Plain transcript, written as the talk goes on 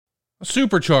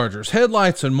Superchargers,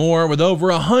 headlights, and more. With over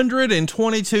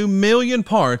 122 million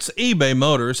parts, eBay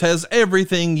Motors has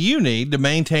everything you need to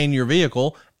maintain your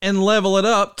vehicle and level it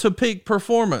up to peak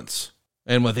performance.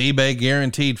 And with eBay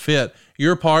Guaranteed Fit,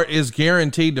 your part is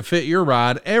guaranteed to fit your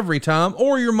ride every time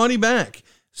or your money back.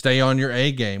 Stay on your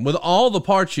A game with all the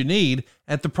parts you need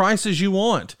at the prices you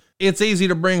want. It's easy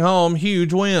to bring home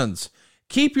huge wins.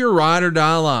 Keep your ride or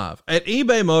die alive at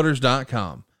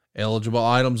ebaymotors.com. Eligible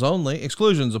items only.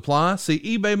 Exclusions apply. See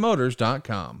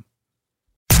ebaymotors.com.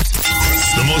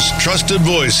 The most trusted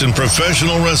voice in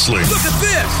professional wrestling. Look at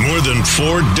this! More than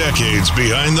 4 decades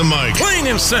behind the mic.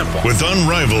 Plain and simple. With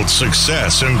unrivaled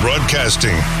success in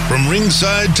broadcasting. From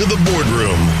ringside to the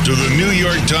boardroom to the New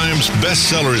York Times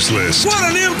bestsellers list. What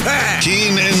an impact!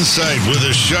 Keen insight with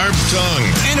a sharp tongue.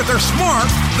 And if they're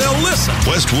smart, they'll listen.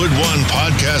 Westwood One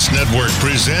Podcast Network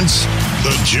presents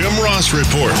The Jim Ross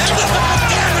Report.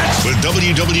 With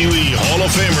WWE Hall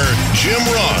of Famer Jim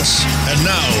Ross. And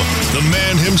now, the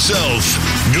man himself,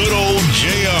 good old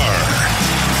JR.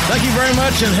 Thank you very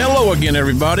much, and hello again,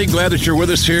 everybody. Glad that you're with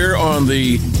us here on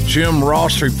the Jim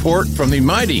Ross Report from the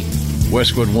mighty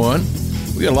Westwood One.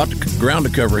 We got a lot of ground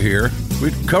to cover here.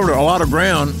 We've covered a lot of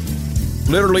ground,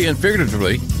 literally and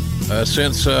figuratively,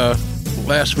 since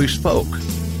last we spoke.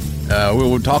 We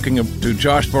were talking to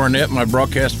Josh Barnett, my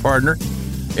broadcast partner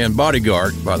and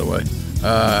bodyguard, by the way,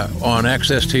 on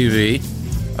Access TV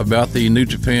about the New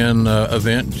Japan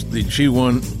event, the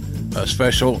G1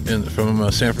 special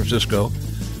from San Francisco.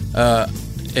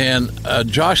 And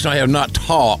Josh and I have not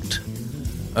talked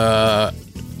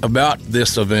about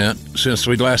this event since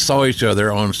we last saw each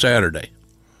other on Saturday.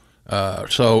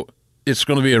 So it's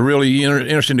going to be a really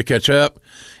interesting to catch up,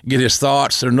 get his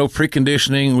thoughts. There's no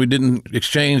preconditioning. We didn't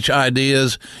exchange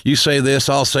ideas. You say this,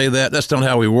 I'll say that. That's not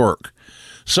how we work.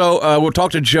 So we'll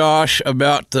talk to Josh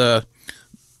about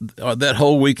that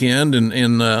whole weekend,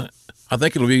 and I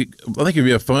think it'll be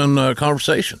a fun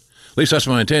conversation. At least that's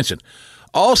my intention.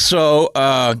 Also,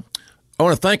 I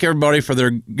want to thank everybody for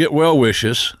their get well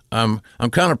wishes. I'm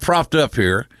kind of propped up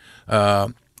here.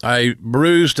 I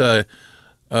bruised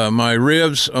my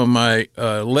ribs on my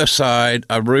left side.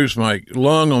 I bruised my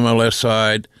lung on my left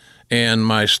side, and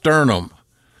my sternum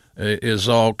is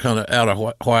all kind of out of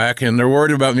whack. And they're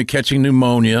worried about me catching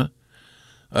pneumonia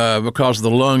because of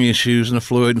the lung issues and the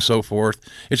fluid and so forth.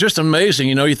 It's just amazing.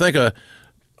 You know, you think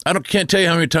can't tell you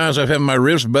how many times I've had my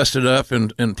ribs busted up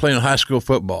and playing high school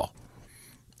football,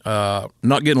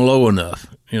 not getting low enough.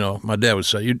 You know, my dad would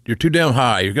say, "You're too damn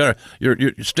high.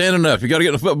 You're standing up. You got to get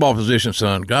in a football position,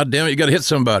 son. God damn it, you got to hit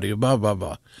somebody." Blah blah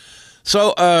blah.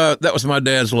 So that was my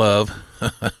dad's love,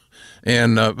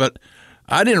 and but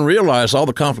I didn't realize all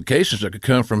the complications that could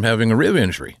come from having a rib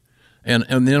injury. And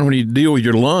then when you deal with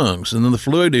your lungs, and then the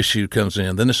fluid issue comes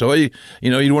in, then it's, you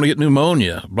want to get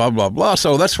pneumonia, blah, blah, blah.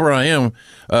 So that's where I am.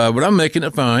 But I'm making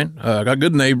it fine. I got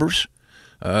good neighbors,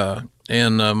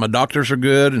 and my doctors are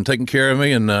good and taking care of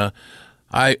me. And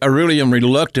I really am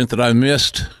reluctant that I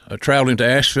missed traveling to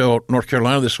Asheville, North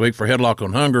Carolina this week for Headlock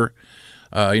on Hunger.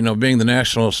 Being the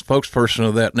national spokesperson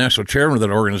of that, national chairman of that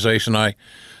organization, I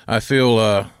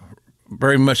feel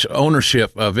very much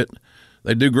ownership of it.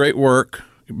 They do great work.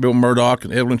 Bill Murdoch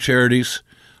and Evelyn Charities,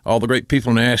 all the great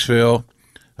people in Asheville,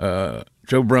 Joe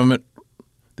Brummett,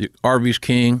 the Arby's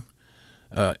King,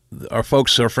 our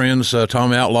folks, our friends,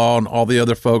 Tom Outlaw, and all the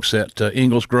other folks at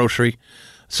Ingles Grocery.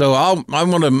 So I'm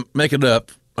going to make it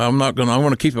up. I want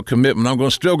to keep a commitment. I'm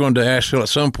still going to Asheville at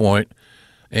some point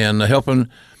and helping.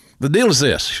 The deal is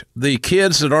this: the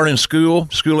kids that aren't in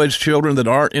school-age children that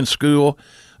aren't in school,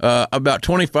 about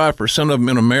 25% of them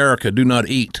in America do not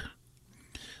eat.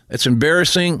 It's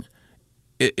embarrassing.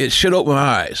 It should open my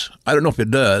eyes. I don't know if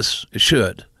it does. It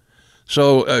should.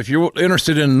 So if you're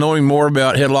interested in knowing more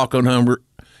about Headlock on Hunger,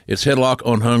 it's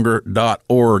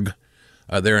headlockonhunger.org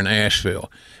there in Asheville.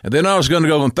 And then I was going to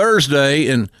go on Thursday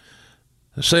and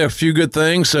say a few good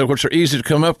things, which are easy to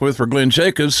come up with for Glenn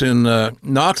Jacobs in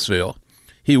Knoxville.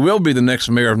 He will be the next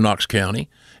mayor of Knox County,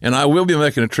 and I will be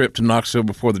making a trip to Knoxville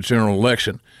before the general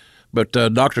election. But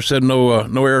doctor said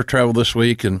no air travel this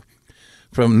week, and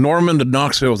from Norman to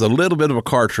Knoxville was a little bit of a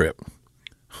car trip.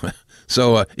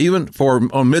 So even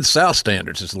on Mid-South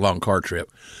standards, it's a long car trip.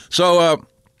 So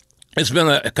it's been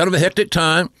a kind of a hectic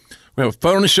time. We have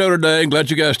fun on the show today.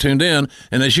 Glad you guys tuned in.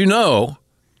 And as you know,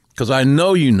 because I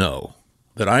know you know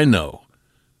that I know,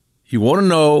 you want to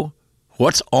know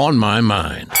what's on my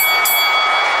mind.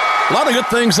 A lot of good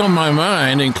things on my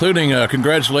mind, including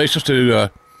congratulations to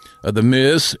The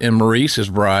Miz and Maurice, his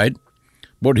bride.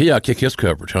 Boy, did he outkick his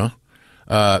coverage, huh?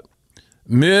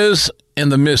 Miz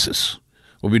and the Misses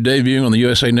will be debuting on the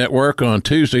USA Network on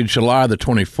Tuesday, July the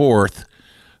 24th.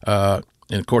 And,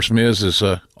 of course, Miz is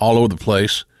all over the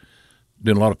place,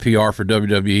 doing a lot of PR for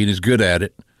WWE, and he's good at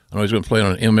it. I know he's going to play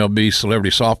on an MLB celebrity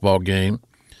softball game.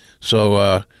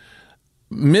 So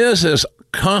Miz is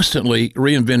constantly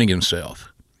reinventing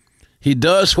himself. He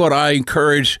does what I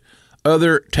encourage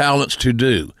other talents to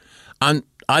do. I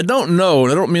don't know,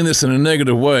 and I don't mean this in a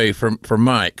negative way for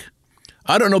Mike.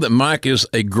 I don't know that Mike is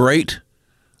a great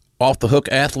off-the-hook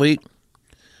athlete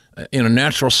in a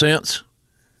natural sense,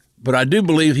 but I do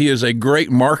believe he is a great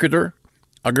marketer.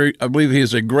 I believe he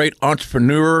is a great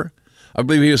entrepreneur. I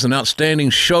believe he is an outstanding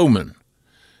showman,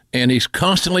 and he's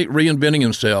constantly reinventing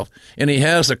himself, and he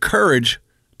has the courage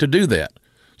to do that.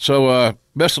 So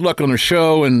best of luck on the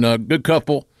show, and good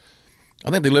couple. I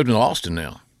think they lived in Austin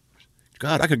now.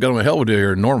 God, I could go to a hell of a deal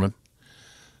here in Norman.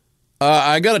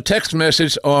 I got a text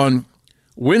message on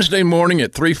Wednesday morning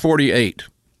at 3:48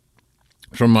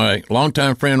 from my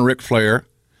longtime friend Ric Flair.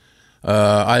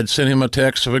 I had sent him a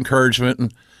text of encouragement,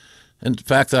 and in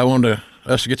fact, I wanted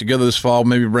us to get together this fall,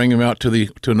 maybe bring him out to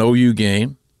an OU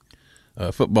game,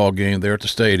 a football game there at the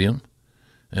stadium,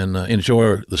 and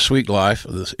enjoy the sweet life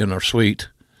in our suite.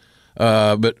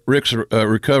 But Rick's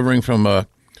recovering from a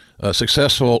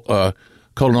successful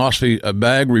colonoscopy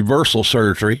bag reversal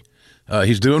surgery.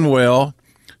 He's doing well.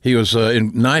 He was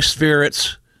in nice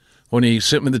spirits when he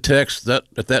sent me the text at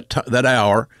that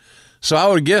hour. So I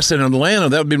would guess in Atlanta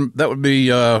that would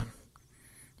be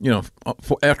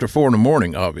after 4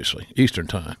 a.m, obviously Eastern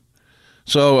time.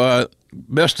 So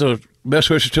best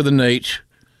wishes to the Nate.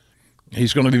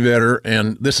 He's going to be better,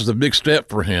 and this is a big step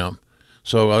for him.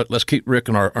 So let's keep Rick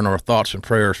in our thoughts and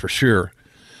prayers for sure.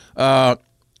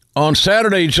 On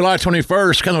Saturday, July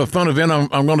 21st, kind of a fun event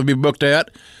I'm going to be booked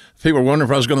at. People were wondering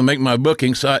if I was going to make my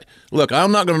bookings. Look,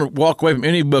 I'm not going to walk away from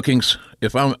any bookings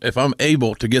if I'm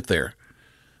able to get there.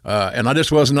 And I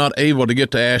just was not able to get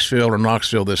to Asheville or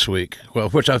Knoxville this week,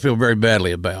 which I feel very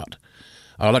badly about.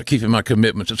 I like to keep in my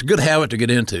commitments. It's a good habit to get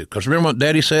into, because remember what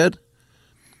Daddy said?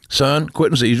 Son,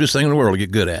 quitting's the easiest thing in the world to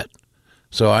get good at.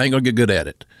 So I ain't going to get good at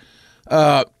it.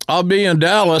 I'll be in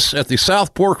Dallas at the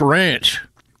South Fork Ranch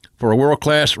for a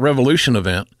world-class Revolution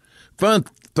event. Fun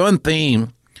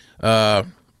theme. How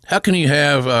can you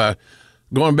have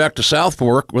going back to South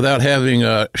Fork without having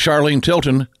Charlene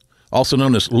Tilton, also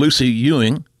known as Lucy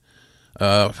Ewing,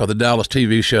 for the Dallas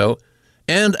TV show,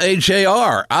 and a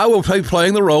JR. I will be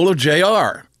playing the role of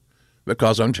JR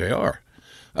because I'm JR.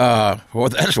 For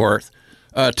what that's worth.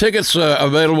 Tickets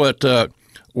available at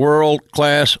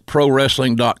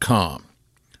worldclassprowrestling.com.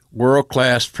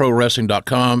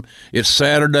 worldclassprowrestling.com. It's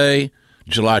Saturday,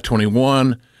 July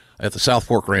 21 at the South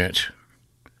Fork Ranch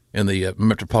in the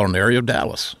metropolitan area of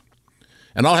Dallas.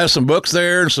 And I'll have some books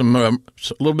there and a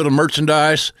little bit of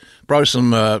merchandise, probably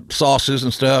some sauces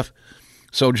and stuff.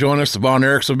 So join us. The Von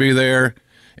Erichs will be there.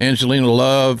 Angelina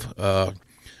Love.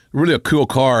 Really a cool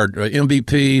card.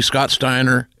 MVP, Scott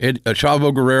Steiner,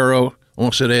 Chavo Guerrero. I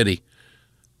won't say Eddie.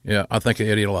 Yeah, I think of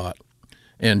Eddie a lot.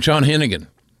 And John Hennigan.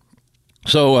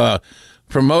 So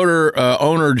promoter,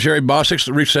 owner Jerry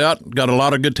Bosick reached out. Got a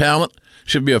lot of good talent.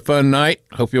 Should be a fun night.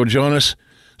 Hope you'll join us.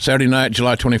 Saturday night,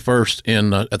 July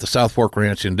 21st at the South Fork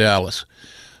Ranch in Dallas.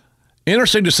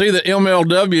 Interesting to see that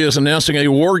MLW is announcing a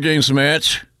War Games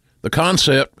match, the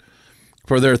concept,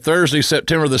 for their Thursday,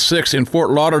 September the 6th in Fort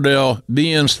Lauderdale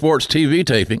BN Sports TV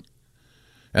taping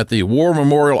at the War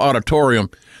Memorial Auditorium.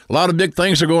 A lot of big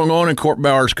things are going on in Court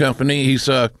Bauer's company. He's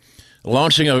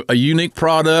launching a unique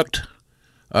product.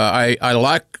 I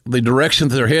like the direction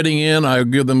that they're heading in. I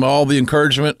give them all the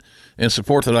encouragement and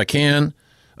support that I can.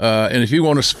 And if you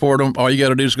want to support them, all you got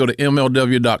to do is go to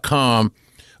MLW.com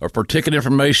for ticket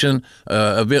information,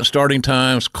 event starting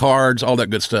times, cards, all that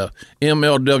good stuff.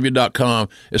 MLW.com.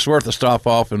 It's worth a stop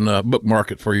off and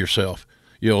bookmark it for yourself.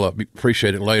 You'll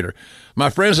appreciate it later.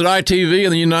 My friends at ITV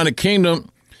in the United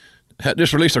Kingdom had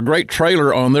just released a great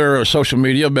trailer on their social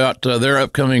media about their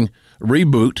upcoming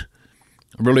reboot.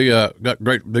 Really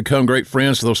become great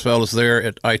friends to those fellas there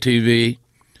at ITV.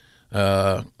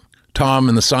 Tom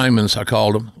and the Simons, I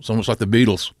called them. It's almost like the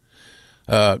Beatles.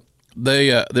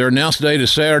 Their announced date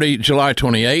is Saturday, July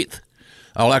 28th.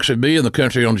 I'll actually be in the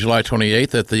country on July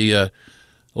 28th at the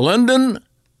London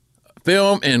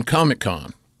Film and Comic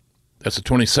Con. That's the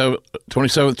 27th,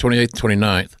 28th,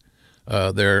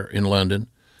 29th there in London.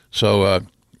 So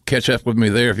catch up with me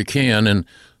there if you can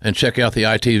and check out the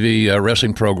ITV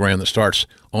wrestling program that starts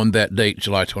on that date,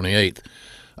 July 28th.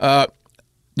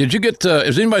 Did you get,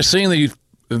 has anybody seen the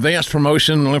advanced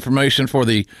promotional information for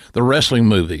the wrestling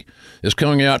movie? It's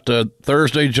coming out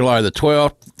Thursday, July the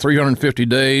 12th, 350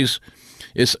 days.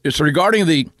 It's regarding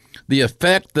the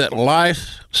effect that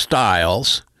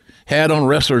lifestyles had on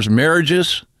wrestlers'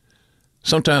 marriages,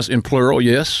 sometimes in plural,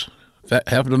 yes, that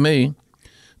happened to me,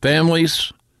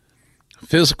 families,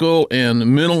 physical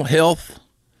and mental health.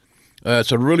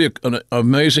 It's a really an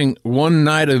amazing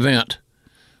one-night event,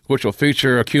 which will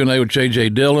feature a Q&A with J.J.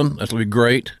 Dillon. That'll be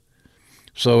great.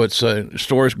 So it's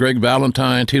stories, Greg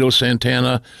Valentine, Tito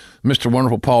Santana, Mr.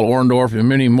 Wonderful Paul Orndorff, and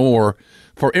many more.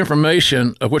 For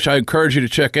information, of which I encourage you to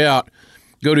check out,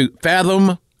 go to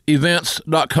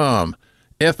fathomevents.com,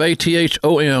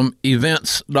 FATHOM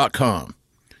events.com,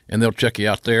 and they'll check you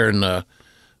out there, and I'm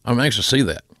anxious to see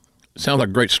that. It sounds like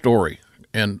a great story.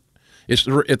 And if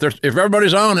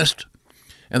everybody's honest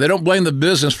and they don't blame the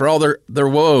business for all their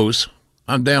woes,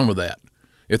 I'm down with that.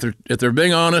 If they're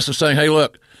being honest and saying, hey,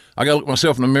 look, I got to look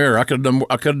myself in the mirror. I could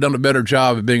have done a better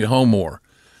job of being at home more,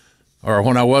 or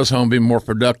when I was home, being more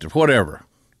productive, whatever.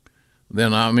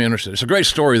 Then I'm interested. It's a great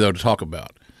story, though, to talk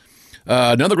about.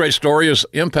 Another great story is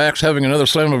Impact's having another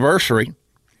Slammiversary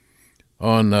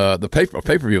on the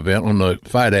pay-per-view event on the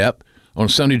Fight app on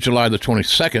Sunday, July the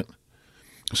 22nd.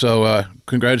 So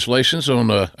congratulations on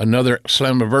another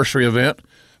Slammiversary event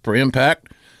for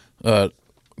Impact.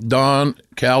 Don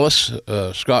Callis,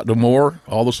 Scott D'Amore,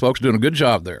 all those folks doing a good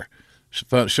job there.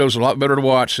 Show's a lot better to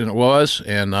watch than it was,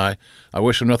 and I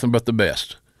wish them nothing but the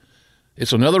best.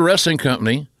 It's another wrestling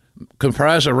company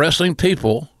comprised of wrestling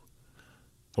people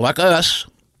like us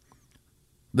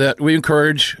that we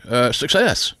encourage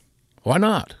success. Why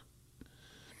not?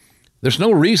 There's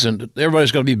no reason that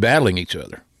everybody's going to be battling each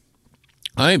other.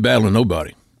 I ain't battling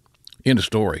nobody. End of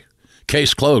story.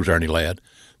 Case closed, Ernie Ladd.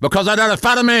 Because I'd rather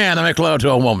fight a man than make love to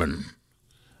a woman.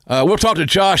 We'll talk to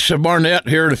Josh Barnett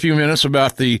here in a few minutes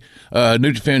about the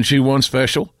New Japan G1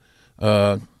 special.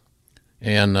 And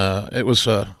it was,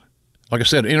 like I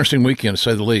said, an interesting weekend, to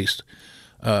say the least.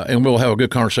 And we'll have a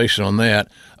good conversation on that.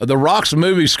 The Rock's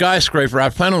movie Skyscraper, I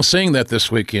plan on seeing that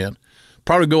this weekend.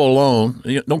 Probably go alone.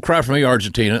 Don't cry for me,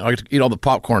 Argentina. I get to eat all the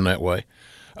popcorn that way.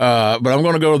 But I'm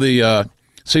going to go to the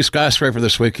see Skyscraper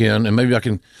this weekend, and maybe I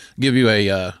can give you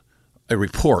a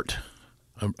report,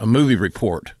 a movie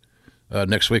report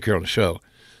next week here on the show.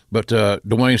 But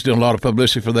Dwayne's doing a lot of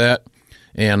publicity for that,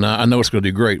 and I know it's going to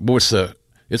do great. Boy,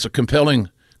 it's a compelling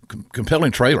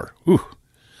trailer. Whew.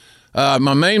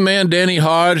 My main man, Danny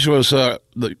Hodge, was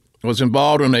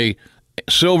involved in a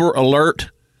Silver Alert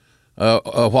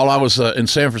while I was in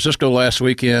San Francisco last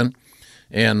weekend,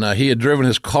 and he had driven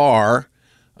his car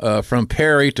from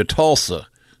Perry to Tulsa,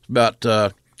 about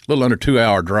a little under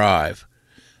 2-hour drive.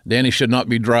 Danny should not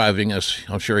be driving, as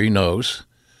I'm sure he knows,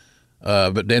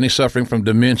 but Danny's suffering from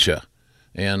dementia,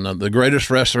 and the greatest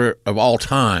wrestler of all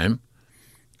time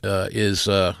is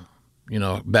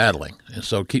battling. And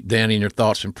so keep Danny in your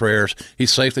thoughts and prayers.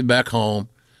 He's safely back home.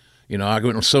 I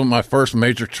went on some of my first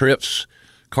major trips,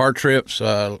 car trips.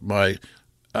 A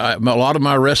lot of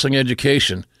my wrestling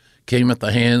education came at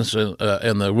the hands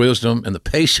and the wisdom and the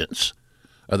patience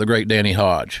of the great Danny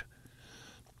Hodge.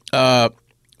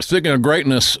 Speaking of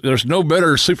greatness, there's no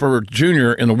better Super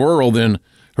Junior in the world than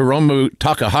Hiromu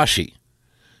Takahashi.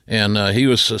 And he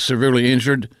was severely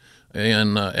injured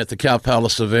at the Cow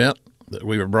Palace event that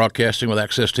we were broadcasting with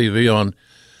Access TV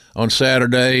on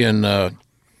Saturday. And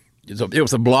it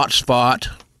was a blotch spot.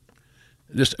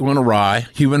 It went awry,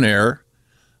 human error.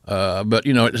 But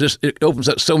it opens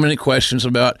up so many questions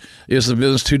about, is the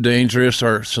business too dangerous,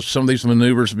 or some of these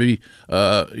maneuvers be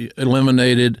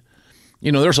eliminated?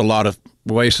 There's a lot of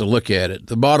ways to look at it.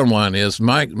 The bottom line is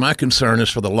my concern is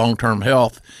for the long-term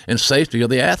health and safety of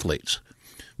the athletes,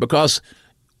 because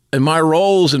in my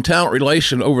roles in talent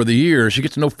relation over the years, you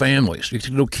get to know families, you get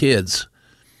to know kids,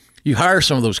 you hire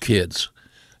some of those kids,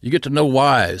 you get to know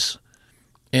wives,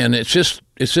 and it's just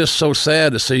so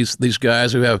sad to see these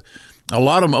guys who have, a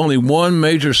lot of them, only one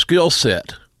major skill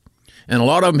set, and a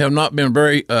lot of them have not been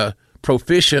very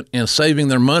proficient in saving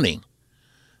their money.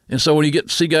 And so when you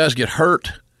see guys get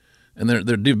hurt and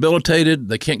they're debilitated,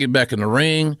 they can't get back in the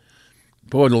ring,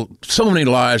 boy, so many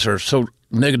lives are so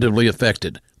negatively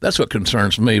affected. That's what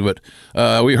concerns me. But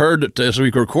we heard that as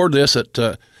we record this,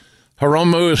 that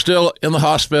Hiromu is still in the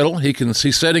hospital.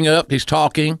 He's setting up. He's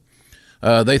talking.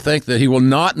 They think that he will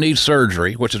not need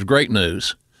surgery, which is great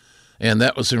news. And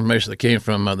that was information that came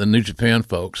from the New Japan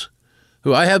folks,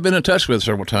 who I have been in touch with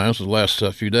several times the last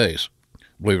few days,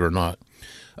 believe it or not.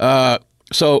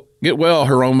 So get well,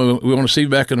 Hiromu. We want to see you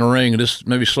back in the ring and just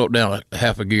maybe slow it down a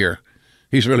half a gear.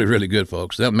 He's really, really good,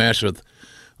 folks. That match with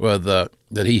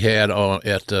that he had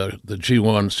at the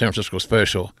G1 San Francisco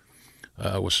special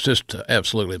was just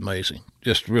absolutely amazing.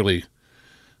 Just really,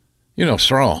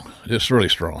 strong. Just really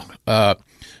strong.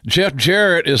 Jeff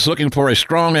Jarrett is looking for a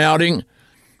strong outing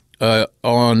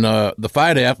on the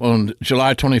Fight app on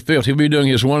July 25th. He'll be doing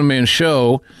his one-man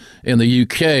show in the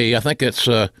UK. I think it's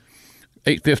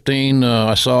 8:15,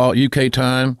 I saw, UK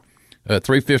time,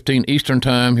 3:15 Eastern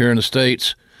time here in the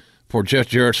States for Jeff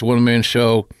Jarrett's one-man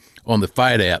show on the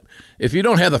Fight app. If you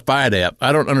don't have the Fight app,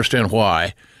 I don't understand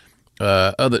why,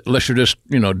 unless you're just,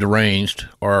 deranged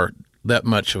or that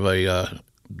much of a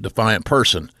defiant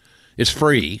person. It's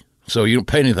free, so you don't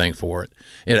pay anything for it.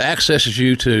 It accesses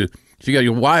you to, if you got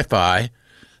your Wi-Fi,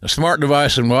 a smart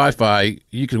device and Wi-Fi,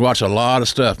 you can watch a lot of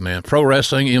stuff, man. Pro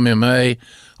wrestling, MMA,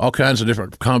 all kinds of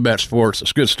different combat sports.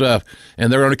 It's good stuff.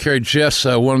 And they're going to carry Jeff's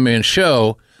one-man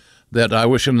show that I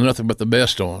wish him nothing but the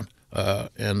best on.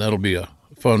 And that'll be a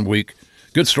fun week.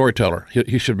 Good storyteller.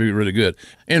 He should be really good.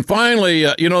 And finally,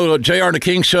 the JR and the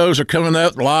King shows are coming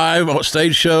up live on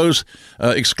stage shows,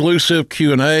 exclusive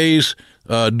Q&As,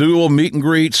 dual meet and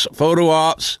greets, photo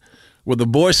ops with the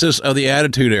voices of the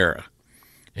Attitude Era.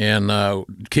 And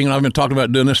King and I have been talking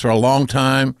about doing this for a long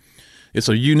time. It's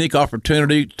a unique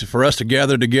opportunity for us to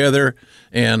gather together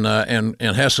and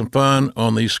have some fun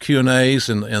on these Q&As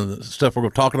and the stuff we're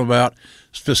talking about,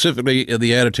 specifically in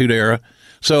the Attitude Era.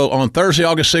 So on Thursday,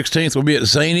 August 16th, we'll be at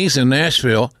Zany's in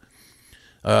Nashville.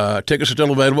 Tickets are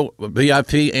still available,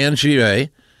 VIP and GA,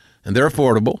 and they're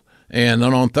affordable. And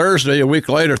then on Thursday, a week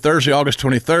later, Thursday, August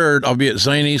 23rd, I'll be at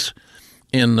Zany's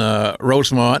in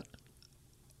Rosemont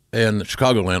and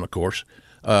Chicagoland, of course.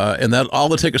 And that all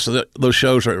the tickets to those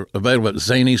shows are available at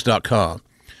Zanies.com.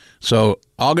 So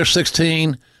August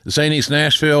 16, Zany's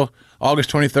Nashville. August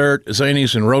 23rd,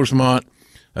 Zany's in Rosemont.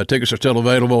 Tickets are still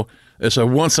available. It's a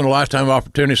once-in-a-lifetime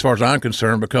opportunity as far as I'm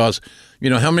concerned because,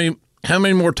 how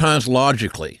many more times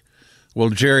logically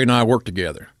will Jerry and I work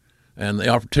together? And the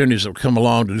opportunities that come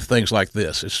along to do things like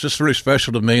this. It's just really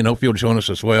special to me, and hope you'll join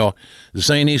us as well.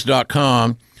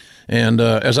 Zanies.com. And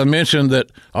as I mentioned,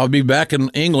 that I'll be back in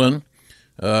England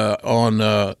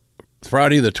on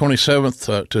Friday the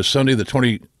 27th to Sunday the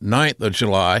 29th of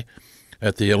July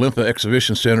at the Olympia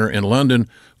Exhibition Center in London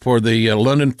for the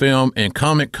London Film and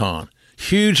Comic Con.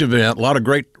 Huge event, a lot of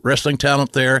great wrestling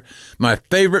talent there. My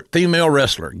favorite female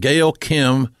wrestler, Gail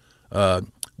Kim,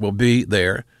 will be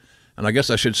there. And I guess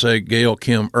I should say Gail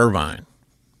Kim Irvine.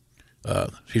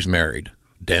 She's married.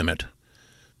 Damn it.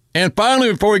 And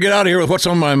finally, before we get out of here with what's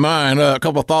on my mind, a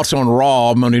couple of thoughts on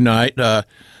Raw Monday night.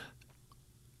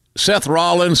 Seth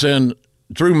Rollins and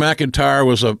Drew McIntyre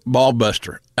was a ball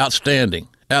buster. Outstanding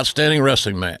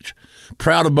wrestling match.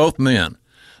 Proud of both men.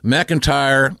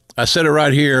 McIntyre, I said it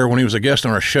right here when he was a guest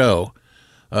on our show,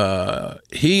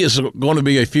 he is going to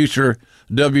be a future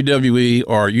WWE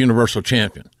or Universal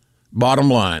Champion. Bottom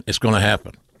line, it's going to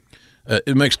happen.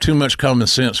 It makes too much common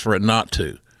sense for it not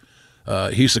to.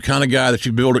 He's the kind of guy that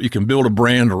you can build a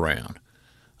brand around.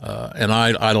 And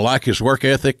I like his work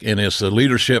ethic and his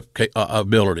leadership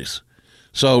abilities.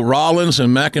 So Rollins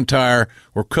and McIntyre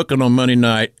were cooking on Monday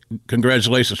night.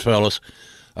 Congratulations, fellas.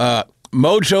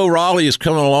 Mojo Rawley is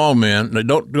coming along, man.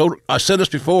 I said this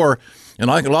before, and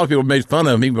I think a lot of people made fun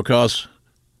of me because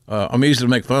I'm easy to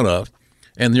make fun of,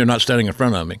 and you're not standing in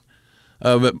front of me.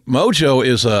 But Mojo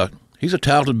he's a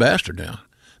talented bastard now.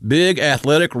 Big,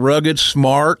 athletic, rugged,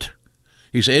 smart.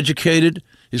 He's educated.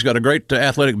 He's got a great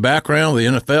athletic background, the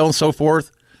NFL and so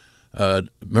forth.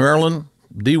 Maryland,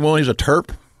 D1, he's a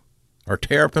Terp or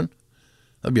Terrapin.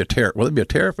 That'd be a Terp. Will it be a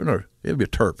Terrapin or it'd be a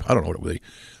Terp? I don't know what it would be.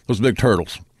 Those big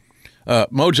turtles.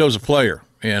 Mojo's a player,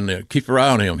 and keep your eye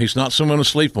on him. He's not someone to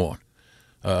sleep on.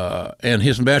 And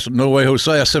his match with No Way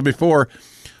Jose, I said before,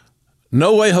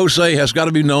 No Way Jose has got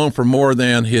to be known for more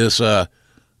than his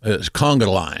conga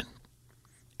line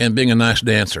and being a nice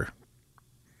dancer.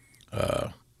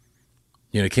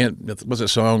 You can't, what's that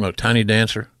song, A Tiny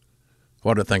Dancer?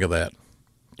 What did I think of that?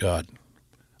 God,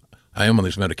 I am on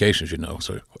these medications,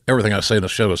 so everything I say in the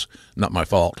show is not my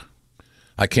fault.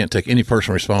 I can't take any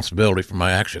personal responsibility for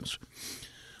my actions.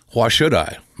 Why should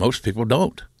I? Most people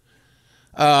don't.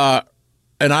 And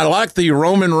I like the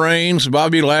Roman Reigns,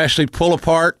 Bobby Lashley pull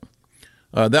apart.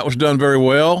 That was done very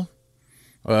well.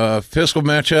 Physical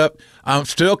matchup. I'm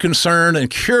still concerned and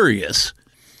curious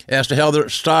as to how their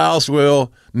styles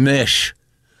will mesh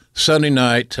Sunday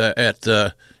night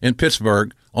in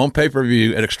Pittsburgh on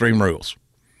pay-per-view at Extreme Rules.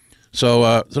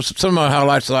 So some of my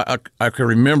highlights that I can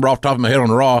remember off the top of my head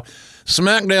on Raw.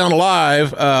 SmackDown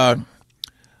Live,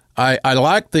 I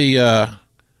like the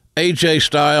AJ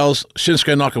Styles,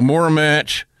 Shinsuke Nakamura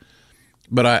match,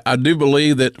 but I do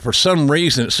believe that for some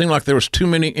reason it seemed like there was too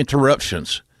many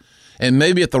interruptions. And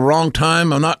maybe at the wrong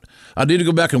time. I need to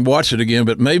go back and watch it again,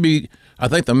 but maybe I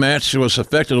think the match was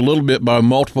affected a little bit by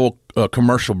multiple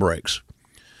commercial breaks.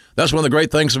 That's one of the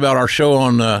great things about our show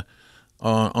on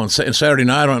on Saturday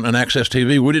night on Access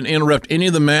TV, we didn't interrupt any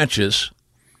of the matches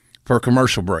for a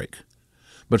commercial break.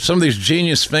 But some of these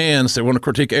genius fans that want to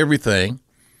critique everything,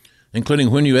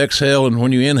 including when you exhale and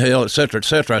when you inhale, et cetera,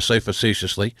 I say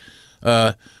facetiously,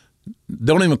 don't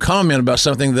even comment about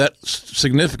something that's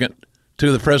significant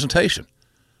to the presentation.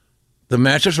 The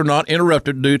matches are not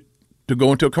interrupted due to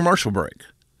go into a commercial break.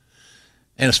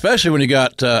 And especially when you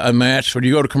got a match where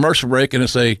you go to commercial break and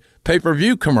it's a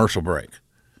pay-per-view commercial break.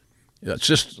 It's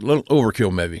just a little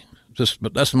overkill maybe,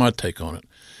 but that's my take on it.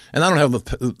 And I don't have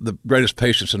the greatest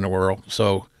patience in the world,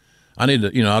 so I need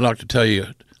to, I'd like to tell you,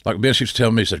 like Vince used to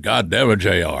tell me, he said, God damn it,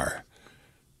 JR,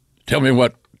 tell me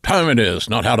what time it is,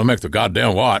 not how to make the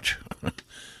goddamn watch.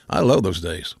 I love those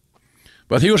days.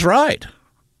 But he was right.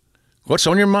 What's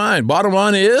on your mind? Bottom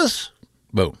line is,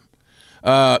 boom.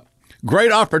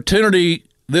 Great opportunity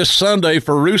this Sunday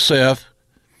for Rusev.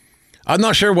 I'm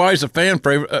not sure why he's a fan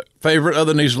favorite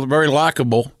other than he's very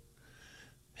likable.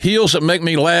 Heels that make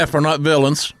me laugh are not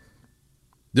villains.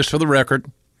 Just for the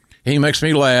record, he makes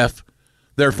me laugh.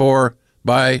 Therefore,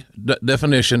 by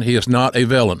definition, he is not a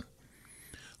villain.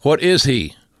 What is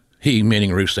he? He,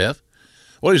 meaning Rusev.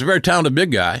 Well, he's a very talented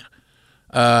big guy.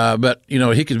 But,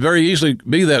 he could very easily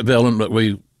be that villain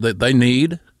that they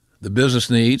need, the business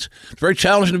needs. It's very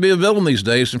challenging to be a villain these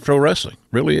days in pro wrestling.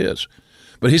 It really is.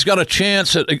 But he's got a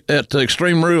chance at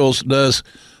Extreme Rules, does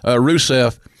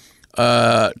Rusev,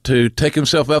 to take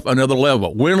himself up another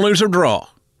level. Win, lose, or draw.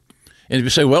 And if you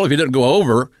say, well, if he doesn't go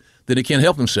over, then he can't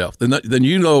help himself. Then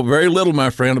you know very little, my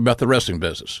friend, about the wrestling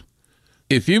business.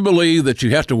 If you believe that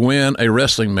you have to win a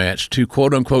wrestling match to,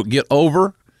 quote-unquote, get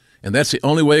over, and that's the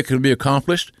only way it can be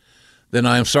accomplished, then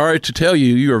I am sorry to tell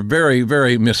you, you are very,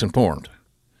 very misinformed.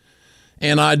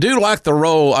 And I do like the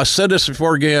role. I said this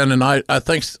before again, and I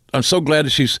think I'm so glad that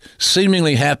she's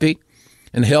seemingly happy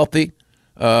and healthy.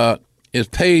 Is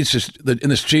Paige in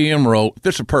this GM role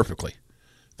fits her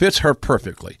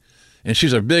perfectly. And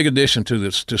she's a big addition to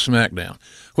SmackDown,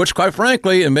 which, quite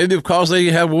frankly, and maybe because they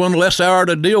have one less hour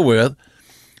to deal with,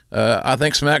 I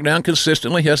think SmackDown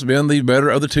consistently has been the better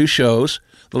of the two shows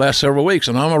the last several weeks.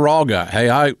 And I'm a Raw guy.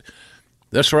 Hey,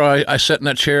 that's where I sat in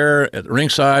that chair at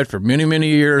ringside for many, many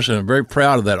years, and I'm very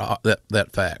proud of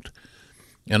that fact.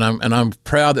 And I'm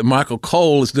proud that Michael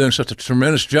Cole is doing such a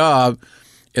tremendous job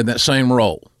in that same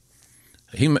role.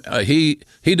 He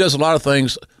does a lot of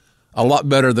things a lot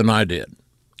better than I did.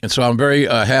 And so I'm very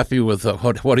happy with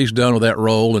what he's done with that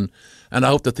role, and I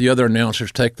hope that the other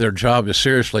announcers take their job as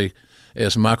seriously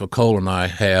as Michael Cole and I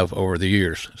have over the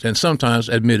years, and sometimes,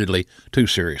 admittedly, too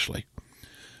seriously.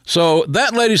 So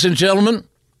that, ladies and gentlemen,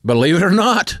 believe it or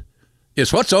not,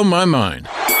 is what's on my mind.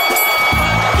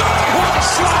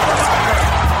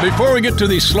 Before we get to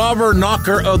the slobber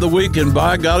knocker of the week, and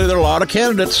by golly, there are a lot of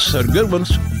candidates, good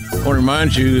ones. I want to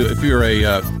remind you, if you're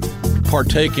a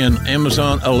partake in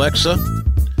Amazon Alexa,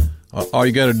 all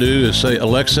you got to do is say,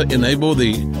 Alexa, enable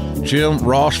the Jim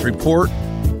Ross Report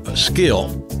skill,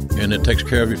 and it takes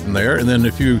care of you from there. And then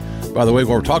if you, by the way,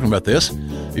 while we're talking about this,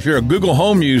 if you're a Google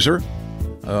Home user,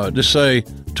 just say,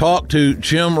 talk to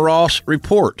Jim Ross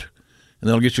Report, and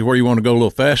that'll get you where you want to go a little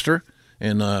faster.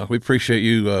 And we appreciate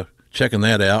you checking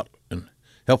that out and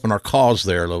helping our cause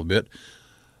there a little bit.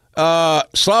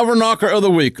 Slobber knocker of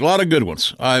the week, a lot of good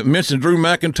ones. I mentioned Drew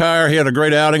McIntyre. He had a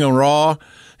great outing on Raw.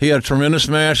 He had a tremendous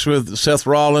match with Seth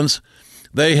Rollins.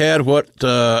 They had what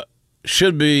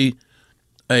should be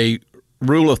a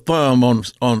rule of thumb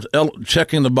on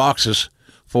checking the boxes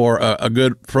for a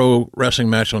good pro wrestling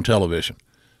match on television.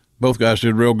 Both guys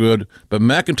did real good. But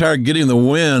McIntyre getting the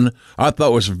win, I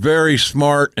thought was very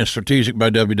smart and strategic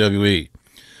by WWE.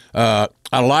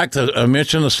 I like to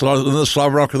mention the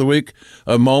slobber knocker of the week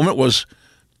moment was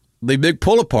the big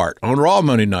pull-apart on Raw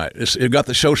Monday night. It got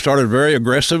the show started very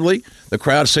aggressively. The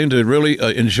crowd seemed to really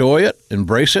enjoy it,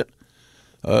 embrace it.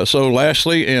 So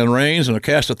Lashley and Reigns and a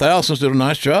cast of thousands did a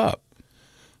nice job.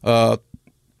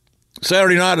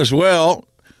 Saturday night as well,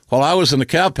 while I was in the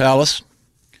Cow Palace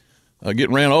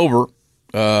getting ran over,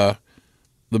 the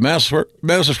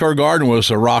Madison Square Garden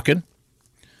was rocking.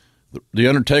 The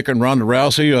Undertaker and Ronda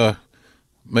Rousey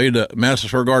made Madison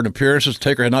Square Garden appearances.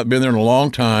 Taker had not been there in a long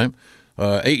time.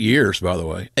 8 years, by the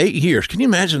way. 8 years. Can you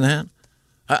imagine that?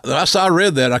 I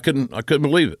read that. I couldn't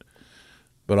believe it.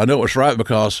 But I know it was right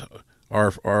because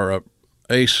our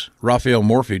ace, Raphael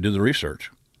Morphy, did the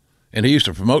research. And he used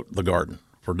to promote the Garden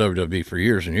for WWE for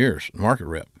years and years, market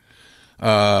rep.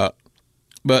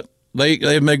 But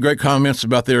they made great comments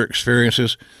about their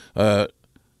experiences. 8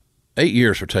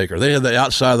 years for Taker. They had the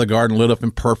outside of the Garden lit up in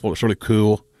purple. It's really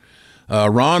cool.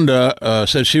 Rhonda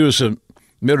said she was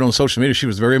admitted on social media she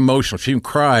was very emotional. She even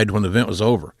cried when the event was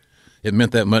over. It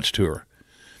meant that much to her.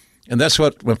 And that's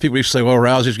what, when people used to say, well,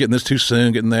 Rousey's getting this too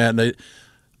soon, getting that. And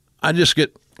I just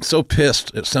get so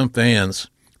pissed at some fans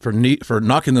for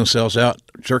knocking themselves out,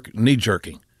 knee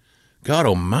jerking. God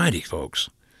almighty, folks.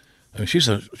 I mean, she's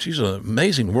an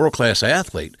amazing world-class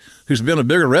athlete who's been a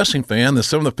bigger wrestling fan than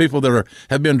some of the people that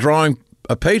have been drawing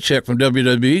a paycheck from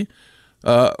WWE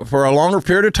for a longer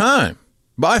period of time,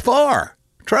 by far.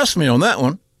 Trust me on that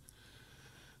one.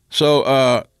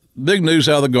 So big news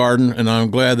out of the Garden, and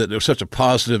I'm glad that it was such a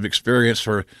positive experience.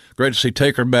 Great to see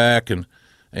Taker back, and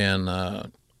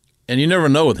you never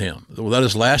know with him. Will that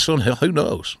his last one? Hell, who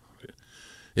knows?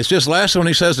 It's just last one.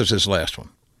 He says it's his last one.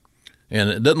 And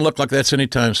it doesn't look like that's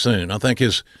anytime soon. I think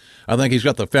he's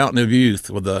got the fountain of youth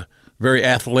with a very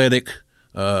athletic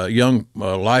young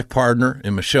life partner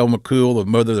in Michelle McCool, the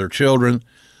mother of their children.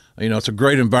 You know, it's a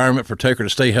great environment for Taker to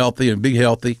stay healthy and be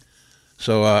healthy.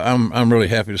 So I'm really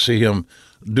happy to see him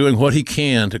doing what he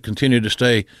can to continue to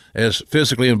stay as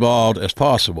physically involved as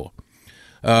possible.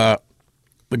 The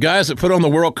guys that put on the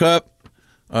World Cup,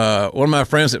 one of my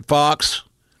friends at Fox,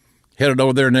 headed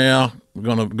over there now. We're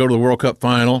going to go to the World Cup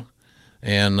final.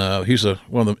 And he's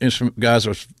one of the guys that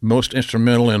was most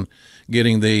instrumental in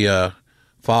getting the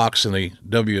Fox and the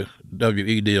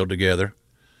WWE deal together.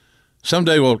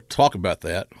 Someday we'll talk about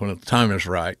that when the time is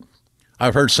right.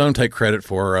 I've heard some take credit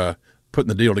for putting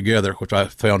the deal together, which I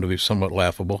found to be somewhat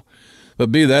laughable.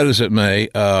 But be that as it may,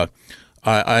 I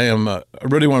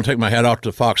really want to take my hat off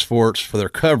to Fox Sports for their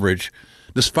coverage,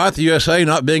 despite the USA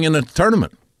not being in the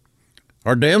tournament.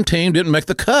 Our damn team didn't make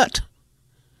the cut.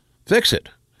 Fix it.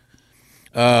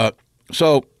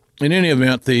 So in any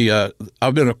event,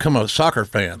 I've become a soccer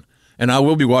fan, and I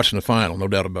will be watching the final, no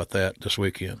doubt about that, this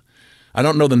weekend. I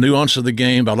don't know the nuance of the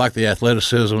game, but I like the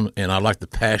athleticism and I like the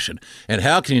passion. And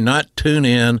how can you not tune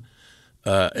in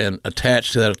and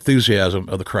attach to that enthusiasm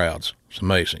of the crowds? It's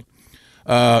amazing.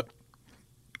 We'll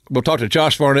talk to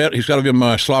Josh Barnett. He's got to be on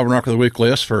my Slobber Knocker of the Week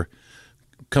list for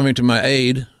coming to my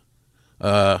aid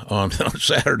on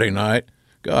Saturday night.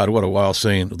 God, what a wild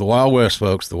scene. The Wild West,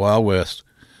 folks, the Wild West.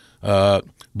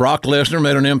 Brock Lesnar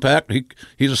made an impact.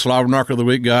 He's a Slobber Knocker of the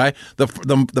Week guy.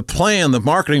 The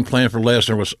marketing plan for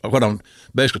Lesnar was what I'm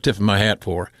basically tipping my hat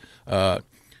for.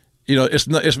 It's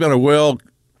been a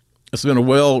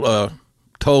well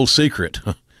told secret,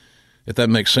 if that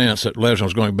makes sense, that Lesnar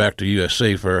was going back to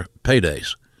UFC for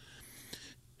paydays.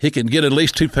 He can get at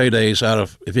least 2 paydays out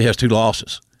of if he has 2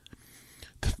 losses.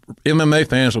 MMA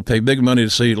fans will pay big money to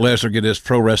see Lesnar get his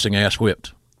pro wrestling ass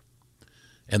whipped.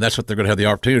 And that's what they're going to have the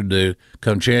opportunity to do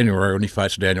come January when he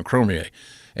fights Daniel Cormier.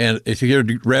 And if you hear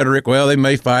rhetoric, well, they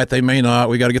may fight, they may not,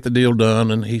 we got to get the deal done.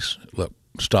 And look,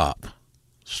 stop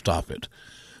it.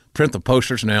 Print the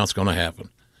posters now, it's going to happen.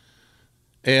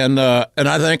 And I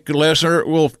think Lesnar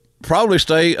will probably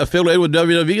stay affiliated with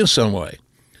WWE in some way.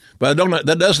 But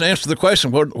that doesn't answer the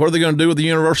question, what are they going to do with the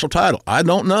Universal title? I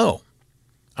don't know.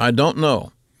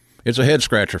 It's a head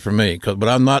scratcher for me, but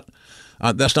I'm not.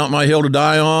 That's not my hill to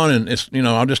die on, and it's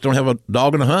I just don't have a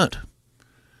dog in the hunt.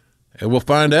 And we'll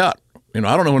find out. I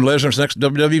don't know when Lesnar's next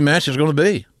WWE match is going to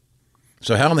be.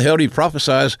 So how in the hell do you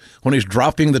prophesize when he's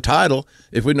dropping the title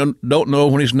if we don't know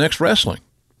when he's next wrestling?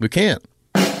 We can't.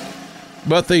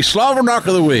 But the Slobber Knocker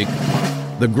of the Week,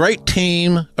 the great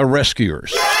team of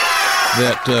rescuers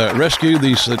that rescued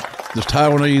this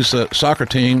Taiwanese soccer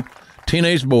team,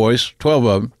 teenage boys, 12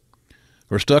 of them,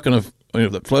 were stuck in a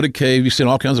flooded cave. You've seen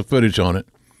all kinds of footage on it.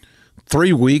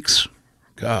 3 weeks.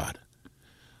 God.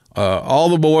 All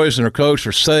the boys and their coach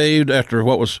are saved after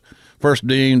what was first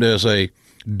deemed as a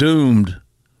doomed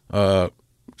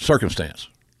circumstance.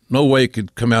 No way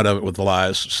could come out of it with the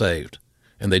lives saved,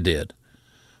 and they did.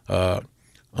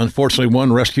 Unfortunately,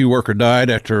 one rescue worker died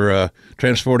after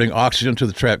transporting oxygen to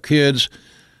the trapped kids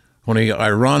when he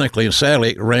ironically and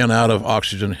sadly ran out of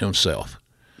oxygen himself.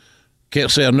 Can't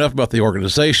say enough about the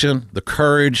organization, the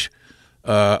courage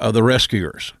of the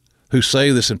rescuers who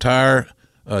saved this entire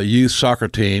youth soccer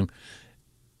team,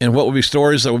 and what will be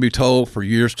stories that will be told for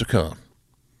years to come.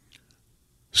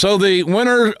 So the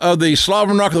winner of the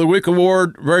Slobber Knocker of the Week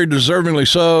award, very deservingly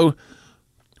so,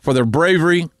 for their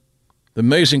bravery, the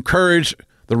amazing courage,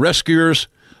 the rescuers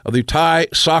of the Thai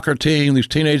soccer team, these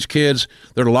teenage kids,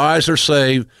 their lives are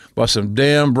saved by some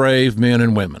damn brave men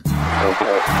and women. Son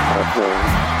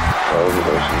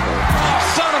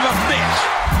of a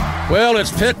bitch! Well,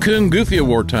 it's Pet Coon Goofy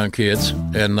Award time, kids,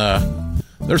 and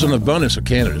there's an abundance of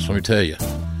candidates, let me tell you.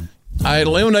 I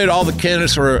eliminated all the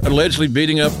candidates who are allegedly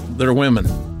beating up their women.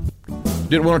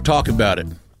 Didn't want to talk about it.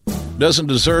 Doesn't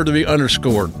deserve to be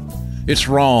underscored. It's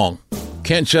wrong.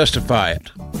 Can't justify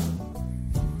it.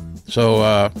 So,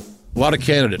 a lot of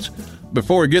candidates.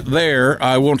 before we get there,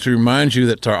 I want to remind you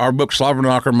that our book, Slobber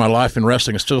Knocker, My Life in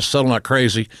Wrestling, is still selling like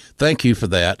crazy. Thank you for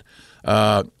that.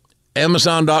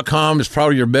 Amazon.com is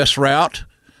probably your best route,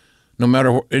 no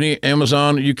matter any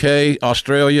Amazon, UK,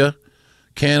 Australia,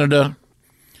 Canada.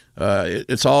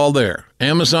 It's all there.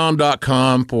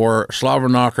 Amazon.com for Slobber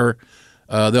Knocker.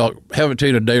 They'll have it to you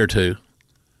in a day or two.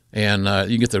 And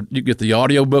you get the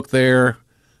audio book there,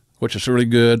 which is really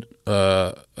good,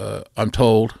 I'm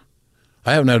told.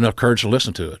 I haven't had enough courage to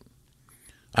listen to it.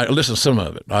 I listened to some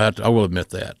of it. I will admit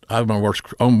that. I'm my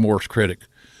own worst critic.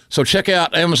 So check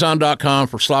out Amazon.com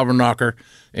for Slobber Knocker,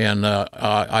 and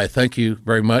I thank you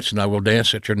very much, and I will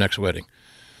dance at your next wedding.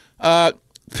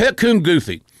 Pet Coon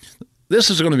Goofy. This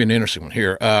is going to be an interesting one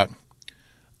here.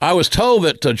 I was told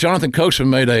that Jonathan Coachman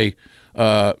made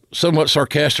a somewhat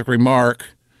sarcastic remark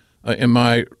in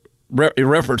my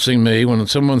referencing me when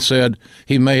someone said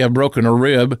he may have broken a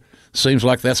rib. Seems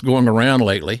like that's going around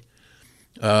lately.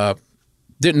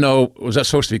 Didn't know, was that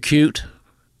supposed to be cute?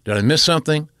 Did I miss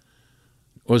something?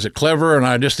 Was it clever and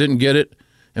I just didn't get it?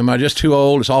 Am I just too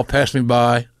old? It's all passed me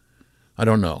by? I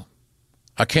don't know.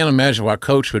 I can't imagine why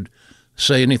Coach would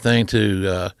say anything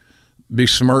to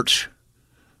besmirch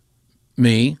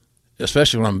me,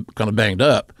 especially when I'm kind of banged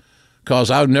up,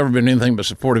 because I've never been anything but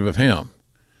supportive of him.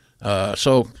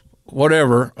 So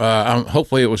whatever.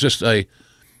 Hopefully it was just a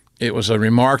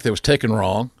remark that was taken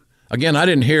wrong. Again, I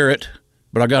didn't hear it,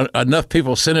 but I got enough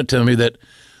people send it to me that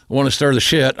want to stir the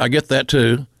shit. I get that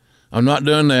too. I'm not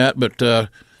doing that, but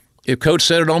if Coach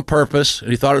said it on purpose and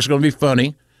he thought it was going to be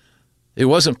funny, it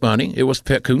wasn't funny. It was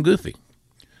Pet Coon Goofy.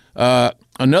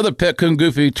 Another Pet Coon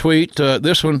Goofy tweet,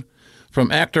 this one from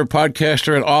actor,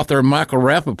 podcaster, and author Michael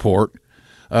Rappaport,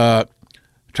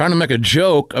 trying to make a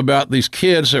joke about these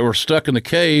kids that were stuck in the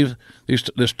cave,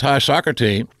 this Thai soccer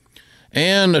team,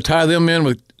 and to tie them in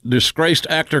with disgraced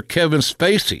actor Kevin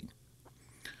Spacey.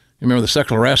 You remember the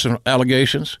sexual harassment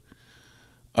allegations?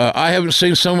 I haven't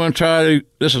seen someone try to,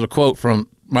 this is a quote from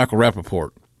Michael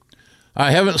Rappaport,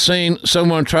 I haven't seen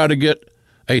someone try to get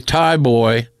a Thai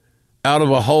boy out of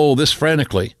a hole this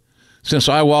frantically since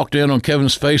I walked in on Kevin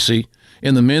Spacey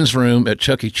in the men's room at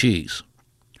Chuck E. Cheese.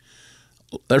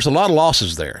 There's a lot of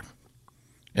losses there.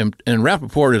 And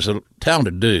Rappaport is a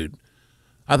talented dude.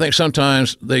 I think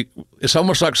sometimes it's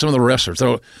almost like some of the wrestlers.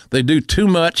 They do too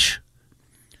much.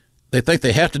 They think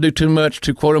they have to do too much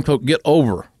to, quote unquote, get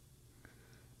over.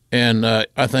 And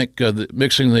I think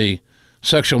mixing the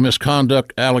sexual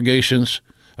misconduct allegations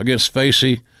against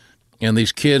Spacey and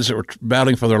these kids that were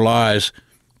battling for their lives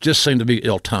just seemed to be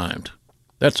ill-timed.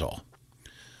 That's all.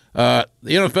 The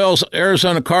NFL's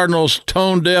Arizona Cardinals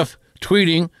tone-deaf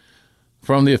tweeting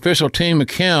from the official team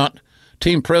account,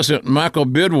 team president Michael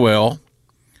Bidwell,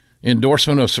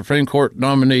 endorsement of Supreme Court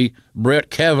nominee Brett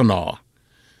Kavanaugh.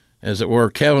 As it were,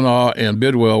 Kavanaugh and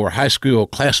Bidwell were high school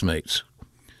classmates.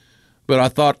 But I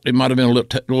thought it might have been a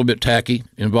little bit tacky,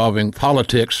 involving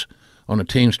politics on the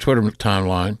team's Twitter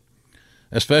timeline,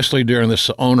 especially during this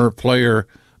owner-player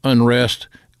unrest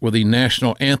with the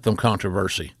national anthem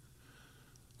controversy,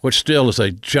 which still is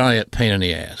a giant pain in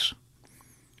the ass.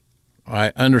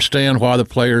 I understand why the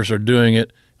players are doing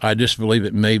it. I just believe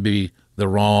it may be the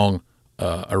wrong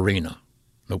arena,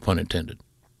 no pun intended.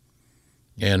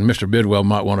 And Mr. Bidwell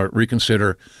might want to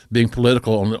reconsider being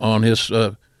political on his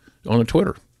on the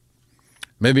Twitter.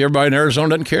 Maybe everybody in Arizona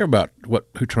doesn't care about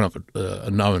who Trump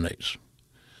nominates.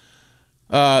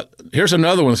 Here's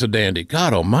another one that's a dandy.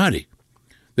 God almighty.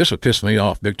 This would piss me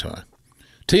off big time.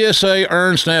 TSA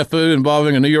earned snafu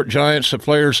involving a New York Giants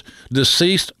player's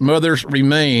deceased mother's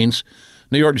remains.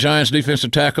 New York Giants defensive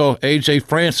tackle A.J.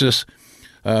 Francis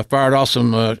fired off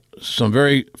some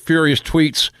very furious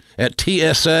tweets at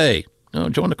TSA. Oh,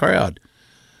 join the crowd.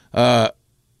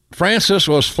 Francis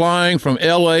was flying from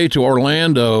L.A. to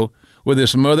Orlando with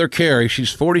his mother, Carrie.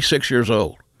 She's 46 years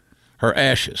old. Her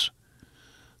ashes.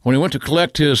 When he went to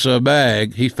collect his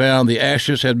bag, he found the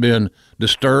ashes had been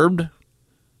disturbed,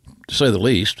 to say the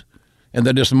least, and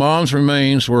that his mom's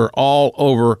remains were all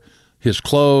over his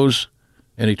clothes,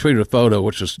 and he tweeted a photo,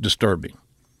 which was disturbing.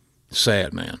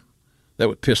 Sad, man. That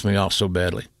would piss me off so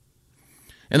badly.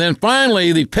 And then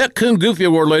finally, the Pet Coon Goofy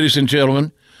Award, ladies and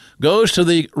gentlemen, goes to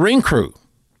the ring crew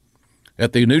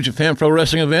at the New Japan Pro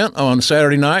Wrestling event on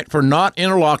Saturday night for not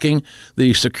interlocking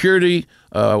the security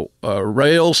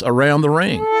rails around the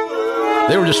ring.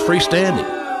 They were just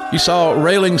freestanding. You saw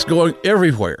railings going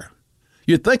everywhere.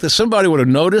 You'd think that somebody would have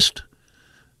noticed,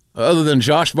 other than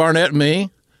Josh Barnett and me,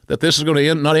 that this is going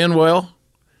to not end well.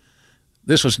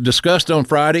 This was discussed on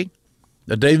Friday,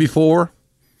 the day before,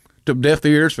 took deaf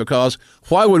ears, because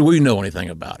why would we know anything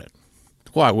about it?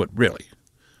 Why would, really?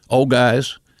 Old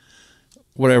guys,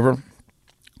 whatever.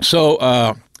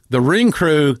 So the ring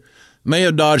crew may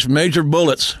have dodged major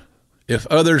bullets if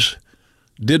others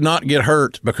did not get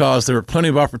hurt, because there were plenty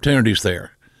of opportunities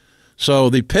there. So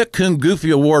the Pet Coon Goofy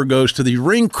Award goes to the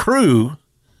ring crew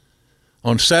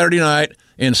on Saturday night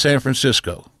in San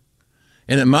Francisco.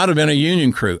 And it might have been a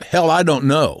union crew. Hell, I don't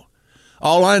know.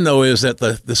 All I know is that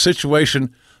the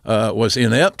situation was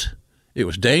inept, it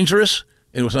was dangerous,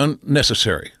 it was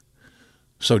unnecessary.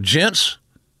 So, gents,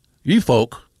 you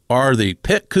folk are the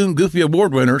Pet Coon Goofy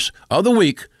Award winners of the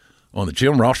week on the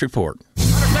Jim Ross Report.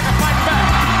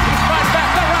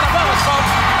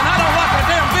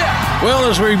 Well,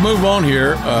 as we move on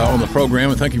here on the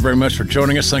program, and thank you very much for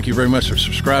joining us. Thank you very much for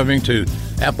subscribing to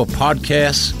Apple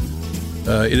Podcasts.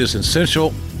 It is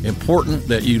essential, important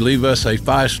that you leave us a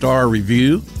 5-star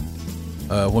review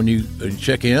when you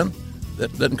check in.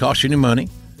 That doesn't cost you any money.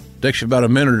 It takes you about a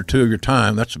minute or two of your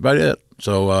time. That's about it.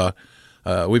 So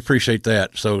we appreciate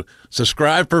that. So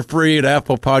subscribe for free at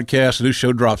Apple Podcasts. The new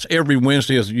show drops every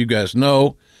Wednesday, as you guys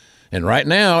know. And right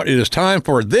now, it is time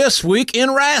for This Week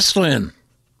in Wrestling.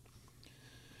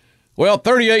 Well,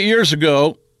 38 years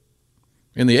ago,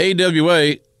 in the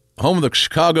AWA, home of the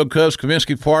Chicago Cubs,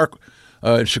 Comiskey Park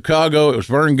in Chicago, it was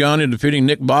Vern Gagne defeating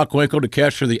Nick Bockwinkel to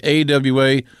capture the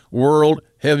AWA World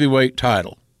Heavyweight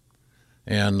title.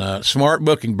 And smart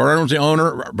booking. Vern was the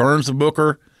owner, Vern's the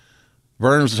booker,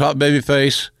 Vern was the top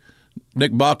babyface.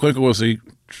 Nick Bockwinkel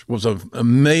was an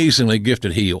amazingly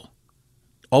gifted heel.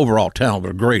 Overall talent,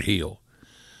 but a great heel.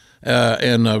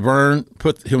 And Vern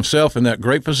put himself in that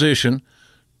great position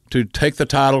to take the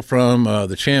title from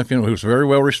the champion, who was very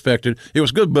well respected. It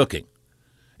was good booking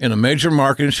in a major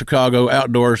market in Chicago,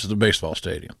 outdoors at the baseball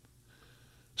stadium.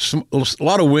 A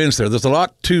lot of wins there. There's a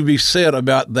lot to be said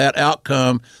about that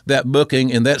outcome, that booking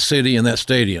in that city and that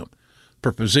stadium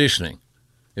for positioning.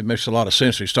 It makes a lot of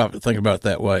sense if you stop and think about it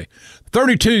that way.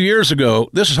 32 years ago,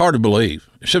 this is hard to believe.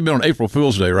 It should have been on April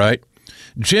Fool's Day, right?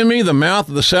 Jimmy, the Mouth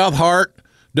of the South Heart,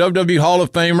 WWE Hall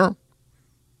of Famer,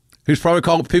 who's probably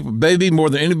called people baby more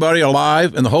than anybody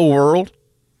alive in the whole world,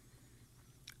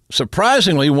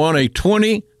 surprisingly won a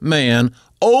 20-man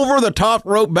over-the-top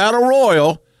rope battle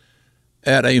royal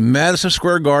at a Madison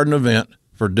Square Garden event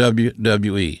for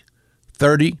WWE.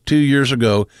 32 years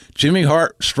ago, Jimmy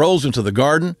Hart strolls into the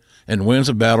Garden and wins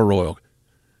a battle royal.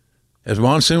 As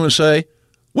Monsoon would say,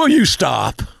 will you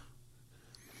stop?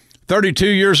 32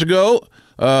 years ago,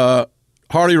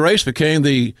 Harley Race became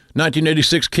the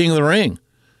 1986 King of the Ring,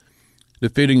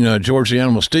 defeating George the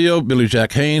Animal Steele, Billy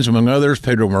Jack Haynes, among others,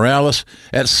 Pedro Morales,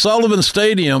 at Sullivan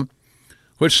Stadium,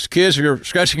 which, kids, if you're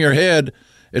scratching your head,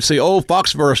 it's the old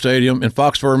Foxborough Stadium in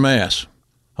Foxborough, Mass.,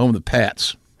 home of the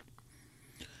Pats.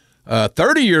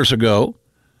 30 years ago,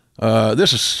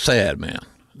 this is sad, man.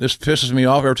 This pisses me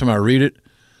off every time I read it,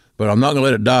 but I'm not going to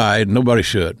let it die, and nobody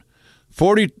should.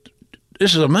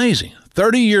 This is amazing.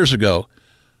 30 years ago,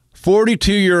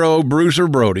 42-year-old Bruiser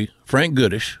Brody, Frank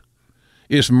Goodish,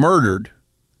 is murdered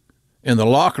in the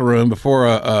locker room before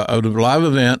a live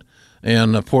event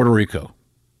in Puerto Rico,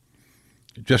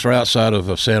 just right outside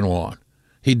of San Juan.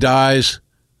 He dies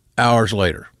hours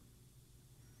later.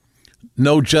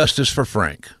 No justice for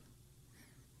Frank.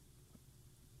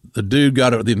 The dude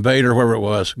the invader, whoever it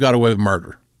was, got away with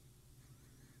murder.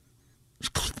 It's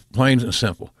plain and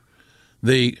simple.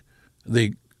 The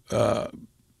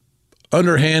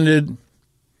underhanded,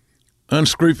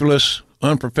 unscrupulous,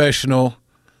 unprofessional,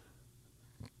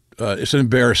 it's an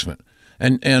embarrassment.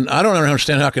 And I don't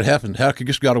understand how it could happen, how it could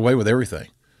just got away with everything.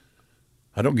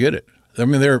 I don't get it. I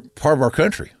mean, they're part of our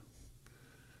country.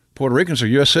 Puerto Ricans are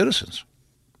U.S. citizens.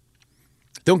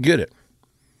 Don't get it.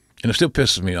 And it still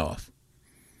pisses me off.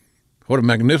 What a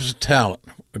magnificent talent,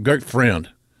 a great friend,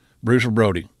 Bruiser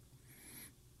Brody.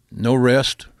 No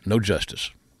rest, no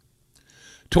justice.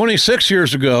 26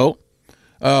 years ago,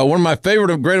 one of my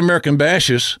favorite of Great American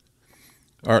Bashes,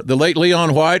 the late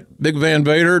Leon White, Big Van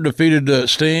Vader, defeated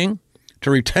Sting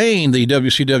to retain the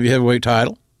WCW heavyweight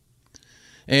title.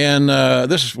 And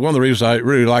this is one of the reasons I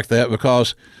really like that,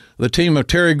 because the team of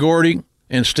Terry Gordy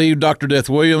and Steve Dr. Death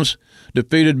Williams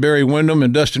defeated Barry Windham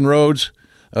and Dustin Rhodes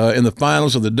in the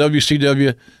finals of the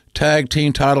WCW Tag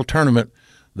Team Title Tournament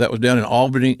that was down in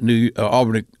Albany,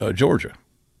 Georgia.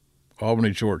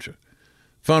 Albany, Georgia.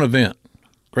 Fun event.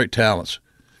 Great talents.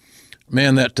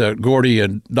 Man, that Gordy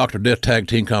and Dr. Death Tag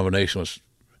Team combination was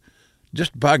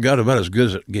just, by God, about as good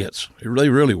as it gets. They really,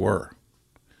 really were.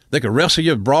 They could wrestle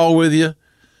you, brawl with you.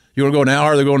 You want to go an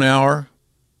hour, they go an hour.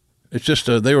 It's just,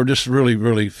 they were just really,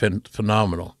 really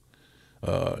phenomenal.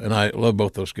 And I love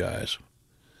both those guys.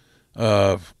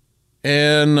 I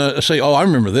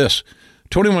remember this.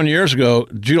 21 years ago,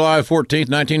 July 14th,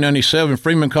 1997,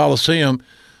 Freeman Coliseum,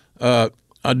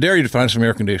 I dare you to find some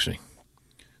air conditioning.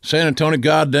 San Antonio,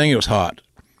 god dang, it was hot.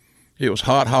 It was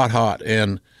hot, hot, hot.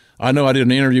 And I know I did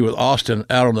an interview with Austin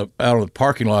out on the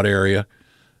parking lot area,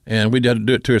 and we had to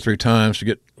do it 2 or 3 times to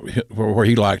get where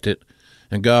he liked it.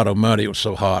 And God Almighty, it was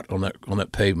so hot on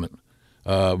that pavement.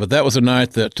 But that was a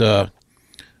night that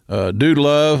Dude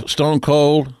Love, Stone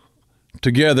Cold,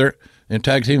 together in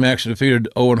tag team action defeated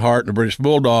Owen Hart and the British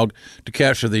Bulldog to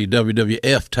capture the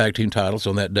WWF tag team titles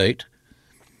on that date.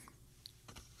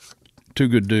 2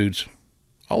 good dudes.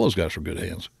 All those guys were good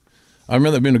hands. I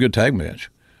remember that being a good tag match.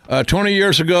 20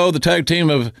 years ago, the tag team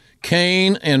of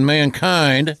Kane and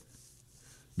Mankind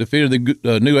defeated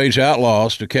the New Age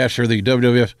Outlaws to capture the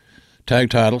WWF tag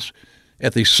titles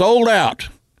at the sold-out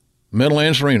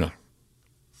Meadowlands Arena.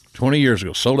 20 years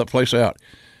ago, sold that place out.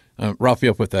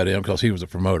 Raphael put that in because he was the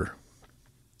promoter.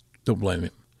 Don't blame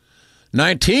him.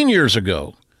 19 years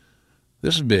ago,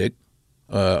 this is big,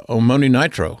 on Monday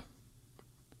Nitro,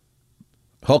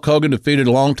 Hulk Hogan defeated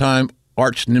longtime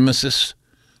arch nemesis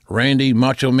Randy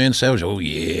Macho Man Savage, oh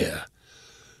yeah,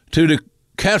 to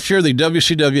capture the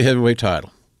WCW heavyweight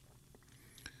title.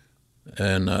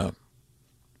 And,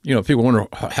 people wonder,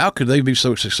 how could they be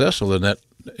so successful in that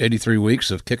 83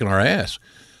 weeks of kicking our ass?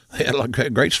 They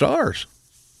had great stars.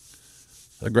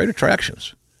 They're great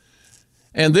attractions.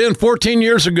 And then 14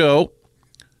 years ago,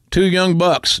 2 young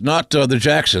bucks, not the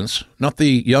Jacksons, not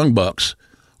the young bucks,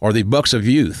 or the bucks of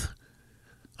youth.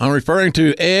 I'm referring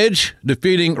to Edge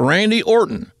defeating Randy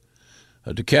Orton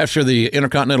to capture the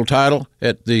Intercontinental title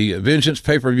at the Vengeance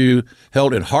pay-per-view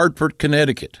held in Hartford,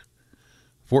 Connecticut,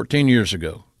 14 years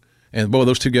ago. And, boy,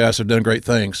 those 2 guys have done great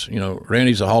things.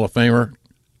 Randy's a Hall of Famer.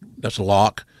 That's a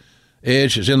lock.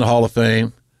 Edge is in the Hall of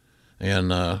Fame,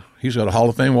 and he's got a Hall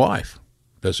of Fame wife,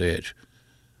 does Edge.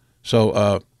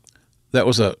 So that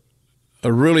was a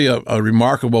really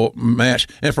remarkable match.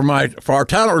 And for our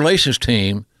talent relations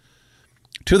team,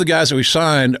 2 of the guys that we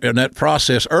signed in that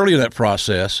process, early in that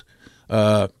process,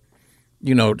 to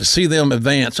see them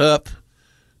advance up,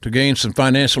 to gain some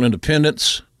financial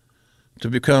independence, to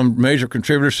become major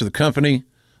contributors to the company,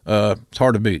 it's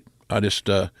hard to beat. I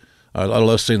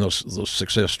love seeing those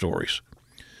success stories.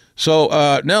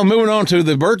 So now moving on to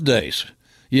the birthdays.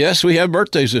 Yes, we have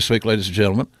birthdays this week, ladies and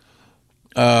gentlemen.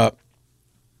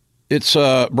 It's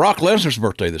Brock Lesnar's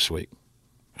birthday this week.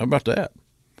 How about that?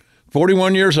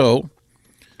 41 years old.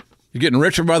 You're getting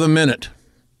richer by the minute.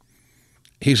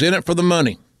 He's in it for the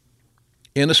money.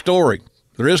 In the story.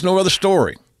 There is no other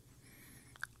story.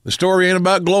 The story ain't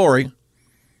about glory.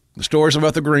 The story's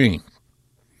about the green.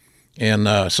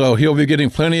 And so he'll be getting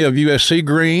plenty of USC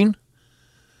green.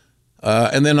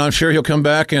 And then I'm sure he'll come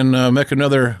back and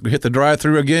hit the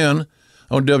drive-through again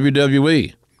on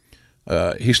WWE.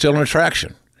 He's still an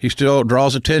attraction. He still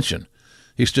draws attention.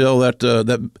 He's still that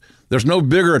there's no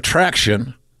bigger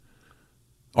attraction,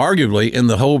 arguably, in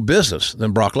the whole business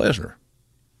than Brock Lesnar.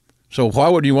 So why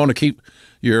would you want to keep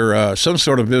your some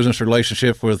sort of business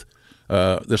relationship with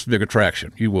this big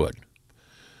attraction? You would.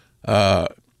 And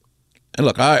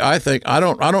look, I think I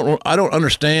don't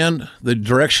understand the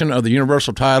direction of the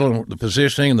Universal title and the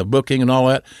positioning and the booking and all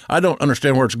that. I don't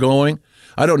understand where it's going.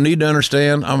 I don't need to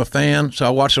understand. I'm a fan, so I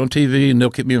watch it on TV and they'll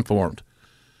keep me informed.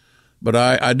 But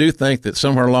I do think that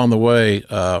somewhere along the way,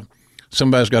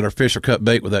 somebody's got to fish or cut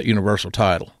bait with that Universal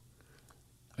title.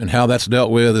 And how that's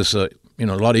dealt with is a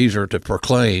lot easier to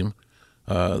proclaim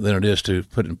than it is to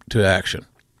put into action.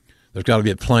 There's got to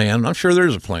be a plan. I'm sure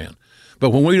there's a plan. But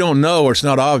when we don't know or it's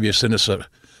not obvious, then it's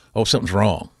something's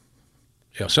wrong.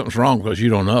 Yeah, something's wrong because you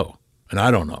don't know, and I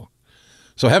don't know.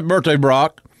 So happy birthday,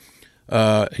 Brock.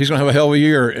 He's going to have a hell of a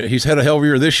year. He's had a hell of a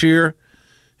year this year,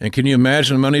 and can you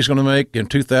imagine the money he's going to make in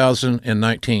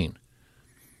 2019?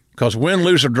 Because win,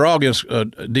 lose, or draw against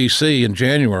D.C. in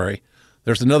January,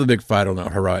 there's another big fight on the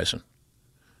horizon,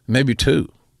 maybe 2.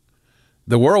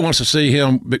 The world wants to see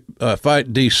him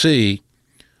fight D.C.,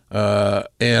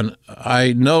 and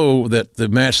I know that the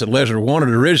match that Lesnar wanted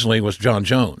originally was John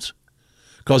Jones,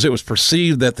 because it was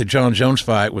perceived that the John Jones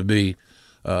fight would be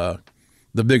the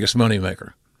biggest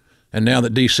moneymaker. And now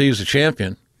that DC is the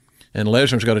champion, and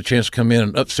Lesnar's got a chance to come in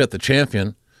and upset the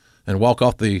champion and walk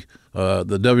off the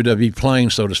WWE plane,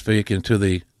 so to speak, into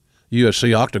the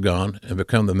UFC octagon and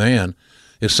become the man,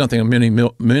 is something many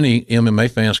MMA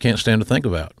fans can't stand to think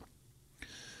about.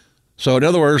 So, in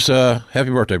other words, happy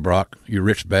birthday, Brock, you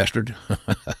rich bastard.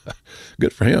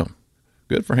 Good for him.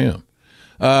 Good for him.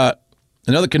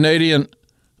 Another Canadian,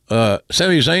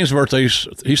 Sami Zayn's birthday,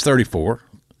 he's 34.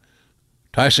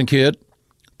 Tyson Kidd,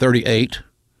 38.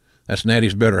 That's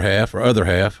Natty's better half, or other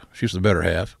half. She's the better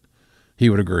half. He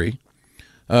would agree.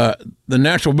 The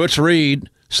natural Butch Reed,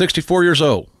 64 years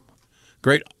old.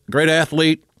 Great great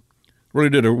athlete, really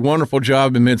did a wonderful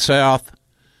job in Mid-South.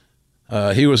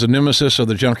 He was a nemesis of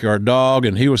the Junkyard Dog,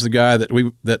 and he was the guy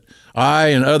that I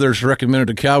and others recommended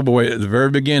to Cowboy at the very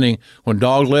beginning when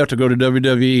Dog left to go to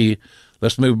WWE.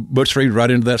 Let's move Butch Reed right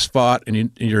into that spot,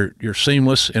 and you're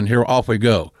seamless, and here off we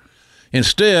go.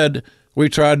 Instead, we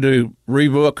tried to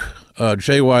rebook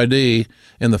JYD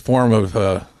in the form of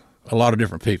a lot of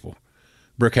different people.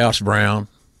 Brickhouse Brown,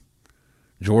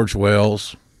 George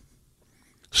Wells,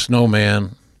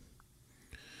 Snowman,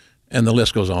 and the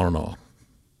list goes on and on.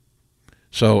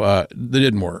 So it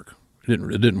didn't work.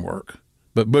 It didn't work.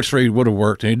 But Butch Reed would have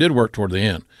worked, and he did work toward the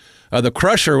end. The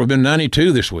Crusher would have been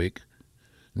 92 this week.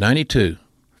 92.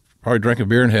 Probably drinking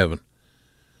beer in heaven.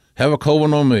 Have a cold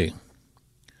one on me.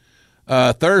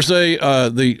 Thursday,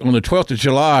 on the 12th of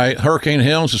July, Hurricane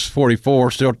Helms is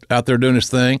 44, still out there doing his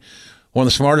thing. One of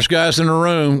the smartest guys in the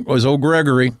room was old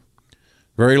Gregory.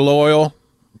 Very loyal,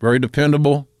 very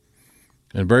dependable,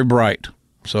 and very bright.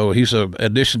 So he's a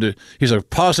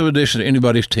positive addition to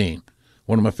anybody's team.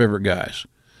 One of my favorite guys.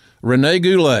 Rene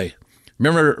Goulet.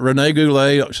 Remember Rene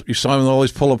Goulet? You saw him in all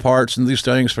these pull-aparts and these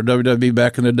things for WWE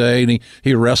back in the day, and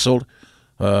he wrestled.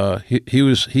 He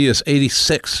is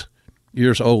 86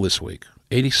 years old this week.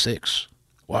 86.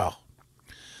 Wow.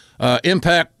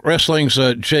 Impact Wrestling's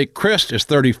Jake Christ is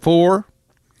 34.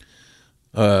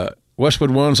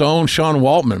 Westwood One's own Sean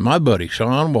Waltman, my buddy,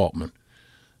 Sean Waltman.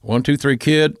 123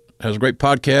 Kid has a great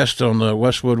podcast on the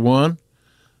Westwood One,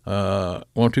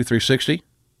 12360.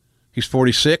 He's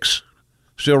 46,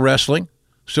 still wrestling,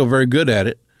 still very good at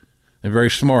it, and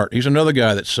very smart. He's another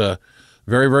guy that's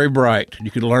very, very bright. You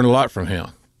could learn a lot from him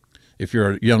if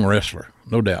you're a young wrestler,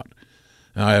 no doubt.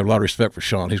 And I have a lot of respect for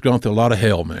Sean. He's gone through a lot of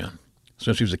hell, man,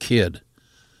 since he was a kid,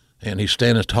 and he's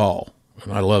standing tall.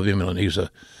 And I love him, and he's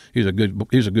a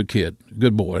good kid,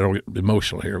 good boy. I don't get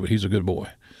emotional here, but he's a good boy.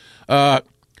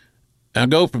 I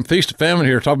go from feast to famine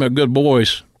here, talking about good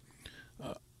boys.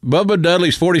 Bubba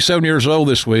Dudley's 47 years old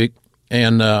this week,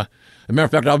 and as a matter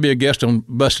of fact, I'll be a guest on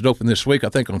Busted Open this week, I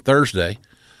think on Thursday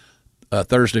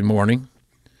morning.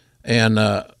 And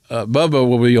Bubba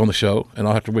will be on the show, and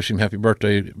I'll have to wish him happy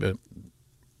birthday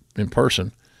in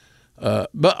person.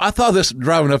 But I thought this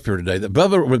driving up here today, that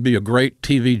Bubba would be a great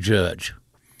TV judge,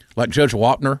 like Judge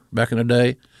Wapner back in the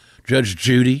day, Judge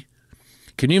Judy.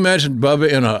 Can you imagine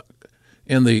Bubba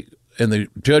in the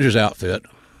judge's outfit,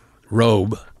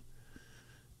 robe,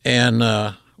 and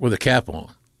with a cap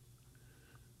on?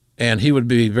 And he would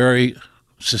be very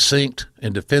succinct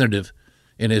and definitive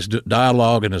in his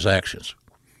dialogue and his actions.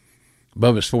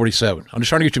 Bubba's 47. I'm just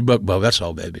trying to get you booked, Bubba. That's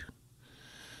all, baby.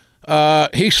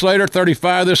 Heath Slater,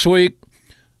 35 this week.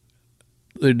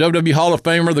 The WWE Hall of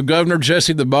Famer, the Governor,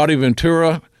 Jesse the Body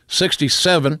Ventura,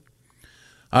 67.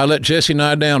 I let Jesse and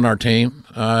I down our team.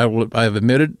 I have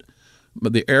admitted,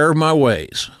 but the error of my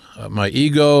ways, my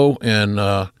ego and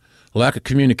lack of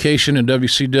communication in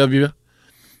WCW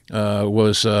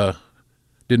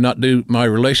did not do my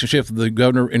relationship with the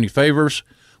Governor any favors.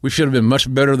 We should have been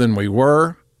much better than we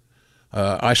were.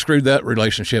 I screwed that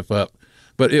relationship up.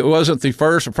 But it wasn't the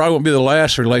first, it probably won't be the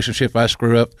last relationship I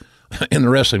screw up in the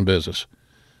wrestling business.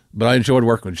 But I enjoyed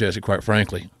working with Jesse, quite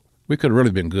frankly. We could have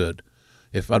really been good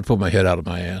if I'd pulled my head out of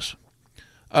my ass.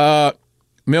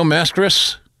 Mil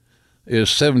Mascaris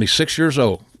is 76 years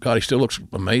old. God, he still looks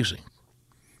amazing.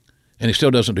 And he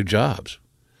still doesn't do jobs.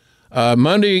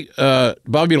 Monday,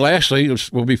 Bobby Lashley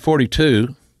will be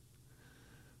 42.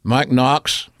 Mike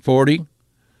Knox, 40.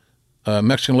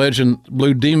 Mexican legend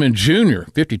Blue Demon Jr.,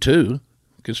 52.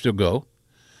 Could still go.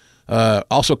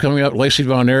 Also coming up, Lacey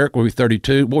Von Erich will be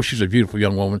 32. Boy, she's a beautiful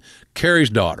young woman.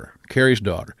 Carrie's daughter.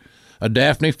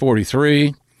 Daphne,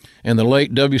 43. And the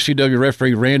late WCW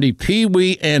referee Randy Pee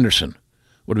Wee Anderson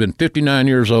would have been 59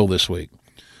 years old this week.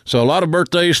 So a lot of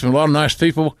birthdays from a lot of nice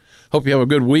people. Hope you have a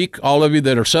good week, all of you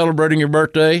that are celebrating your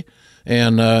birthday.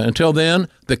 And until then,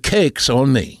 the cake's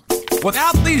on me.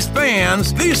 Without these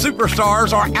fans, these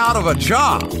superstars are out of a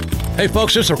job. Hey,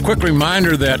 folks, just a quick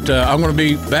reminder that I'm going to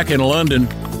be back in London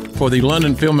for the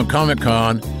London Film and Comic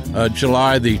Con,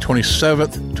 July the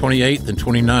 27th, 28th, and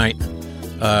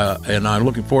 29th. And I'm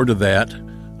looking forward to that.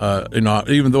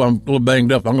 Even though I'm a little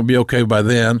banged up, I'm going to be okay by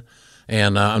then.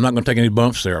 And I'm not going to take any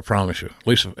bumps there, I promise you. At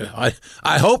least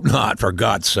I hope not, for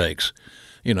God's sakes.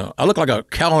 I look like a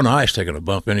cow on ice taking a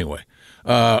bump anyway.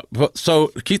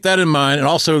 So keep that in mind. And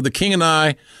also the King and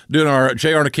I doing our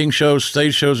JR and the King shows,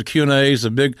 stage shows, the Q&As, the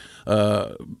big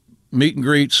meet and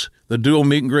greets, the dual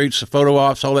meet and greets, the photo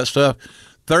ops, all that stuff.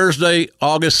 Thursday,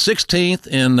 August 16th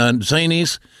in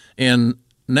Zanies in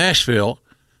Nashville.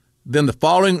 Then the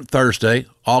following Thursday,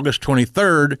 August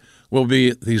 23rd, will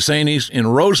be the Zanies in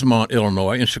Rosemont,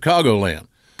 Illinois, in Chicagoland.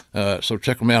 So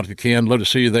check them out if you can. Love to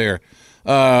see you there.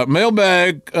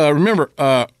 Mailbag. Remember,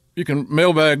 you can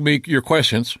mailbag me your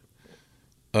questions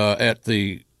at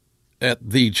the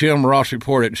Jim Ross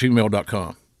Report at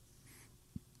gmail.com.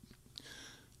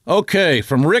 Okay,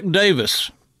 from Rick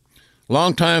Davis,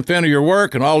 longtime fan of your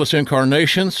work and all its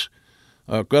incarnations.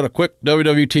 Got a quick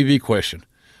WWE TV question.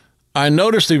 I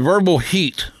noticed the verbal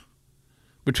heat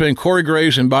between Corey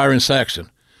Graves and Byron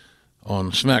Saxton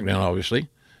on SmackDown, obviously.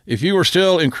 If you were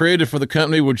still in creative for the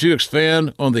company, would you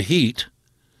expand on the heat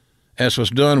as was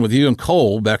done with you and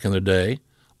Cole back in the day?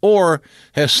 Or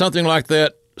has something like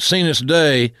that seen its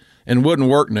day and wouldn't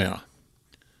work now?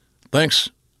 Thanks.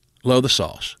 Love the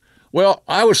sauce. Well,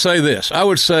 I would say this. I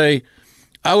would say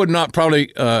I would not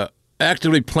probably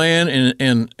actively plan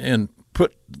and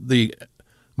put the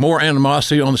more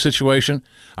animosity on the situation.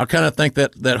 I kind of think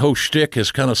that whole shtick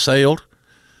has kind of sailed.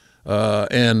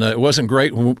 And it wasn't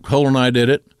great when Cole and I did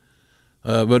it,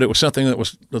 but it was something that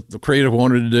was the creative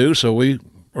wanted to do, so we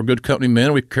are good company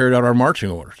men. We carried out our marching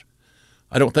orders.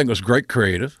 I don't think it was great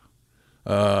creative,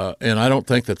 and I don't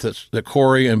think that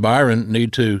Corey and Byron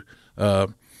need to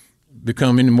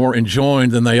become any more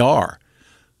enjoined than they are.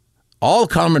 All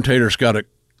commentators got to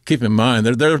keep in mind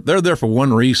they're there for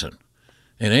one reason,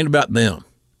 and it ain't about them.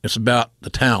 It's about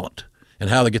the talent and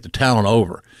how they get the talent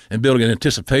over and building an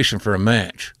anticipation for a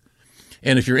match.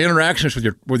 And if your interactions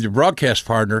with your broadcast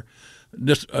partner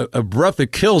just abruptly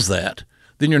kills that,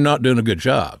 then you're not doing a good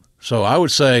job. So I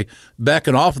would say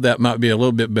backing off of that might be a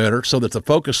little bit better so that the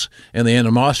focus and the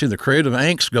animosity, the creative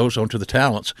angst goes onto the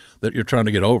talents that you're trying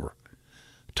to get over.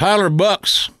 Tyler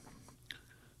Bucks.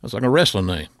 That's like a wrestling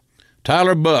name.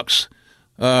 Tyler Bucks.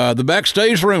 The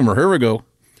backstage rumor, here we go,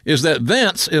 is that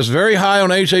Vince is very high on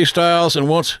AJ Styles and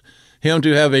wants him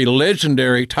to have a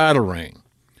legendary title reign,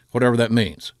 whatever that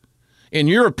means. In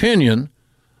your opinion,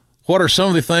 what are some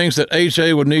of the things that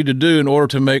AJ would need to do in order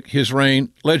to make his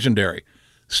reign legendary?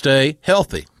 Stay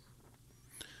healthy.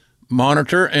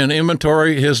 Monitor and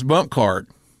inventory his bump card.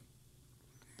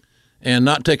 And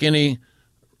not take any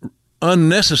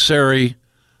unnecessary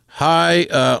high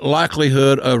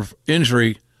likelihood of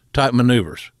injury type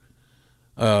maneuvers.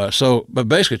 But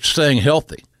basically staying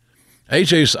healthy.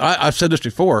 AJ's, I've said this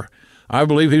before, I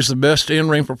believe he's the best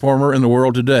in-ring performer in the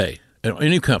world today, in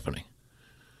any company.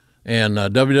 And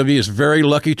WWE is very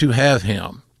lucky to have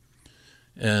him.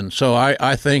 And so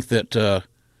I think that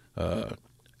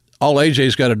all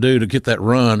AJ's got to do to get that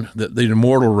run, the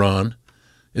immortal run,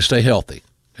 is stay healthy.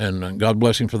 And God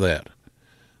bless him for that.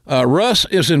 Russ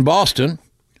is in Boston.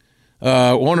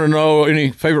 Want to know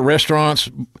any favorite restaurants,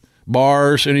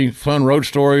 bars, any fun road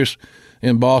stories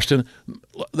in Boston?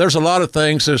 There's a lot of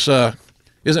things. There's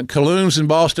isn't Caloon's in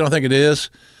Boston? I think it is.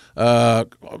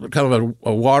 Kind of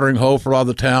a watering hole for a lot of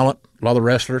the talent, a lot of the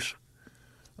wrestlers.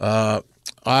 That's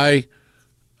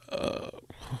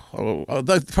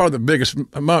probably the biggest,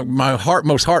 my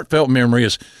most heartfelt memory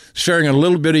is sharing a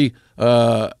little bitty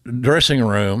dressing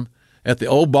room at the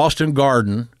old Boston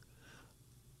Garden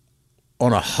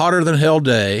on a hotter than hell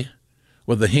day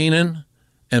with the Heenan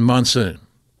and Monsoon.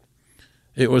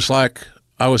 It was like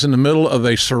I was in the middle of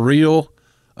a surreal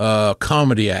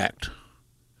comedy act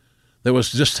that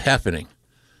was just happening,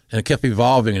 and it kept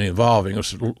evolving and evolving. It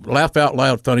was laugh out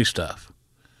loud funny stuff.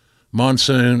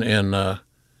 Monsoon and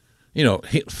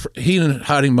Heenan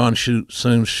hiding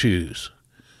Monsoon's shoes,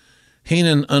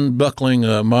 Heenan unbuckling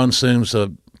Monsoon's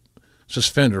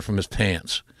suspender from his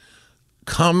pants.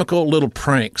 Comical little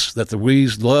pranks that the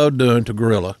Wees loved doing to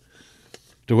Gorilla,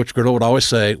 to which Gorilla would always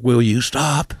say, "Will you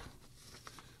stop?"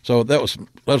 So that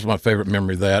was my favorite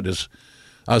memory of that. Is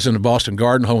I was in the Boston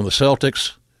Garden, home of the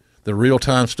Celtics, the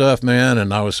real-time stuff, man,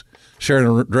 and I was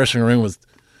sharing a dressing room with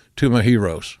two of my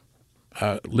heroes.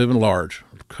 Living large.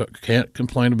 Can't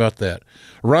complain about that.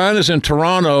 Ryan is in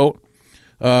Toronto.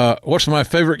 What's my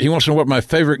favorite? He wants to know what my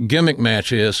favorite gimmick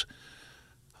match is.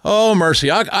 Oh,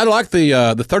 mercy. I like the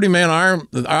 30-man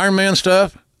Iron Man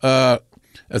stuff.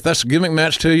 If that's a gimmick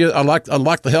match to you, I like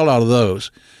the hell out of those.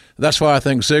 That's why I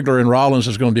think Ziggler and Rollins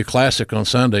is going to be a classic on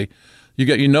Sunday.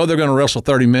 They're going to wrestle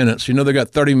 30 minutes. They got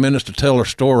 30 minutes to tell a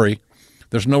story.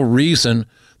 There's no reason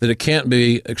that it can't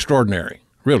be extraordinary.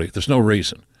 Really, there's no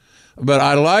reason. But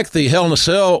I like the Hell in a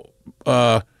Cell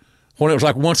when it was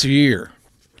like once a year.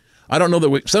 I don't know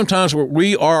that sometimes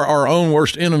we are our own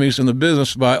worst enemies in the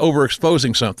business by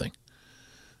overexposing something.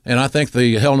 And I think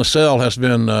the Hell in a Cell has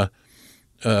been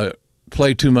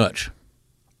played too much.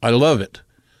 I love it,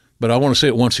 but I want to see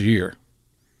it once a year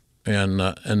and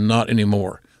not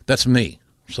anymore. That's me.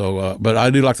 So, but I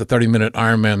do like the 30-minute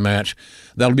Iron Man match.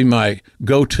 That'll be my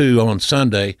go-to on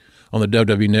Sunday on the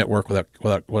WWE Network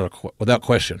without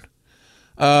question.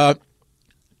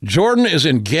 Jordan is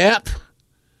in Gap,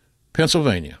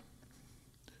 Pennsylvania.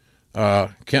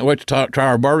 Can't wait to try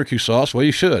our barbecue sauce. Well,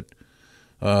 you should.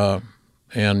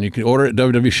 And you can order it at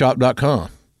www.shop.com,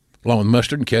 along with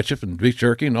mustard and ketchup and beef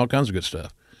jerky and all kinds of good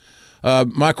stuff.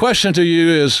 My question to you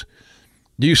is,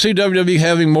 do you see WWE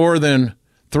having more than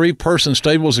 3-person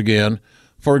stables again?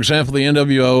 For example, the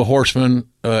NWO, Horseman,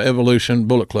 Evolution,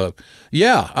 Bullet Club.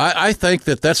 Yeah, I think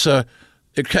that's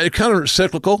it kind of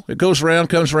cyclical. It goes around,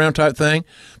 comes around type thing.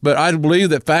 But I believe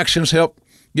that factions help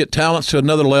get talents to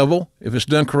another level if it's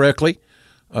done correctly.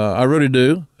 I really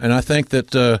do. And I think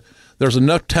that there's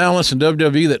enough talents in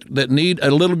WWE that need a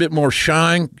little bit more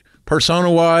shine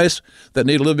persona-wise, that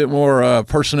need a little bit more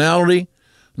personality,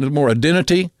 a little more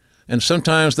identity. And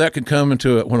sometimes that can come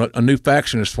into when a new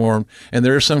faction is formed, and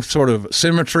there is some sort of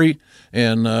symmetry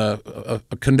and a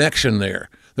connection there.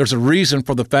 There's a reason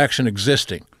for the faction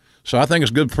existing. So I think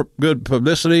it's good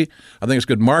publicity. I think it's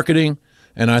good marketing,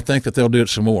 and I think that they'll do it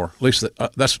some more. At least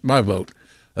that's my vote.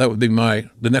 That would be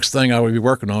the next thing I would be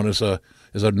working on is a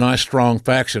nice, strong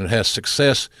faction that has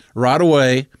success right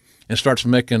away and starts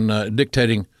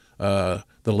dictating the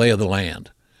lay of the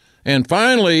land. And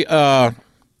finally,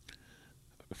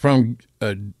 from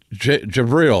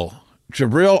Jabril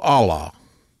Allah.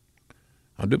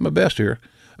 I'll do my best here.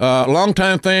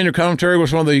 Longtime fan, your commentary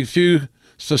was one of the few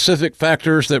specific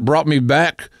factors that brought me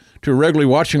back to regularly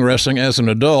watching wrestling as an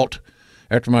adult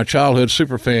after my childhood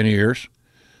superfan years,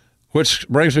 which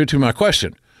brings me to my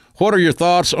question. What are your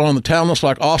thoughts on the talents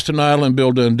like Austin Idol and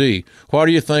Bill Dundee? Why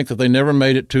do you think that they never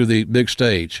made it to the big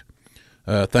stage?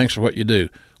 Thanks for what you do.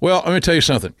 Well, let me tell you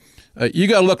something. You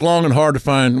got to look long and hard to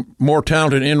find more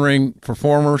talented in-ring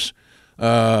performers,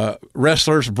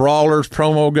 wrestlers, brawlers,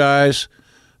 promo guys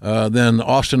than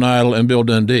Austin Idol and Bill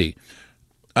Dundee.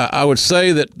 I would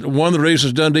say that one of the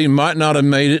reasons Dundee might not have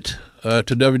made it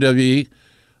to WWE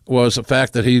was the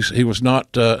fact that he was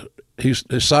not his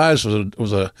size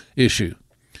was a issue.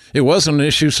 It wasn't an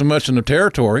issue so much in the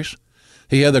territories.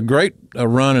 He had a great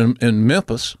run in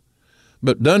Memphis,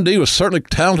 but Dundee was certainly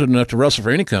talented enough to wrestle for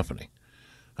any company.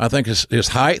 I think his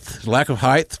height, his lack of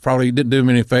height, probably didn't do him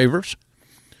any favors.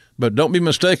 But don't be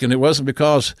mistaken, it wasn't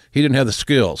because he didn't have the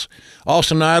skills.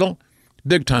 Austin Idol,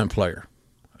 big-time player.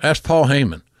 Ask Paul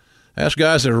Heyman. Ask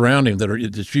guys that are around him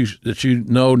that you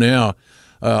know now.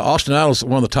 Austin Idol is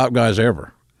one of the top guys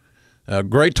ever.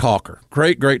 Great talker,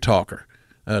 great talker.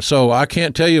 So I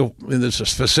can't tell you there's a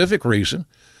specific reason,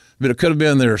 but it could have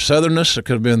been their southernness, it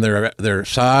could have been their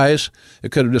size,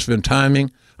 it could have just been timing.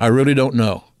 I really don't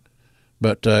know.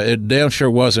 But it damn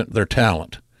sure wasn't their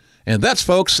talent. And that,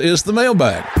 folks, is the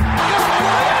mailbag.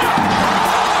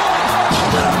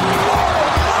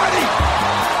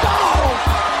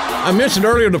 I mentioned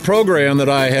earlier in the program that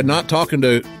I had not talked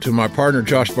to my partner,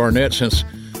 Josh Barnett, since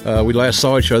we last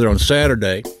saw each other on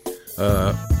Saturday.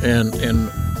 And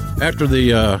after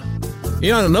I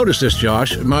noticed this,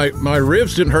 Josh, my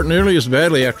ribs didn't hurt nearly as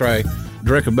badly after I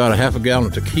drank about a half a gallon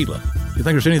of tequila. Do you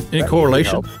think there's any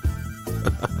correlation?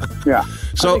 Yeah.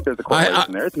 So I think there's a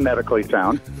correlation there. It's medically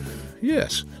sound.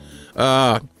 Yes.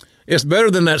 It's better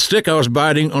than that stick I was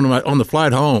biting on the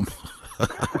flight home.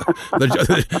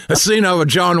 the scene of a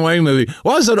John Wayne movie.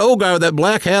 Why is that old guy with that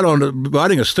black hat on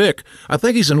biting a stick? I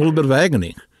think he's in a little bit of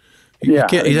agony. He's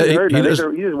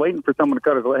just waiting for someone to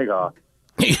cut his leg off.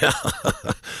 Yeah.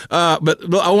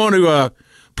 But I want to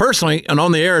personally and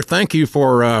on the air thank you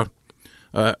for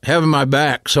having my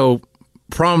back so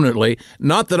prominently.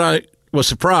 Not that I was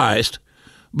surprised,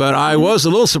 but I was a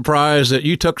little surprised that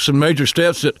you took some major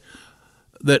steps that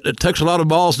it takes a lot of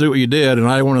balls to do what you did, and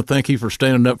I want to thank you for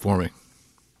standing up for me.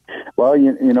 Well,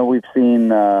 you know, we've seen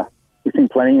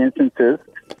plenty of instances.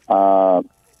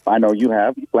 I know you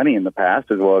have plenty in the past,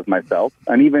 as well as myself,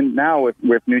 and even now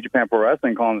with New Japan Pro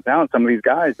Wrestling calling it down, some of these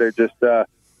guys they're just they're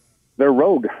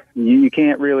rogue. You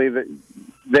can't really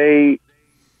they're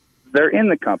in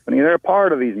the company, they're a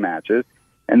part of these matches,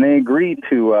 and they agree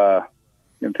to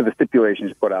the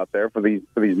stipulations put out there for these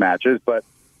matches, but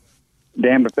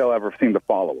damned if they'll ever seem to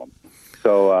follow them.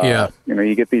 So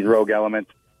you get these rogue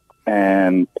elements,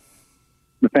 and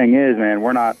the thing is, man,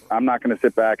 I'm not going to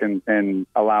sit back and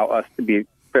allow us to be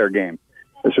fair game.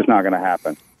 It's just not going to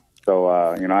happen.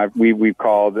 So we've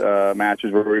called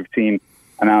matches where we've seen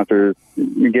announcers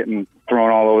getting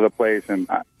thrown all over the place, and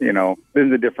this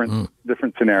is a different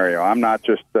scenario. I'm not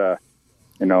just a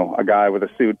guy with a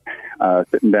suit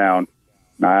sitting down.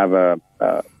 I have a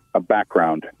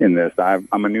background in this. I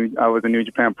was a New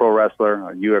Japan Pro wrestler,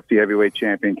 a UFC heavyweight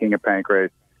champion, King of Pancrase.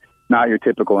 Not your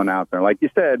typical announcer. Like you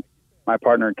said, my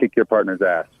partner kick your partner's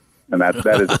ass, and that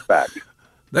is a fact.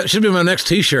 That should be my next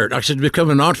T-shirt. I should become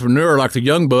an entrepreneur like the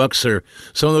Young Bucks or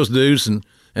some of those dudes and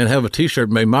and have a T-shirt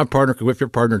made. My partner could whip your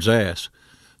partner's ass.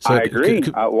 So I agree.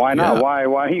 Why not? Yeah.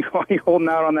 Why are you holding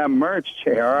out on that merch,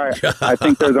 JR? I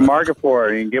think there's a market for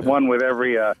it. You can get one with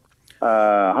every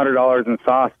 $100 in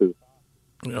sauces.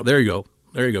 Well, there you go.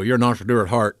 There you go. You're an entrepreneur at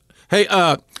heart. Hey,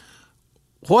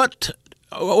 what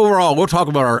overall? We'll talk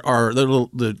about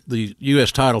the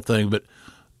U.S. title thing, but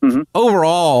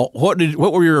overall, what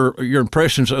were your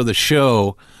impressions of the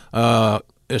show?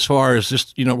 As far as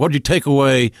just, what did you take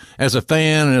away as a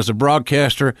fan and as a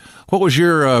broadcaster? What was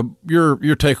your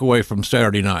takeaway from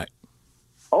Saturday night?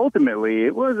 Ultimately,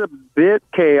 it was a bit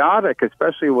chaotic,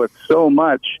 especially with so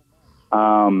much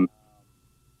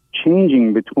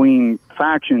changing between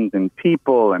factions and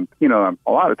people, and a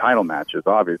lot of title matches.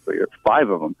 Obviously, there's 5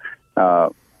 of them.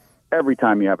 Every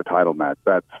time you have a title match,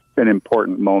 that's an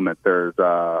important moment. There's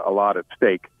a lot at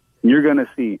stake. You're going to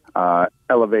see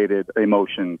elevated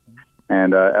emotion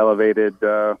and elevated,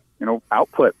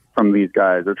 output from these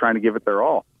guys. They're trying to give it their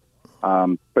all.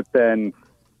 But then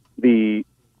the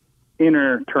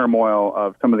inner turmoil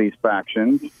of some of these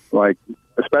factions, like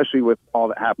especially with all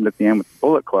that happened at the end with the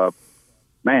Bullet Club,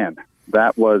 man,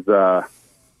 that was,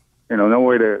 no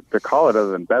way to call it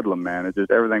other than bedlam, man. It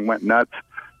just, everything went nuts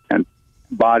and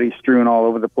bodies strewn all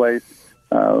over the place.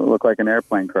 Looked like an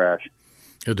airplane crash.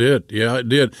 It did. Yeah, it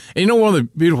did. And one of the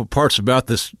beautiful parts about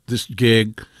this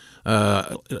gig,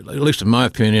 at least in my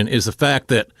opinion, is the fact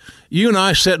that you and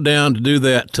I sat down to do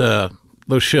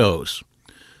those shows,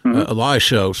 live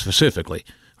shows specifically,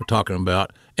 we're talking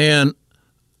about, and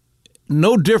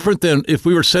no different than if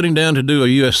we were sitting down to do a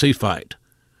UFC fight.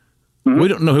 We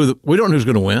don't know who's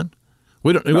going to win.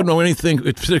 We don't know anything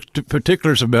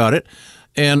particulars about it,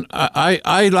 and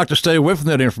I like to stay away from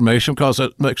that information because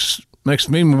it makes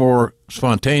me more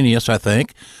spontaneous, I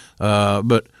think,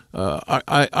 but.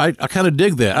 I kind of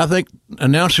dig that. I think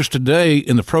announcers today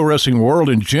in the pro wrestling world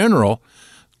in general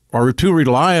are too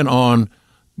reliant on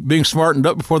being smartened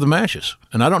up before the matches,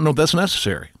 and I don't know if that's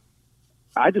necessary.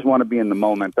 I just want to be in the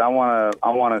moment. I want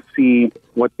to see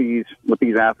what these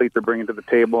athletes are bringing to the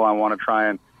table. I want to try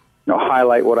and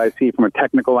highlight what I see from a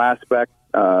technical aspect.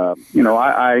 I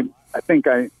think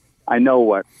I know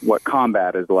what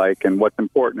combat is like and what's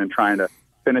important in trying to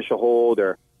finish a hold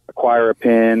or acquire a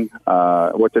pin,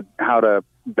 how to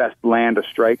best land a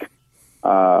strike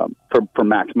for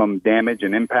maximum damage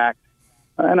and impact.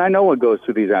 And I know what goes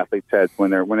through these athletes' heads when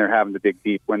they're having to dig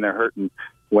deep, when they're hurting,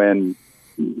 when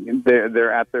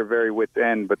they're at their very wit's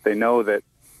end, but they know that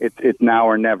it's now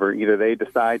or never. Either they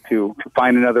decide to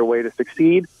find another way to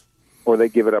succeed, or they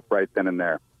give it up right then and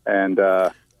there. And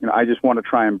I just want to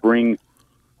try and bring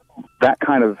that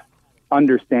kind of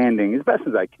understanding as best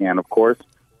as I can, of course,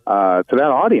 to that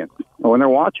audience when they're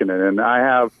watching it. And I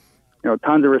have,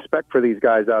 tons of respect for these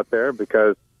guys out there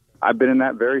because I've been in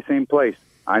that very same place.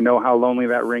 I know how lonely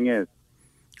that ring is.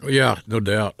 Yeah, no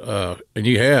doubt. And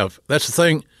you have. That's the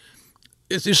thing.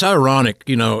 It's just ironic,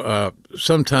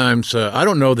 sometimes I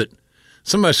don't know that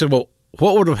somebody said, well,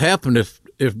 what would have happened if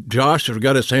Josh had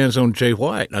got his hands on Jay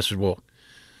White? And I said, well,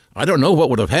 I don't know what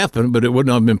would have happened, but it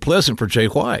wouldn't have been pleasant for Jay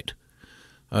White.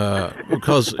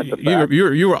 Because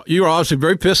you were obviously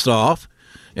very pissed off,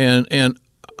 and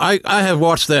I have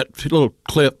watched that little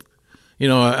clip.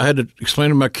 I had to explain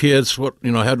to my kids what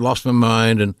I had lost my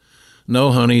mind, and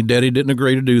no, honey, Daddy didn't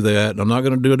agree to do that. And I'm not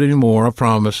going to do it anymore. I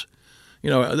promise. They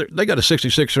got a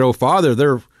 66-year-old father.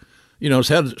 They're, has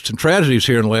had some tragedies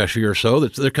here in the last year or so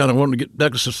that they're kind of wanting to get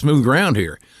back to some smooth ground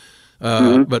here.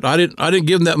 But I didn't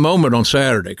give them that moment on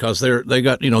Saturday because they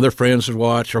got their friends to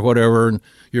watch or whatever, and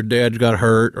your dad got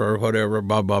hurt or whatever,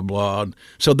 blah blah blah. And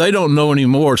so they don't know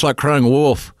anymore. It's like crying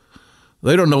wolf.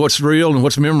 They don't know what's real and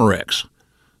what's Memorex.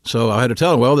 So I had to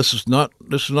tell them, well, this is not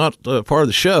part of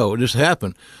the show. It just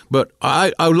happened. But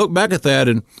I look back at that,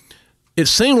 and it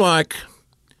seemed like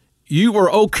you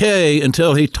were okay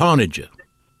until he taunted you.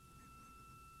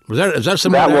 Is that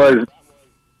something?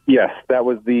 Yes, that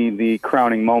was the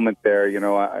crowning moment there.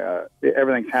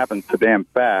 Everything's happened so damn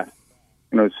fast.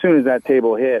 As soon as that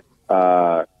table hit,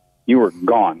 you were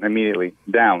gone immediately.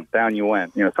 Down you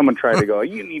went. Someone tried to go,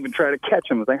 you didn't even try to catch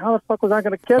him. I was like, how the fuck was I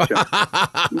going to catch him?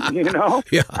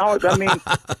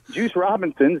 Yeah. Juice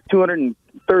Robinson's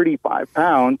 235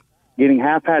 pounds, getting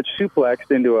half-hatch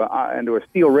suplexed into a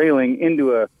steel railing,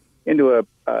 into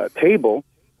a table.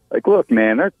 Like, look,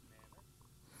 man,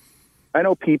 I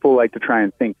know people like to try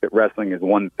and think that wrestling is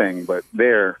one thing, but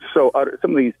they're so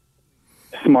some of these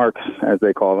smarts, as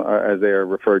they are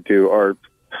referred to, are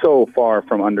so far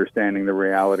from understanding the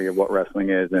reality of what wrestling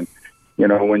is. And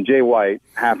when Jay White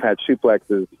half-hatch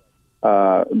suplexes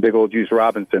big old Juice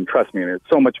Robinson, trust me, there's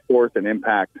so much force and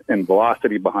impact and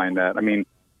velocity behind that. I mean,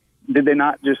 did they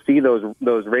not just see those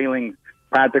railings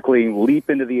practically leap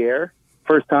into the air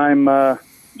first time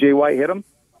Jay White hit him?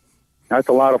 That's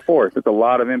a lot of force. It's a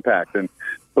lot of impact. And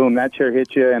boom, that chair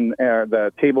hit you, and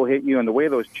the table hit you. And the way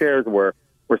those chairs were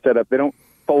set up, they don't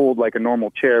fold like a normal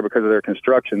chair because of their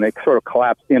construction. They sort of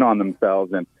collapsed in on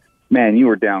themselves. And, man, you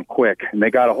were down quick. And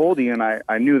they got a hold of you, and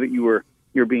I knew that you were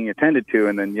being attended to.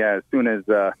 And then, as soon as,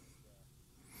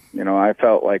 I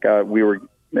felt like it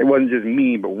wasn't just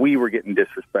me, but we were getting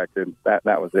disrespected.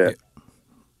 That was it.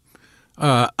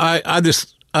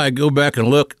 I go back and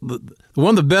look.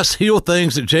 One of the best heel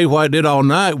things that Jay White did all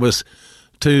night was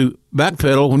to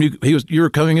backpedal when you were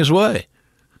coming his way.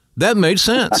 That made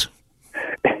sense.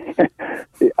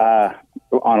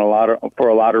 For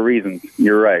a lot of reasons,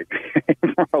 you're right.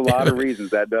 For a lot of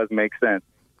reasons, that does make sense.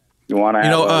 You want to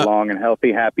have a long and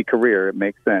healthy, happy career. It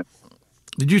makes sense.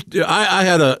 I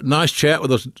had a nice chat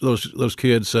with those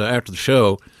kids after the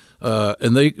show,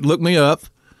 and they looked me up,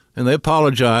 and they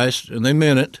apologized, and they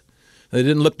meant it. They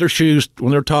didn't lick their shoes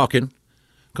when they were talking,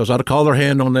 because I'd have called their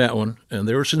hand on that one, and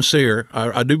they were sincere.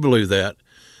 I do believe that.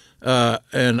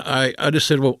 And I just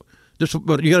said,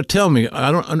 but you got to tell me.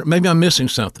 Maybe I'm missing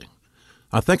something.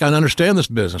 I think I understand this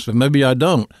business, but maybe I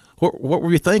don't. What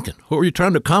were you thinking? What were you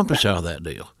trying to accomplish out of that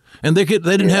deal? And they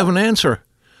didn't have an answer.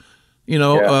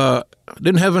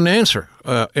 Didn't have an answer.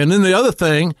 And then the other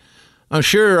thing, I'm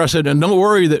sure I said, and don't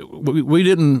worry that we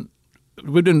didn't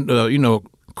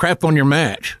crap on your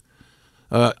match.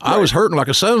 I was hurting like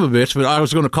a son of a bitch, but I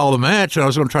was going to call the match, and I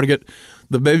was going to try to get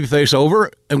the babyface over.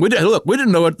 And we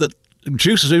didn't know that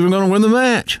Juice is even going to win the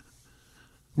match.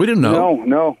 We didn't know.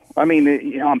 No. I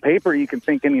mean, on paper, you can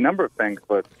think any number of things,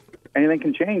 but anything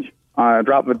can change.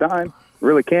 Drop of a dime,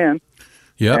 really can.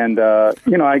 Yeah. And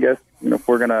I guess if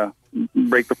we're gonna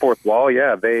break the fourth wall,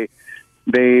 they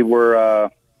were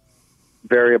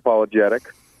very apologetic.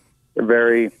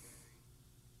 I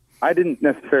didn't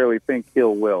necessarily think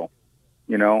ill will.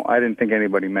 I didn't think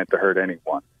anybody meant to hurt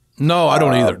anyone. No, I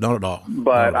don't either. Not at all.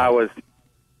 But I was,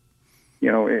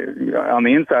 on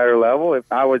the insider level,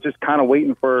 I was just kind of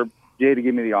waiting for Jay to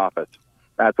give me the office.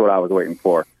 That's what I was waiting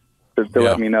for, to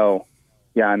let me know,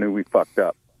 I knew we fucked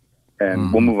up,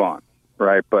 and we'll move on,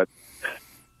 right? But,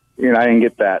 I didn't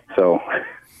get that, so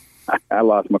I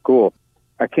lost my cool.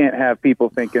 I can't have people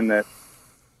thinking that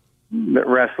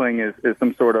wrestling is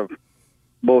some sort of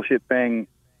bullshit thing,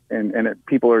 and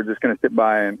people are just going to sit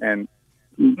by and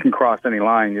you can cross any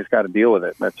line. You just got to deal with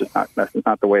it. That's just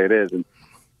not the way it is. And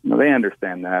they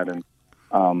understand that. And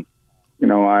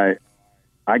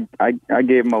I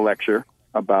gave them a lecture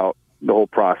about the whole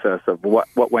process of what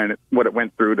it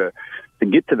went through to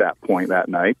get to that point that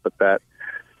night. But that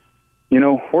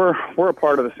we're a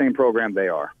part of the same program they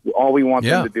are. All we want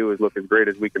them to do is look as great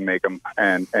as we can make them.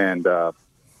 And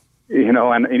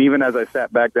even as I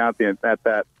sat back down at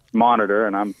that monitor,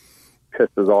 and I'm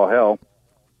pissed as all hell,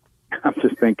 I'm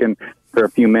just thinking for a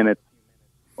few minutes,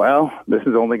 well, this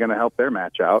is only going to help their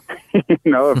match out.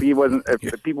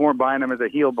 If people weren't buying him as a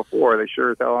heel before, they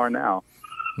sure as hell are now.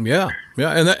 Yeah,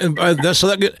 and that's so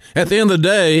that at the end of the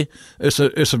day, it's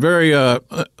a very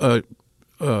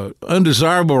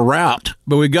undesirable route,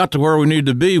 but we got to where we need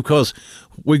to be because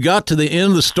we got to the end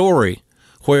of the story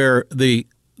where the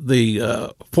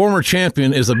former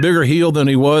champion is a bigger heel than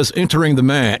he was entering the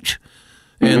match,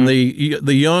 and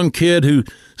the young kid who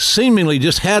seemingly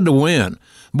just had to win.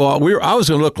 Well, I was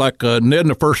going to look like Ned in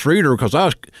the First Reader because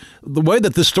the way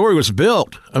that this story was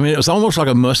built. I mean, it was almost like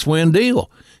a must-win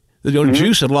deal.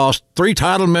 Juice had lost 3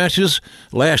 title matches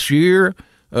last year,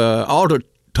 all the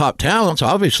top talents,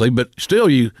 obviously, but still,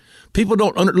 people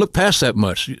don't look past that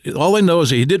much. All they know is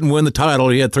that he didn't win the title.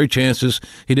 He had 3 chances.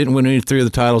 He didn't win any 3 of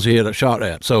the titles he had a shot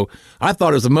at. So I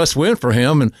thought it was a must-win for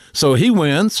him, and so he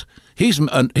wins. He's an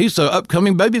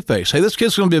upcoming babyface. Hey, this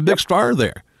kid's going to be a big star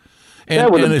there.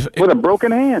 And, with a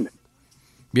broken hand.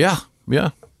 Yeah.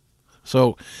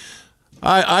 So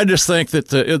I just think that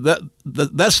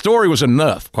that story was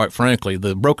enough, quite frankly.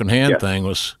 The broken hand thing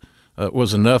was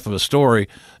enough of a story.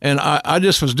 And I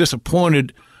just was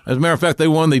disappointed. As a matter of fact, they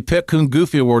won the Pet Coon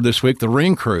Goofy Award this week, the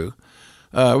Ring Crew,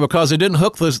 because they didn't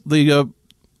hook the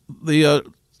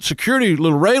security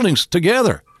little railings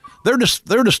together. They're just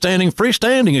standing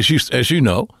freestanding, as you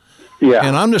know. Yeah,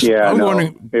 and I'm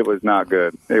wondering. It was not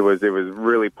good. It was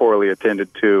really poorly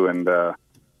attended to, and the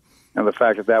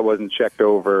fact that wasn't checked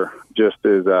over just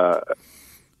is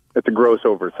it's a gross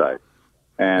oversight.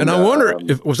 And I wonder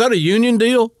was that a union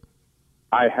deal?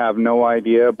 I have no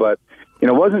idea, but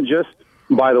it wasn't just.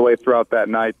 By the way, throughout that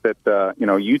night that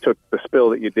you took the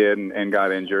spill that you did and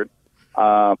got injured.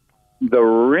 The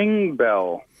ring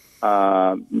bell,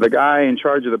 the guy in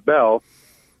charge of the bell,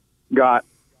 got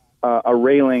a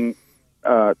railing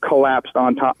collapsed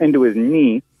on top into his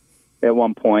knee at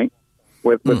one point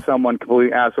with someone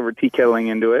completely ass over tea kettling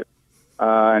into it,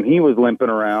 and he was limping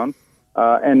around.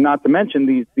 And not to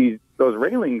mention those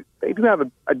railings, they do have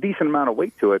a decent amount of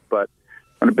weight to it, but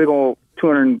when a big old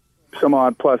 200 some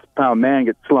odd plus pound man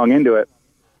gets slung into it,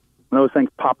 and those things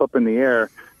pop up in the air,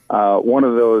 one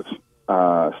of those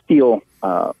steel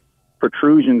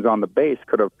protrusions on the base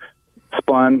could have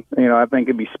spun. I think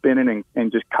it'd be spinning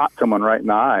and just caught someone right in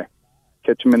the eye,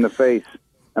 catch him in the face,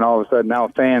 and all of a sudden now a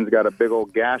fan's got a big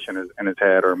old gash in his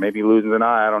head, or maybe loses an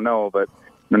eye. I don't know, but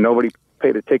nobody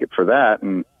paid a ticket for that,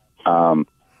 and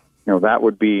that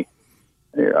would be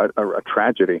a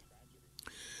tragedy.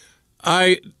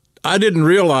 I didn't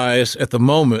realize at the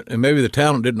moment, and maybe the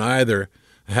talent didn't either,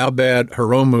 how bad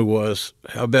Hiromu was,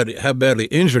 how badly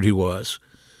injured he was.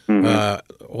 Mm-hmm.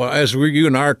 Well, as you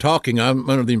and I are talking, I'm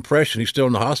under the impression he's still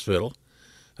in the hospital.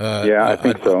 I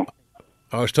think so.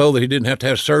 I was told that he didn't have to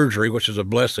have surgery, which is a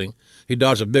blessing. He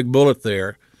dodged a big bullet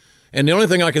there. And the only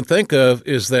thing I can think of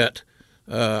is that,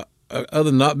 other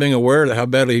than not being aware of how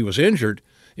badly he was injured,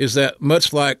 is that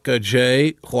much like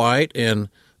Jay White and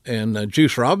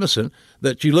Juice Robinson,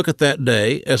 that you look at that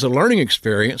day as a learning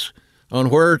experience on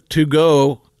where to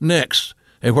go next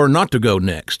and where not to go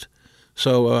next.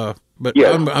 So, but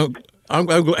yeah.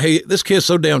 Hey, this kid's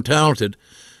so damn talented.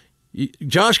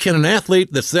 Josh, can an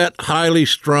athlete that's that highly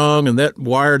strung and that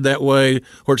wired that way,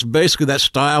 where it's basically that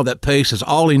style, that pace is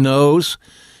all he knows,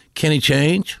 can he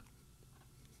change?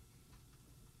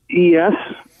 Yes,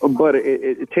 but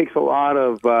it takes a lot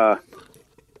of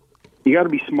you got to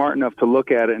be smart enough to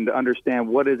look at it and to understand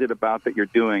what is it about that you're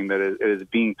doing that is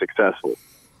being successful,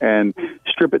 and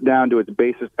strip it down to its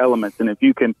basest elements. And if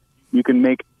you can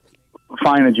make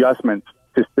fine adjustments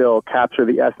to still capture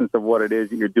the essence of what it is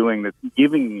that you're doing that's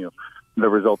giving you the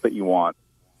result that you want,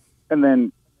 and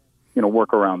then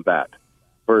work around that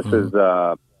versus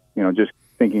just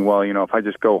thinking, well, if I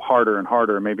just go harder and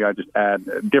harder, maybe I just add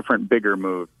a different, bigger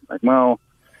move. Like, well,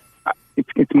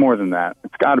 it's more than that.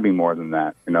 It's got to be more than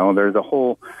that. There's a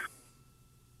whole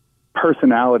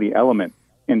personality element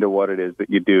into what it is that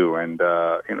you do, and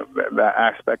that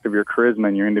aspect of your charisma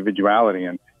and your individuality,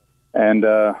 and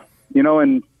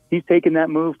he's taken that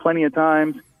move plenty of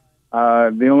times.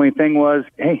 The only thing was,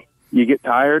 hey, you get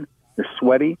tired, you're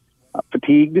sweaty,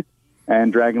 fatigued,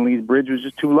 and Dragon Lee's bridge was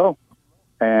just too low,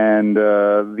 and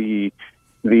the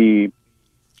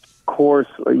course,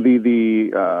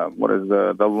 the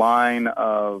line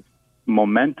of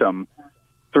momentum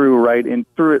threw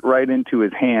it right into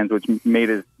his hands, which made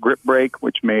his grip break,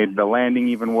 which made the landing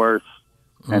even worse.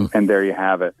 And there you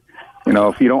have it.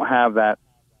 If you don't have that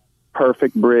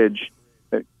perfect bridge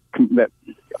that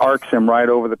arcs him right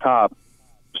over the top,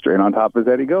 straight on top of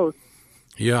his head he goes.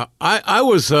 Yeah, I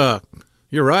was.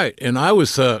 You're right, and I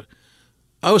was a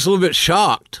little bit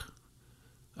shocked.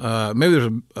 Maybe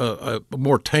there's a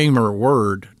more tamer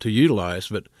word to utilize,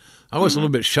 but I was a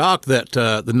little bit shocked that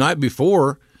the night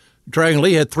before, Dragon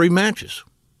Lee had 3 matches,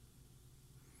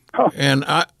 and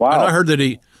I heard that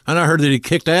he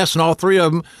kicked ass in all 3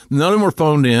 of them. None of them were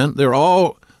phoned in; they were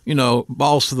all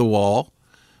balls to the wall.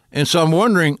 And so I'm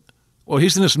wondering, well,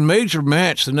 he's in this major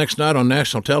match the next night on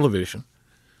national television.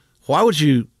 Why would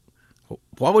you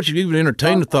even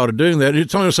entertain the thought of doing that? You're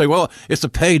telling me to say, well, it's a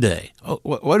payday. Oh,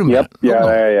 wait a minute. Yep.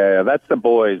 Yeah. That's the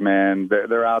boys, man.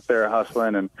 They're out there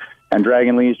hustling, and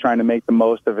Dragon Lee's trying to make the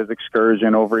most of his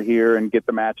excursion over here and get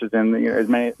the matches in, as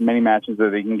many matches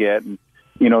as he can get. And,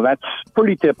 that's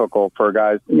pretty typical for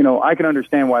guys. I can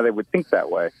understand why they would think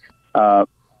that way. But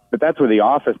that's where the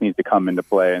office needs to come into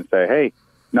play and say, hey,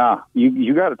 nah,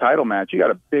 you got a title match. You got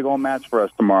a big old match for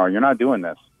us tomorrow. You're not doing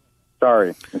this.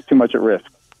 Sorry. It's too much at risk.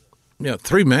 Yeah,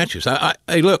 3 matches.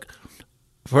 Hey, look,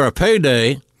 for a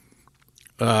payday,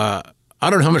 I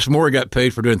don't know how much more he got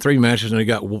paid for doing 3 matches than he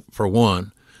got for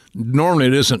 1. Normally,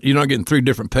 it isn't. You're not getting 3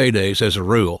 different paydays as a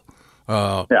rule.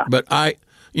 But I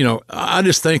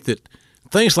just think that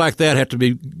things like that have to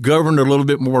be governed a little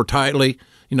bit more tightly.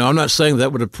 I'm not saying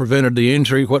that would have prevented the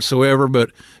injury whatsoever,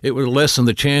 but it would lessen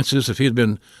the chances if he'd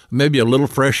been maybe a little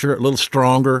fresher, a little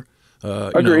stronger.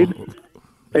 Agreed.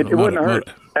 It wouldn't hurt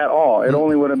at all. It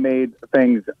only would have made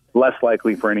things less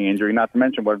likely for any injury, not to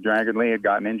mention what if Dragon Lee had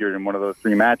gotten injured in one of those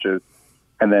 3 matches,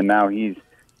 and then now he's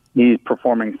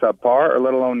performing subpar, or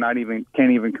let alone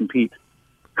can't even compete.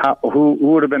 Who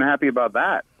would have been happy about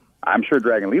that? I'm sure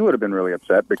Dragon Lee would have been really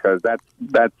upset, because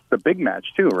that's the big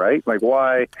match too, right? Like,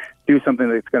 why do something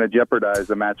that's going to jeopardize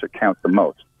the match that counts the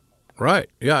most? Right.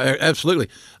 Yeah, absolutely.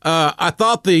 I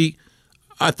thought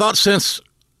since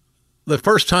the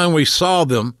first time we saw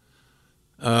them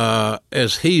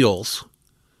as heels,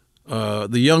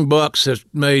 The Young Bucks have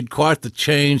made quite the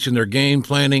change in their game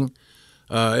planning,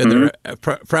 in their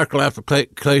practical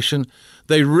application.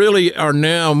 They really are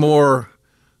now more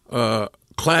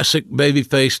classic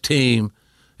babyface team,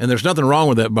 and there's nothing wrong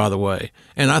with that, by the way.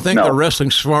 And I think they're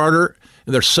wrestling smarter.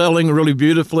 They're selling really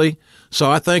beautifully. So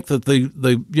I think that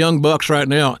the Young Bucks right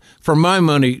now, for my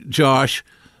money, Josh,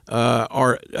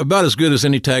 are about as good as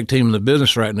any tag team in the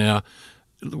business right now.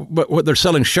 But what they're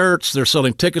selling shirts, they're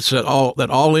selling tickets at that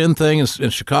all-in thing in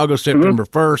Chicago, September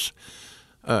 1st.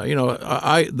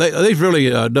 They've really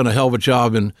done a hell of a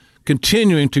job in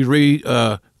continuing to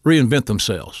reinvent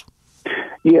themselves.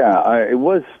 Yeah, it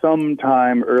was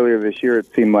sometime earlier this year. It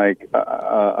seemed like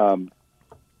that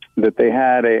they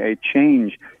had a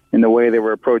change in the way they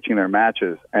were approaching their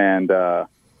matches and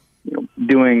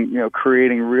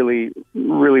creating really,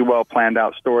 really well planned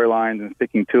out storylines and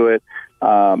sticking to it.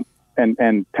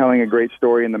 And telling a great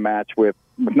story in the match with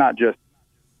not just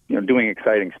doing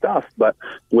exciting stuff, but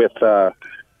with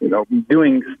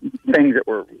doing things that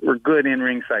were good in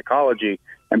ring psychology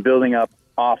and building up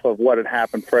off of what had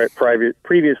happened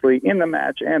previously in the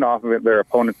match and off of their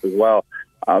opponents as well.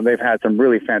 They've had some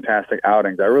really fantastic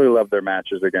outings. I really love their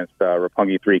matches against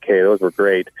Roppongi 3K. Those were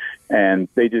great, and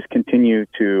they just continue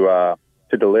to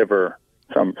deliver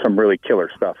some really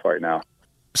killer stuff right now.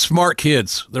 Smart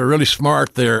kids. They're really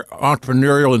smart. They're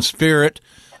entrepreneurial in spirit.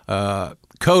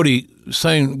 Cody,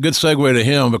 good segue to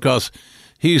him because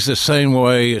he's the same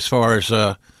way as far as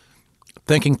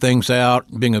thinking things out,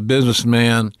 being a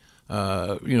businessman,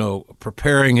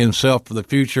 preparing himself for the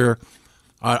future.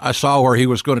 I saw where he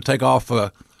was going to take off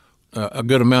a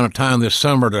good amount of time this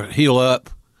summer to heal up,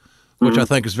 which I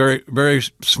think is very, very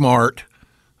smart.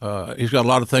 He's got a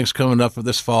lot of things coming up for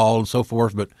this fall and so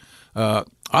forth, but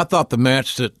I thought the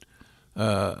match that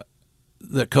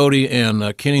Cody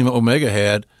and Kenny Omega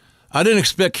had, I didn't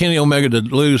expect Kenny Omega to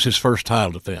lose his first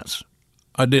title defense.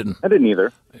 I didn't. I didn't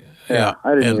either. Yeah,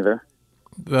 I didn't either.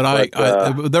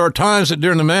 But there were times that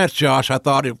during the match, Josh, I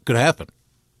thought it could happen.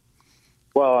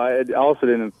 Well, I also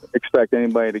didn't expect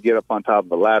anybody to get up on top of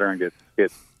the ladder and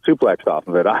get suplexed off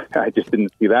of it. I just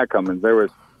didn't see that coming.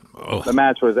 The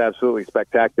match was absolutely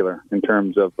spectacular in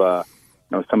terms of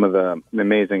some of the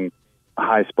amazing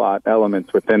high spot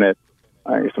elements within it,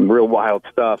 some real wild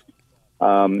stuff.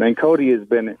 And Cody has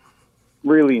been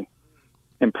really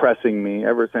impressing me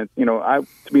ever since, to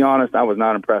be honest, I was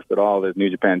not impressed at all with his New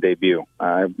Japan debut.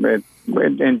 And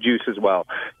Juice as well.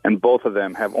 And both of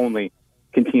them have only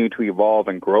continued to evolve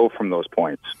and grow from those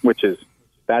points,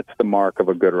 that's the mark of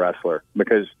a good wrestler.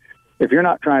 Because if you're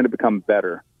not trying to become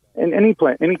better, and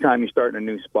anytime you start in a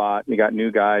new spot, you got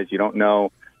new guys, you don't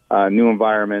know, new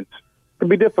environments, it can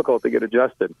be difficult to get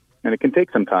adjusted, and it can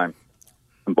take some time.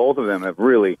 And both of them have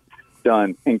really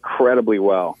done incredibly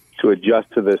well to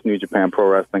adjust to this New Japan Pro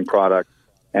Wrestling product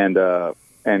and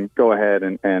go ahead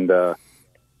and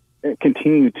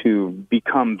continue to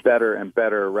become better and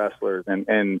better wrestlers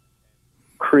and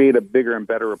create a bigger and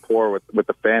better rapport with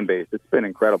the fan base. It's been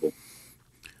incredible.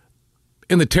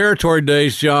 In the territory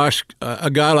days, Josh, a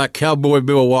guy like Cowboy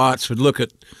Bill Watts would look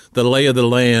at the lay of the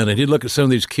land, and he'd look at some of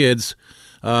these kids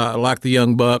like the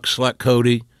Young Bucks, like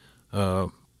Cody,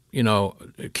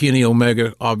 Kenny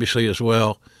Omega, obviously, as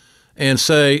well, and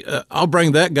say, I'll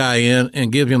bring that guy in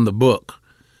and give him the book.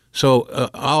 So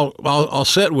I'll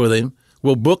sit with him.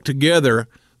 We'll book together,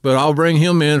 but I'll bring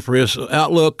him in for his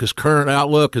outlook, his current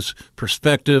outlook, his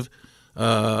perspective,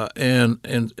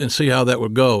 and see how that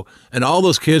would go. And all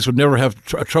those kids would never have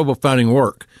trouble finding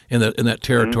work in that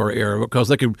territory area because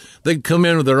they could come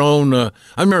in with their own. I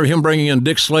remember him bringing in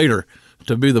Dick Slater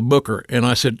to be the booker, and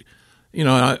I said,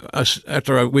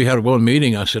 after we had one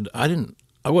meeting, I said I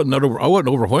wasn't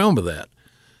overwhelmed with that.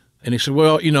 And he said,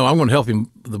 well, I'm going to help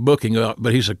him with the booking,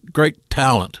 but he's a great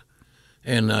talent,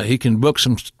 and he can book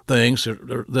some things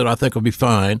that I think will be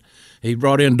fine. He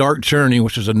brought in Dark Journey,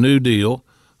 which is a new deal,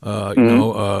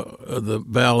 the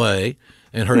ballet,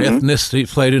 and her ethnicity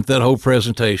played into that whole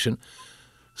presentation.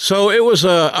 So it was,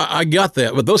 I got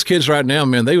that. But those kids right now,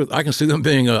 man, I can see them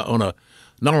being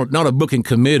not a booking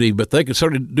committee, but they could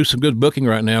certainly do some good booking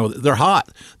right now. They're hot.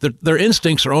 Their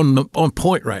instincts are on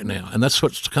point right now, and that's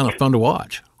what's kind of fun to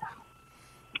watch.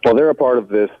 Well, they're a part of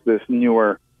this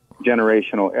newer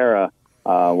generational era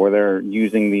where they're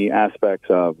using the aspects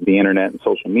of the internet and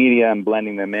social media and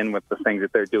blending them in with the things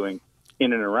that they're doing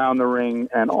in and around the ring.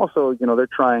 And also, they're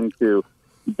trying to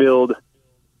build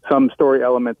some story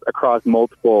elements across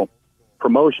multiple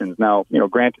promotions. Now,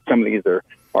 granted, some of these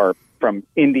are from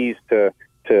indies to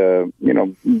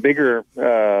bigger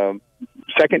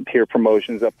second tier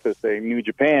promotions up to, say, New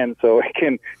Japan. So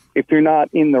if you're not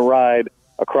in the ride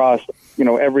across,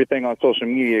 everything on social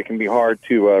media, it can be hard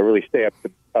to really stay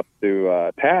up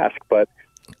to task. But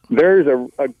there's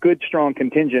a good, strong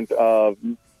contingent of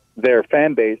their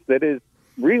fan base that is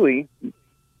really,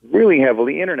 really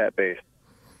heavily internet based.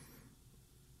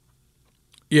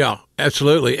 Yeah,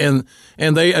 absolutely. And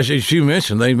they, as you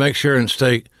mentioned, they make sure and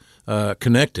stay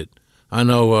connected. I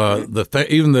know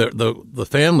even the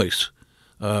families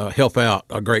help out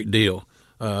a great deal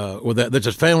with that. There's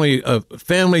a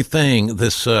family thing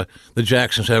the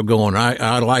Jacksons have going.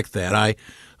 I like that.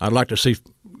 I'd like to see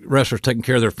wrestlers taking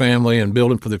care of their family and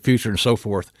building for the future and so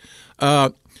forth.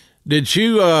 Did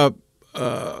you?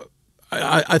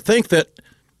 I think that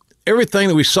everything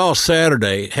that we saw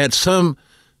Saturday had some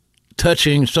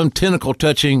tentacle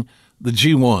touching the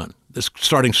G1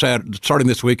 starting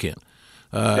this weekend.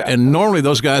 And normally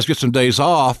those guys get some days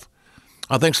off.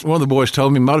 I think one of the boys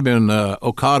told me, might have been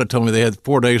Okada told me they had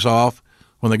 4 days off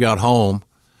when they got home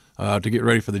to get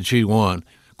ready for the G1.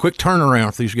 Quick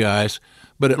turnaround for these guys.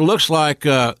 But it looks like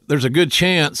there's a good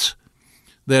chance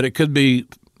that it could be,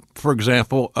 for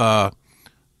example,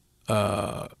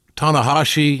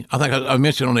 Tanahashi. I think I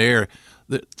mentioned on the air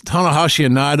that Tanahashi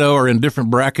and Naito are in different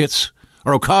brackets,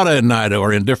 or Okada and Naito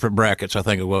are in different brackets, I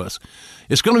think it was.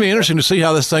 It's going to be interesting to see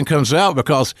how this thing comes out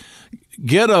because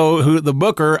Gedo, who the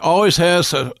booker, always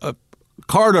has a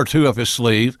card or two up his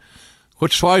sleeve,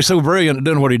 which is why he's so brilliant at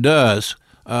doing what he does.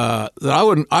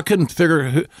 That I couldn't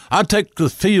figure. I'd take the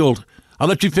field. I'll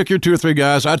let you pick your 2 or 3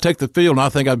 guys. I'd take the field, and I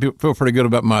think I'd feel pretty good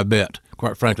about my bet,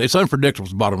 quite frankly. It's unpredictable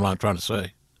is the bottom line I'm trying to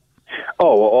say.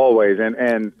 Oh, well, always.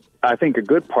 And I think a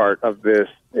good part of this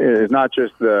is not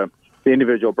just the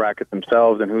individual brackets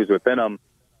themselves and who's within them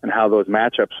and how those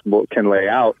matchups can lay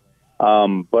out,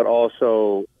 but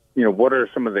also, what are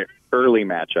some of the early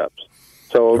matchups?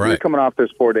 So if you're coming off this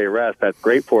 4-day rest, that's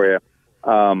great for you.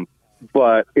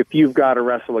 But if you've got to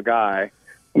wrestle a guy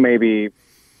who maybe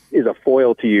is a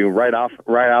foil to you right out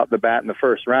the bat in the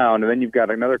first round, and then you've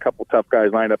got another couple tough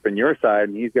guys lined up in your side,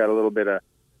 and he's got a little bit of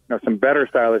some better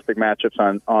stylistic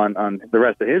matchups on the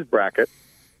rest of his bracket,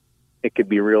 it could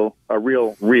be a real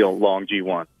long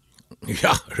G1.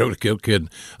 Yeah, no kidding.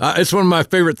 It's one of my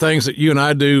favorite things that you and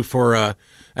I do for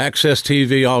Access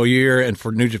TV all year and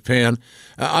for New Japan.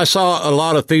 I saw a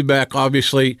lot of feedback,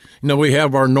 obviously. We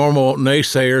have our normal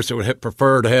naysayers that would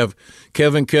prefer to have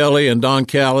Kevin Kelly and Don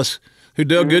Callis, who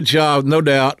do a good job, no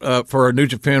doubt, for our New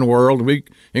Japan World. We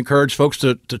encourage folks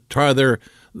to try the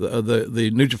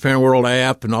New Japan World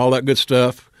app and all that good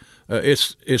stuff.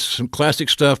 It's some classic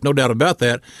stuff, no doubt about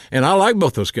that. And I like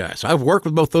both those guys. I've worked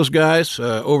with both those guys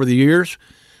over the years,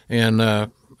 and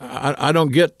I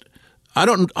don't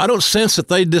sense that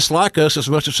they dislike us as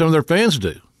much as some of their fans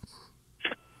do.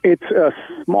 It's a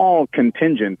small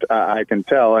contingent, I can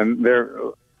tell, and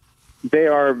they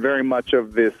are very much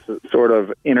of this sort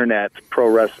of internet pro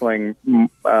wrestling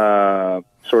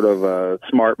sort of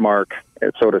smart mark,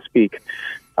 so to speak,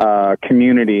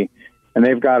 community. And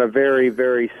they've got a very,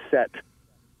 very set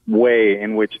way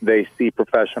in which they see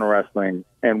professional wrestling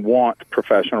and want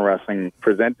professional wrestling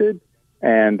presented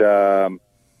and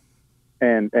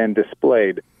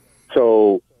displayed.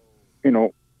 So,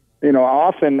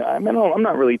 often, I'm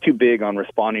not really too big on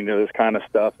responding to this kind of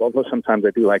stuff, although sometimes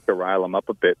I do like to rile them up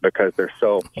a bit because they're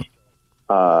so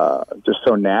just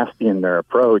so nasty in their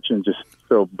approach and just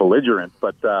so belligerent.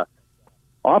 But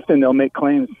often they'll make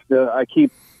claims that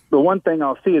the one thing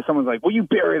I'll see is someone's like, "Well, you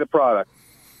bury the product."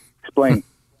 Explain.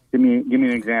 Give me an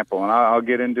example, and I'll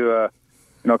get into a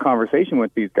conversation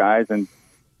with these guys, and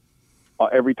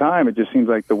every time it just seems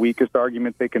like the weakest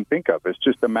argument they can think of. It's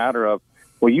just a matter of,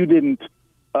 well, you didn't,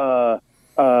 you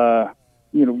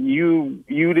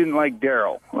didn't like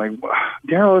Daryl. Like,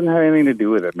 Daryl doesn't have anything to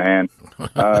do with it, man.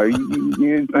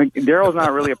 Daryl's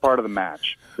not really a part of the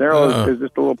match. Daryl is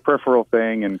just a little peripheral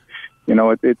thing, and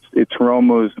it's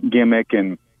Romo's gimmick,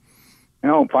 and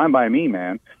fine by me,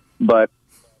 man. But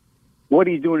what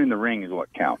he's doing in the ring is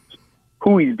what counts.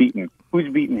 Who he's beating,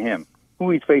 who's beating him, who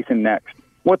he's facing next,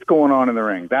 what's going on in the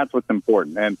ring. That's what's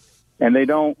important. And they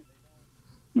don't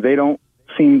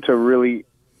seem to really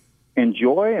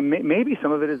enjoy, and maybe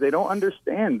some of it is they don't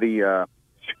understand the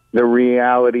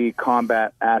reality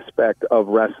combat aspect of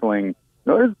wrestling.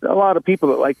 There's a lot of people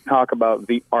that like to talk about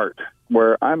the art,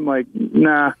 where I'm like,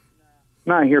 nah,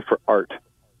 not here for art.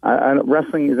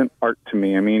 Wrestling isn't art to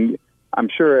me. I mean, I'm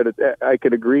sure I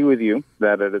could agree with you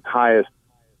that at its highest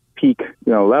peak,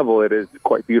 level, it is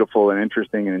quite beautiful and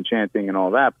interesting and enchanting and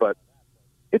all that. But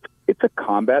it's a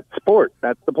combat sport.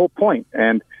 That's the whole point.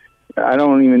 And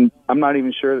I'm not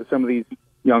even sure that some of these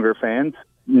younger fans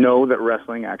know that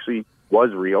wrestling actually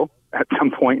was real at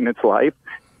some point in its life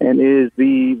and is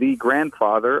the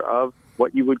grandfather of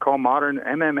what you would call modern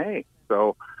MMA.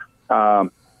 So,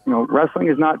 wrestling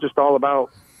is not just all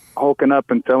about hulking up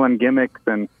and selling gimmicks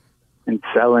and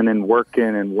selling and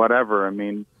working and whatever. I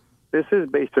mean, this is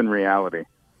based in reality.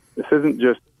 This isn't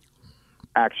just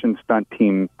action stunt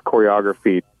team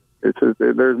choreography.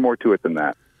 There's more to it than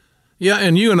that. Yeah,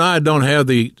 and you and I don't have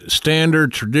the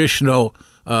standard traditional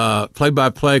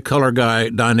play-by-play color guy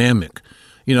dynamic.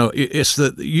 It's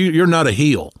that you're not a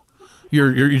heel.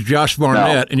 You're Josh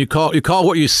Barnett, and you call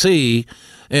what you see.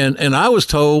 And I was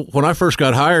told when I first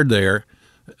got hired there,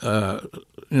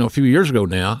 a few years ago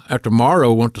now, after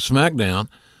Morrow went to SmackDown,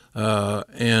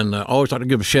 and I always like to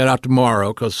give a shout out to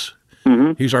Morrow because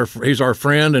he's our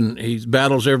friend and he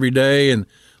battles every day, and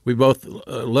we both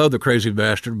love the crazy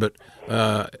bastard. But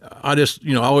I just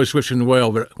I always wish him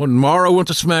well. But when Morrow went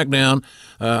to SmackDown,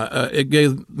 it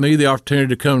gave me the opportunity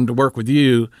to come to work with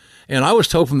you, and I was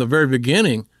told from the very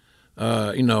beginning.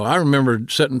 I remember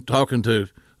sitting talking to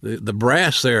the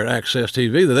brass there at Access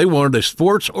TV that they wanted a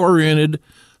sports-oriented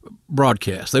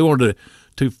broadcast. They wanted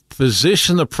to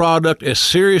position the product as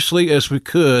seriously as we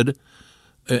could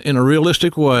in a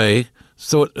realistic way,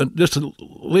 so just at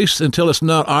least until it's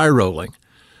not eye-rolling,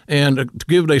 and to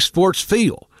give it a sports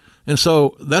feel. And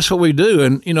so that's what we do.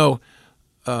 And,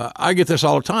 I get this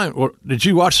all the time. Well, did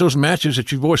you watch those matches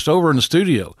that you voiced over in the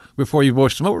studio before you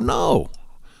voiced them over? No.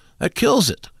 That kills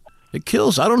it. It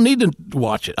kills. I don't need to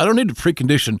watch it. I don't need to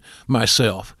precondition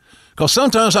myself because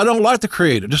sometimes I don't like the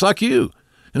creator, just like you,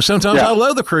 and sometimes I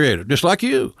love the creator, just like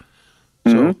you.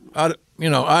 So I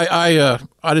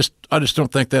just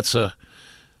don't think that's a.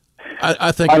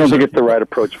 I don't think it's the right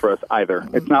approach for us either.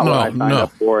 It's not what I signed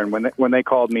up for. And when they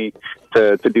called me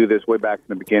to do this way back in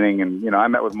the beginning, and I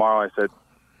met with Morrow, I said,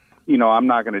 I'm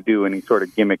not going to do any sort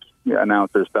of gimmick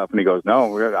announcer stuff, and he goes,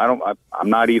 no, I don't. I'm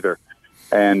not either.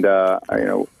 And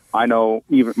I know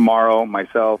even Morrow,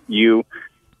 myself, you,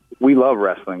 we love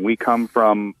wrestling. We come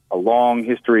from a long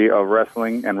history of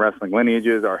wrestling and wrestling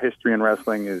lineages. Our history in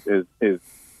wrestling is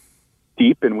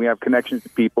deep, and we have connections to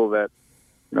people that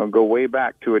go way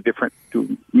back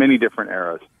to many different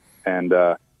eras. And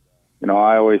I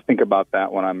always think about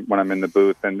that when I'm in the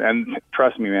booth. And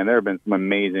trust me, man, there have been some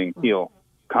amazing heel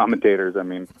commentators. I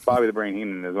mean, Bobby the Brain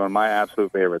Heenan is one of my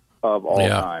absolute favorites of all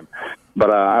time. But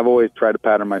I've always tried to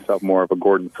pattern myself more of a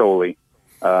Gordon Soley,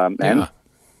 and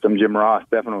some Jim Ross,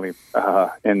 definitely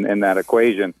in that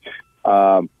equation.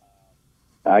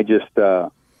 I just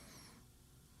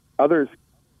others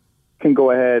can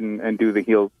go ahead and do the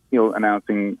heel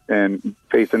announcing and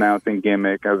face announcing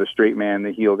gimmick, or the straight man,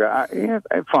 the heel guy.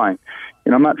 Fine.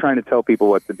 I'm not trying to tell people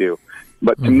what to do,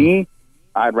 but to me,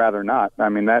 I'd rather not. I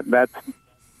mean, that's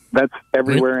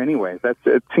everywhere anyways.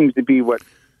 It seems to be what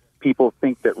people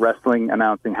think that wrestling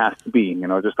announcing has to be,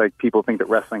 just like people think that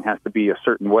wrestling has to be a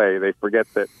certain way. They forget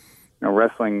that,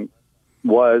 wrestling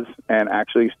was, and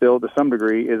actually still to some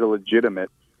degree is, a legitimate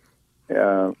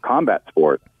combat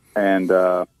sport. And,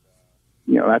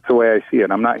 that's the way I see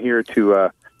it. I'm not here to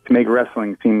make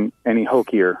wrestling seem any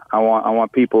hokier. I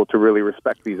want people to really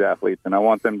respect these athletes, and I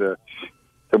want them to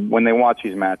when they watch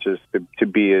these matches, to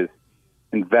be as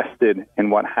invested in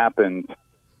what happens,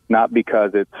 not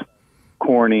because it's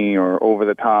corny or over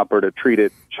the top or to treat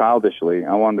it childishly.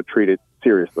 I want them to treat it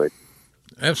seriously.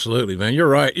 Absolutely, man. You're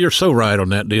right. You're so right on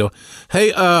that deal.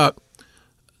 Hey,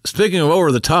 speaking of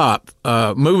over the top,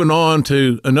 moving on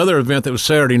to another event that was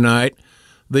Saturday night,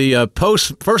 the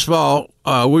first of all,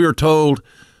 we were told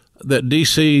that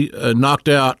DC knocked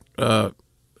out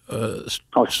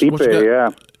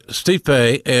Stipe,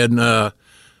 Stipe, and I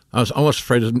was almost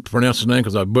afraid to pronounce his name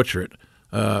because I butcher it.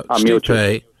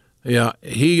 Stipe, yeah,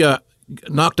 he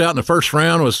knocked out in the first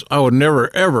round. I would never,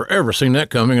 ever, ever seen that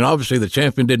coming, and obviously the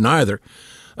champion didn't either.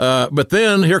 But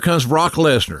then here comes Brock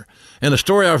Lesnar, and the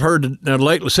story I've heard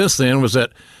lately since then was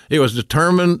that it was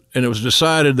determined and it was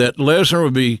decided that Lesnar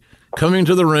would be coming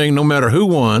to the ring no matter who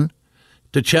won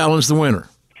to challenge the winner.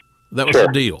 That was the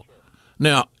deal.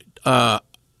 Now,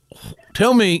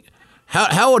 tell me,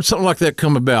 how would something like that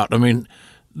come about? I mean,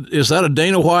 is that a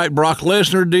Dana White, Brock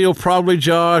Lesnar deal, probably,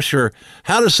 Josh? Or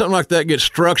how does something like that get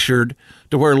structured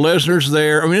to where Lesnar's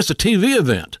there? I mean, it's a TV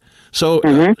event. So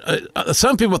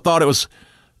some people thought it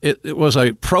was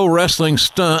a pro wrestling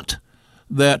stunt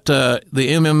that the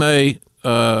MMA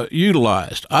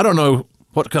utilized. I don't know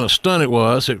what kind of stunt it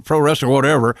was, pro wrestling or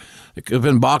whatever. It could have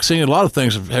been boxing. A lot of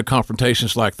things have had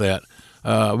confrontations like that.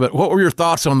 But what were your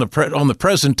thoughts on the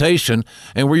presentation,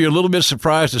 and were you a little bit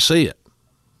surprised to see it?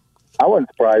 I wasn't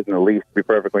surprised in the least, to be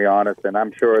perfectly honest, and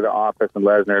I'm sure the office and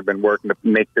Lesnar had been working to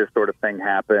make this sort of thing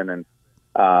happen, and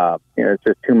it's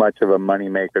just too much of a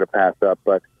moneymaker to pass up.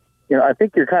 But I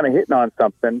think you're kind of hitting on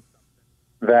something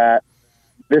that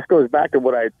this goes back to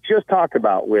what I just talked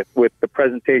about with the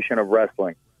presentation of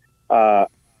wrestling.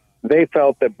 They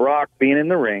felt that Brock being in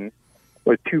the ring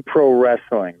was too pro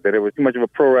wrestling, that it was too much of a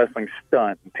pro wrestling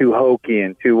stunt, too hokey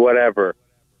and too whatever.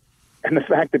 And the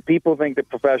fact that people think that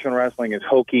professional wrestling is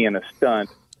hokey and a stunt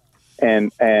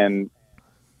and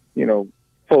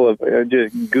full of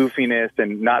just goofiness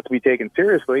and not to be taken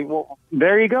seriously, well,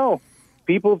 there you go.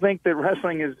 People think that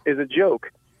wrestling is a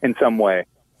joke in some way.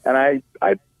 And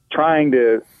I'm trying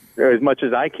to, as much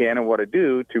as I can and what I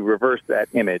do, to reverse that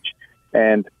image.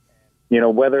 And,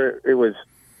 whether it was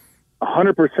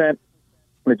 100%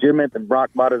 legitimate that Brock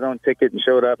bought his own ticket and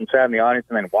showed up and sat in the audience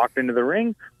and then walked into the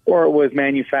ring, or it was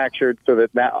manufactured so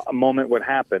that moment would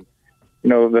happen.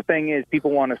 The thing is,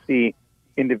 people want to see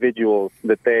individuals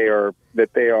that they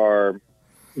are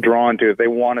drawn to. If they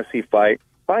want to see fight.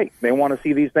 They want to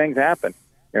see these things happen.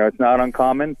 It's not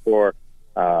uncommon for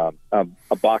a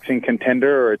boxing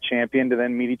contender or a champion to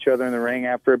then meet each other in the ring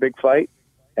after a big fight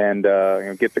and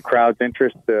get the crowd's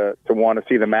interest to want to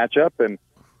see the matchup. And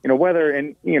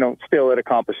still it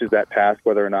accomplishes that task,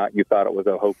 whether or not you thought it was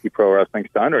a hokey pro wrestling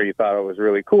stunt or you thought it was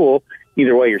really cool.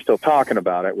 Either way, you're still talking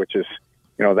about it, which is,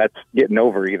 that's getting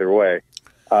over either way.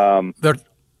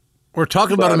 We're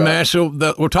talking about a match.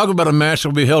 We're talking about a match that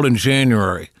will be held in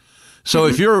January. So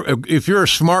if you're a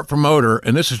smart promoter,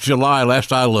 and this is July,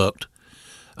 last I looked,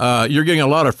 you're getting a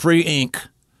lot of free ink,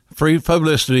 free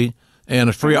publicity, and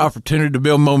a free opportunity to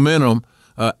build momentum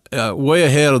way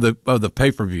ahead of the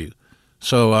pay-per-view.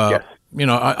 So yes.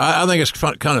 I think it's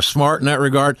kind of smart in that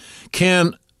regard.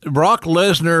 Can Brock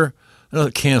Lesnar? No,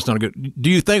 can's not good. Do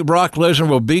you think Brock Lesnar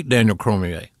will beat Daniel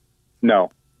Cormier? No,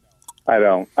 I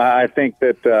don't. I think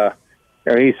that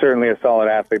he's certainly a solid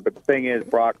athlete, but the thing is,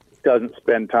 Brock doesn't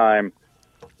spend time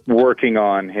working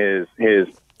on his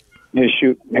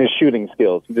shooting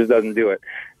skills. He just doesn't do it.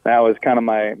 That was kind of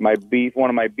my beef. One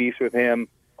of my beefs with him,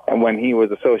 and when he was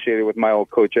associated with my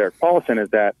old coach Eric Paulson, is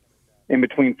that in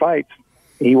between fights,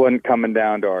 he wasn't coming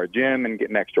down to our gym and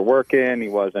getting extra work in. He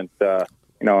wasn't, hell,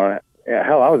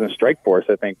 I was in Strike Force,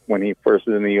 I think, when he first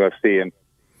was in the UFC, and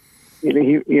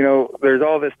there's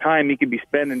all this time he could be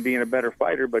spending being a better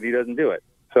fighter, but he doesn't do it.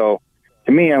 So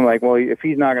to me, I'm like, well, if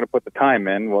he's not going to put the time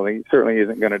in, well, he certainly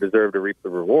isn't going to deserve to reap the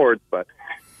rewards, but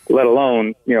let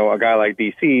alone, a guy like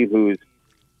DC who's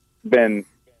been,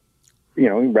 he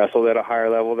wrestled at a higher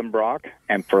level than Brock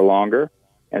and for longer,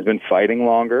 has been fighting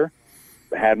longer,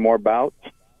 had more bouts,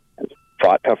 has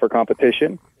fought tougher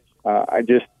competition. I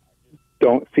just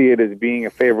don't see it as being a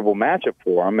favorable matchup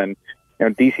for him. And,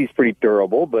 DC's pretty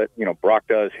durable, but, Brock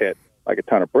does hit like a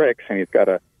ton of bricks, and he's got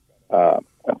a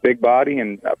big body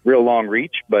and a real long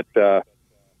reach, but I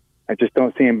just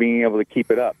don't see him being able to keep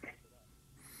it up.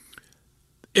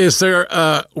 Is there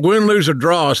win, lose, or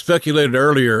draw? I speculated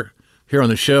earlier here on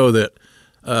the show that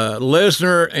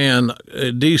Lesnar and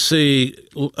DC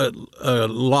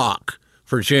lock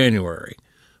for January,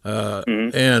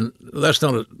 and that's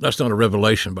not a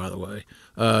revelation, by the way.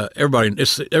 Everybody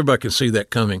can see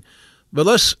that coming. But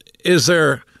is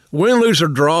there win, lose, or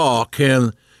draw?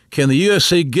 Can the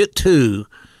UFC get to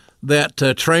that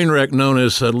train wreck known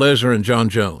as Lesnar and John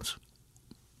Jones?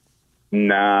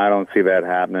 Nah, I don't see that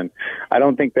happening. I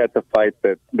don't think that's a fight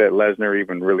that Lesnar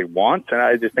even really wants, and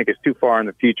I just think it's too far in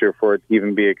the future for it to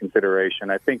even be a consideration.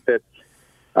 I think that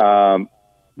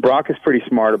Brock is pretty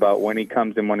smart about when he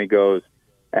comes and when he goes,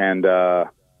 and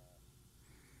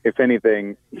if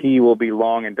anything, he will be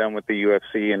long and done with the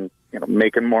UFC and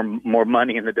making more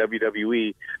money in the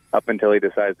WWE up until he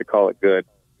decides to call it good,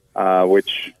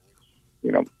 which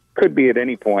could be at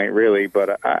any point, really,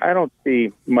 but I don't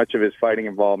see much of his fighting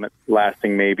involvement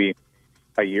lasting maybe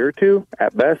a year or two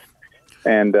at best.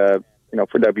 And, for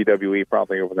WWE,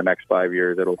 probably over the next 5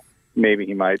 years, maybe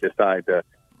he might decide to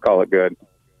call it good.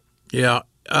 Yeah.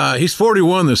 He's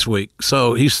 41 this week,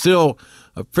 so he's still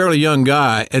a fairly young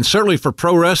guy. And certainly for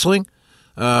pro wrestling,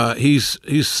 he's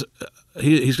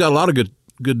got a lot of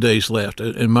good days left,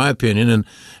 in my opinion. And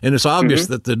it's obvious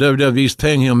that the WWE is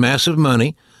paying him massive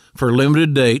money for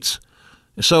limited dates.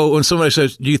 So when somebody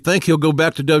says, do you think he'll go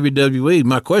back to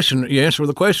WWE? You answer with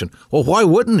a question. Well, why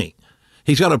wouldn't he?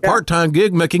 He's got a part-time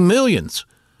gig making millions.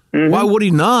 Why would he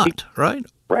not, right?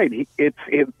 Right. This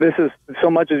is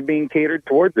so much is being catered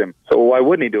towards him. So why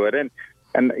wouldn't he do it? And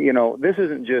this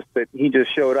isn't just that he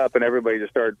just showed up and everybody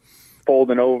just started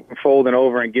folding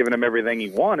over and giving him everything he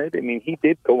wanted. I mean, he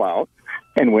did go out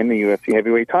and win the UFC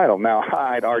heavyweight title. Now,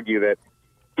 I'd argue that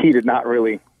he did not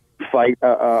really fight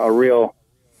a real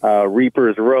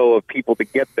reaper's row of people to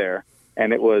get there,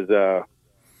 and it was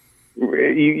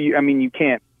you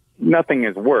can't. Nothing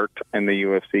has worked in the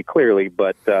UFC clearly,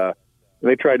 but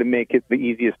they tried to make it the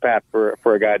easiest path for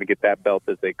a guy to get that belt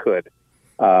as they could.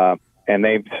 And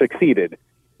they've succeeded.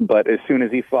 But as soon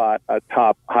as he fought a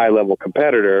top high-level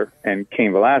competitor and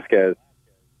Cain Velasquez,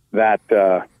 that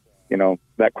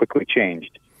quickly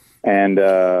changed. And,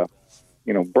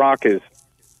 Brock is,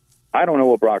 I don't know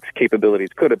what Brock's capabilities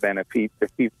could have been if he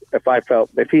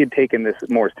had taken this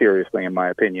more seriously, in my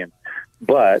opinion.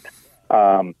 But,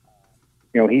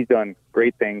 he's done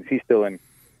great things. He's still in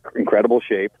incredible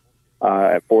shape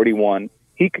at 41.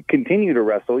 He could continue to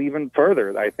wrestle even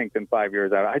further, I think, than 5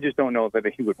 years out. I just don't know that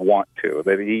he would want to.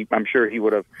 I'm sure he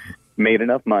would have made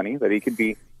enough money that he could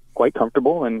be quite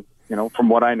comfortable. And, from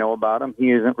what I know about him,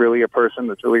 he isn't really a person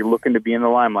that's really looking to be in the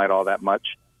limelight all that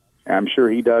much. And I'm sure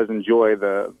he does enjoy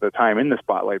the time in the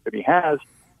spotlight that he has,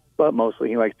 but mostly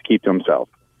he likes to keep to himself.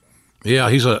 Yeah,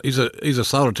 he's a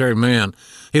solitary man.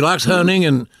 He likes hunting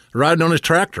and riding on his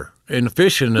tractor and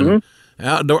fishing and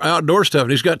outdoor stuff.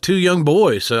 And he's got 2 young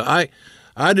boys. So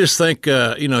I just think,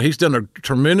 he's done a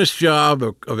tremendous job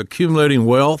of accumulating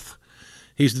wealth.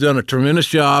 He's done a tremendous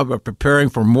job of preparing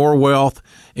for more wealth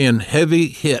in heavy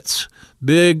hits,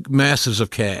 big masses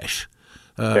of cash.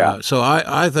 So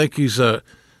I think he's a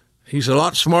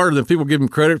lot smarter than people give him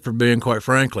credit for being, quite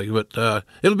frankly. But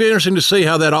it'll be interesting to see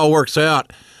how that all works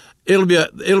out. It'll be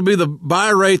the buy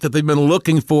rate that they've been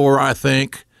looking for, I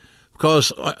think, because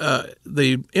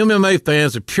the MMA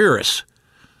fans are purists.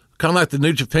 Kind of like the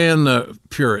New Japan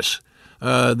purists,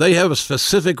 they have a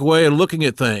specific way of looking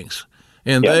at things,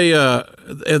 and they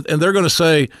and they're going to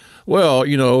say, well,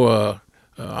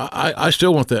 I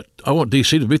still want that. I want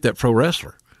DC to beat that pro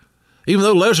wrestler, even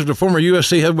though Lesnar's a former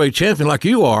UFC heavyweight champion like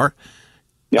you are.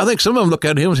 I think some of them look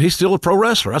at him as he's still a pro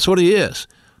wrestler. That's what he is.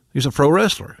 He's a pro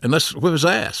wrestler, and let's whip his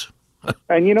ass.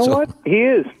 And you know what? He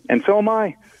is, and so am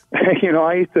I.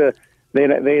 I used to they'd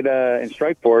in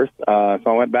Strikeforce, so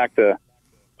I went back to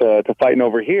fighting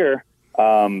over here.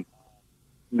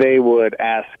 They would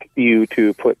ask you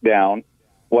to put down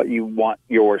what you want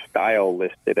your style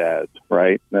listed as,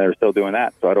 right? And they're still doing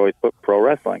that, so I'd always put pro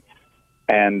wrestling,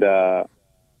 and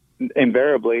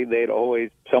invariably they would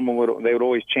always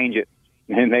change it,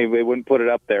 and they wouldn't put it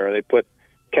up there, or they put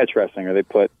catch wrestling, or they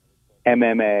put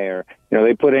MMA, or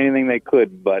they put anything they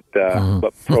could, but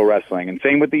pro wrestling. And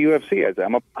same with the UFC.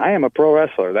 I am a pro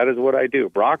wrestler. That is what I do.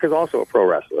 Brock is also a pro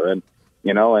wrestler, and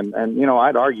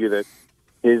I'd argue that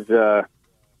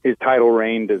his title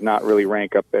reign does not really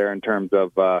rank up there in terms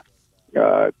of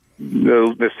the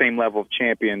same level of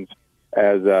champions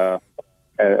as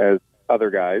other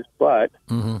guys, but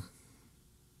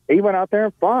he went out there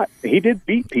and fought. He did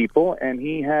beat people, and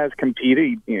he has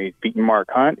competed. He's beaten Mark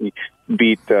Hunt. He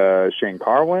beat Shane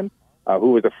Carwin,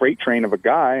 who was a freight train of a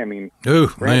guy. I mean,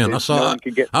 man, I saw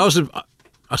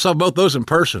both those in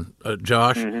person,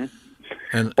 Josh.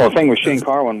 And the thing with Shane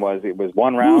Carwin was it was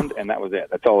one round, and that was it.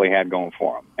 That's all he had going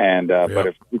for him. And but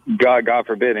if God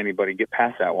forbid anybody get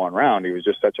past that one round, he was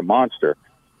just such a monster.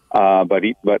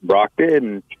 But Brock did,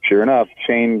 and sure enough,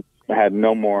 Shane had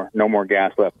no more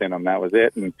gas left in him. That was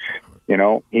it. And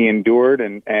he endured,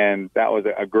 and that was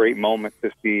a great moment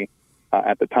to see.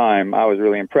 At the time, I was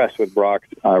really impressed with Brock's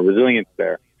resilience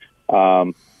there.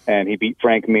 And he beat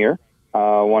Frank Mir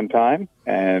one time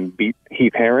and beat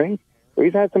Heath Herring. So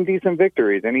he's had some decent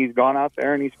victories, and he's gone out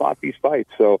there and he's fought these fights.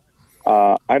 So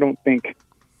I don't think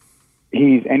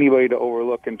he's anybody to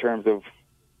overlook in terms of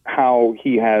how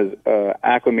he has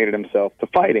acclimated himself to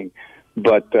fighting.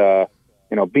 But,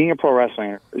 being a pro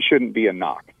wrestler shouldn't be a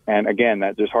knock. And again,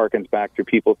 that just harkens back to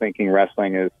people thinking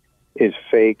wrestling is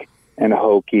fake and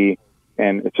hokey.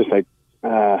 And it's just like,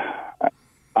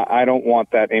 I don't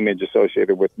want that image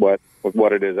associated with what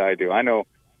it is I do. I know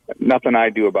nothing I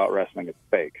do about wrestling is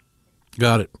fake.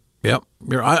 Got it. Yep.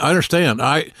 I understand.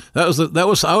 I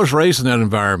was raised in that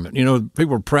environment.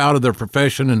 People were proud of their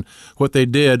profession and what they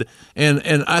did. And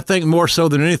I think more so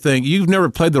than anything, you've never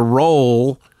played the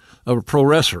role of a pro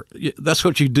wrestler. That's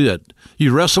what you did.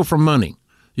 You wrestle for money.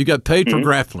 You got paid for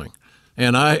grappling.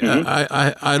 And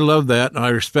I love that, and I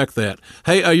respect that.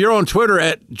 Hey, you're on Twitter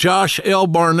at Josh L.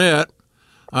 Barnett.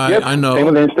 I know. Same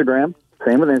with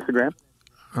Instagram.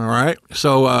 All right.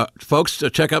 So, folks,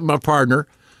 check out my partner.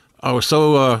 I was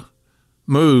so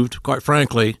moved, quite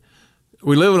frankly.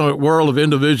 We live in a world of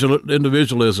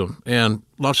individualism, and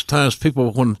lots of times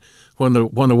people, when the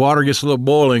water gets a little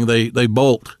boiling, they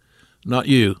bolt. Not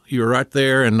you. You were right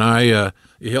there, and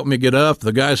you helped me get up.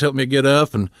 The guys helped me get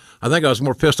up, and I think I was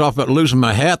more pissed off about losing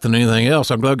my hat than anything else.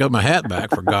 I'm glad I got my hat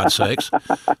back, for God's sakes.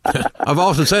 I've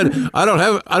often said, I don't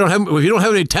have. If you don't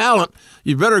have any talent,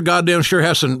 you better goddamn sure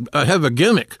have a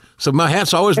gimmick, So my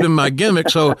hat's always been my gimmick.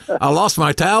 So I lost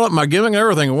my talent, my gimmick, and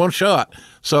everything in one shot.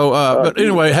 So, but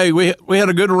anyway, hey, we had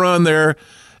a good run there.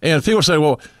 And people say,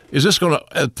 well, is this going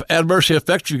to adversely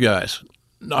affect you guys?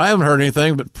 No, I haven't heard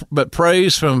anything but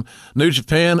praise from New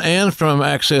Japan and from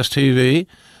Access TV,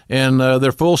 and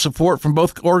their full support from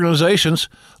both organizations.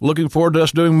 Looking forward to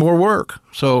us doing more work.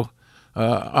 So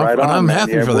I'm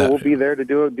happy for that. We'll be there to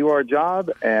do our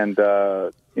job, and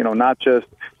not just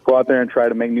go out there and try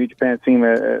to make New Japan seem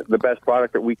the best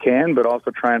product that we can, but also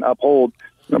try and uphold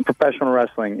professional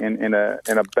wrestling in a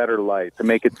better light, to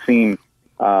make it seem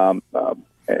to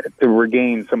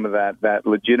regain some of that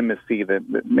legitimacy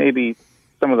that maybe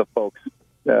some of the folks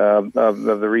of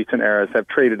the recent eras have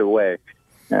traded away.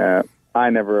 I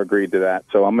never agreed to that,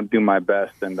 so I'm going to do my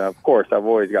best. And of course, I've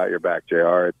always got your back,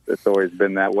 JR. It's always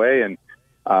been that way, and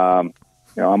I'm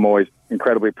always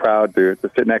incredibly proud to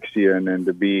sit next to you and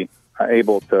to be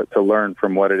able to learn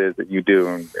from what it is that you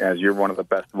do, as you're one of the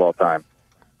best of all time.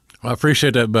 I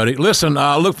appreciate that, buddy. Listen,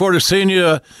 I look forward to seeing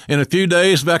you in a few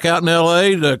days back out in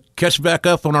L.A. to catch back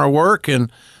up on our work,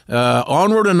 and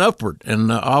onward and upward.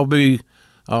 And I'll be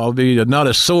not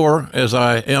as sore as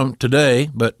I am today,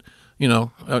 but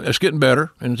it's getting better.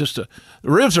 And just the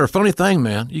ribs are a funny thing,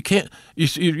 man. You can't.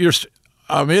 It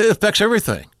affects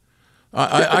everything.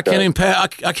 I can't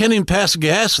even pass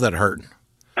gas without hurting.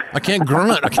 I can't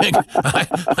grunt.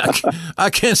 I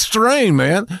can't strain,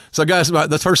 man. So, guys,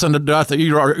 the first thing that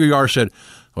the ER said,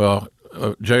 well,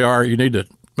 JR, you need to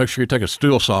make sure you take a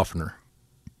stool softener.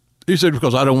 He said,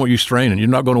 because I don't want you straining. You're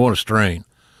not going to want to strain.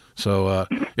 So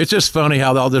it's just funny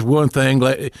how all this one thing.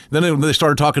 Then they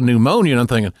started talking pneumonia, and I'm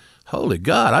thinking, holy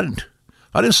God,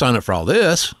 I didn't sign up for all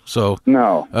this. So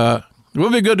no. We'll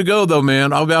be good to go, though,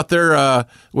 man. I'll be out there.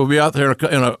 We'll be out there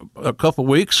in a couple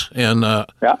weeks, and I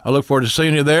look forward to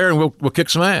seeing you there, and we'll kick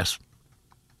some ass.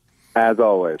 As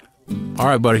always. All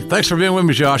right, buddy. Thanks for being with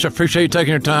me, Josh. I appreciate you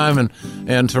taking your time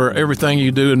and for everything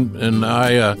you do, and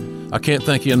I can't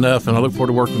thank you enough, and I look forward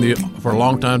to working with you for a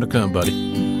long time to come, buddy.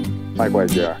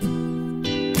 Likewise, JR.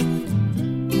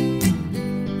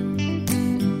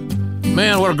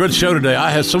 Man, what a good show today.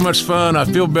 I had so much fun. I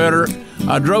feel better.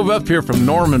 I drove up here from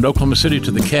Norman, Oklahoma City, to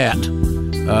the Cat,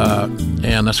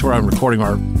 and that's where I'm recording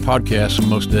our podcast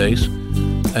most days.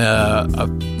 A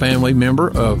family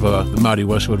member of the mighty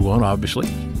Westwood One, obviously,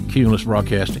 Cumulus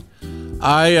Broadcasting.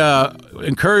 I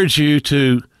encourage you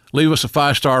to leave us a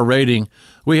 5-star rating.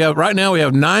 Right now we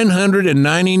have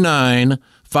 999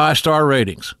 5-star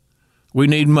ratings. We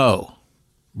need mo.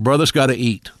 Brother's got to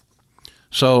eat.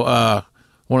 So I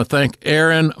want to thank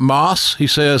Aaron Moss. He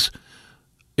says,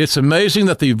 it's amazing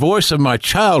that the voice of my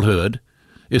childhood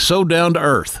is so down to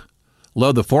earth.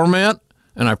 Love the format,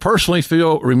 and I personally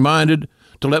feel reminded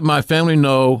to let my family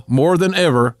know more than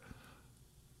ever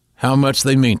how much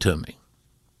they mean to me.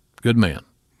 Good man.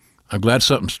 I'm glad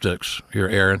something sticks here,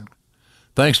 Aaron.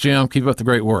 Thanks, Jim. Keep up the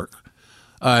great work.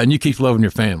 And you keep loving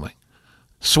your family.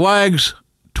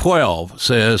 Swags12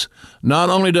 says, not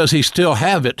only does he still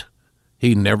have it,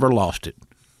 he never lost it.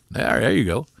 There you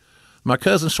go. My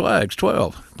cousin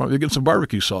Swags12. Probably get some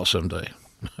barbecue sauce someday.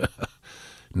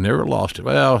 Never lost it.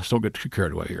 Well, let's don't get too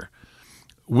carried away here.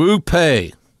 Wu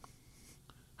Pei.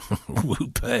 Wu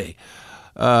Pei.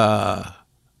 That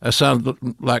sounds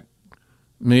like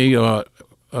me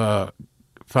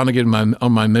finally getting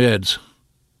on my meds.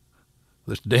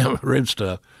 This damn rib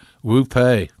stuff. Wu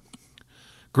Pei.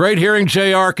 Great hearing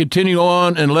JR continue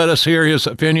on and let us hear his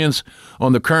opinions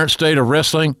on the current state of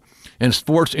wrestling and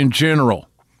sports in general.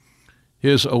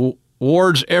 His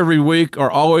awards every week are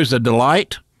always a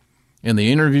delight, and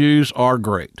the interviews are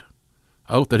great.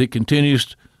 I hope that he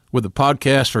continues with the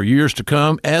podcast for years to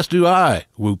come, as do I,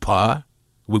 Wu Pei.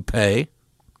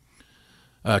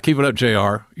 Keep it up,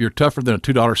 JR. You're tougher than a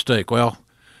 $2 steak. Well,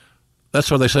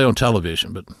 that's what they say on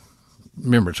television, but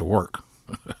remember, it's a work.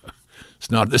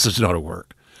 This is not a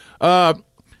work.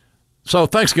 So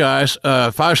thanks, guys.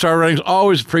 5-star ratings,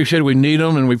 always appreciated. We need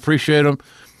them, and we appreciate them.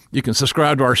 You can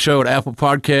subscribe to our show at Apple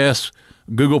Podcasts,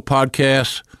 Google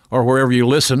Podcasts, or wherever you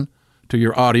listen to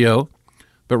your audio.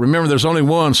 But remember, there's only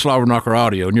one Slobber Knocker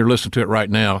Audio, and you're listening to it right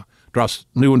now.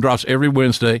 New one drops every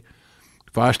Wednesday.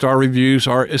 5-star reviews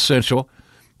are essential.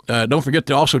 Don't forget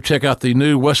to also check out the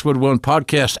new Westwood One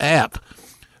podcast app.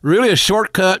 Really a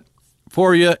shortcut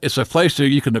for you. It's a place that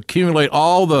you can accumulate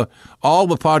all the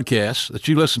podcasts that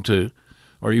you listen to,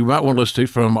 or you might want to listen to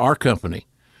from our company.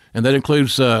 And that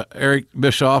includes Eric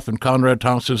Bischoff and Conrad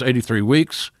Thompson's 83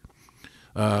 Weeks,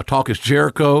 Talk is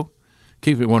Jericho,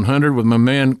 Keep It 100 with my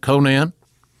man Conan,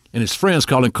 and his friends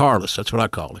call him Carlos. That's what I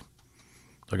call him.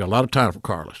 I got a lot of time for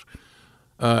Carlos.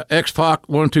 X-Pac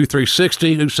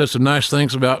 12360, who said some nice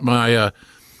things about my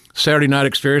Saturday night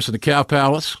experience at the Cow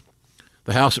Palace,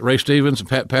 the house that Ray Stevens and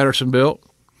Pat Patterson built,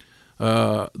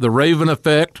 the Raven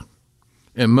Effect,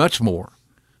 and much more.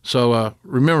 So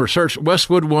remember, search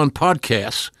Westwood One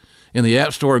Podcasts in the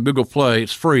App Store and Google Play.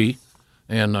 It's free,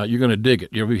 and you're going to dig it.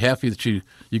 You'll be happy that you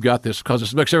got this because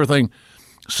it makes everything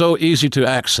so easy to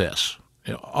access.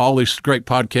 All these great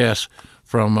podcasts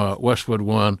from Westwood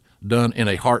One done in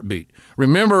a heartbeat.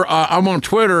 Remember, I'm on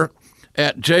Twitter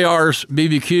at JR's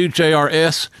BBQ,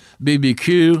 JRS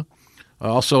BBQ.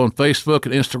 Also on Facebook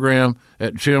and Instagram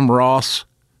at Jim Ross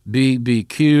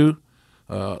BBQ.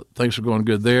 Things are going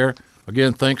good there.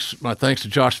 Again, my thanks to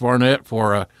Josh Barnett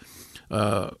for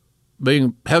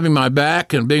having my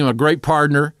back and being a great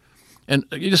partner. And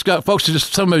you just got folks who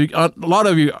a lot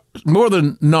of you more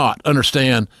than not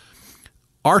understand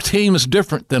our team is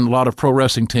different than a lot of pro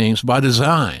wrestling teams by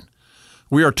design.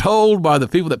 We are told by the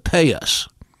people that pay us,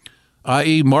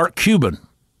 i.e. Mark Cuban,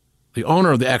 the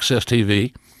owner of the Access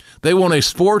TV, they want a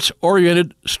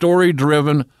sports-oriented,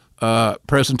 story-driven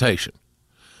presentation.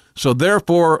 So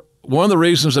therefore, one of the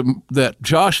reasons that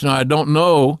Josh and I don't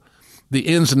know the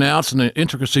ins and outs and the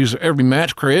intricacies of every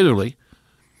match creatively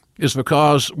is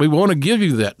because we want to give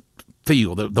you that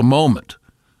feel, the moment.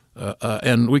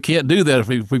 And we can't do that if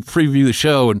we preview the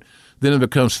show and then it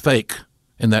becomes fake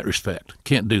in that respect.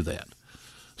 Can't do that.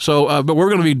 So, but we're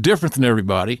going to be different than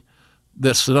everybody.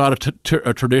 That's not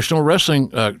a traditional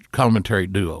wrestling commentary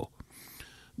duo.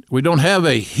 We don't have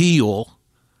a heel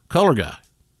color guy.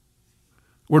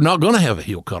 We're not going to have a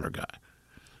heel color guy.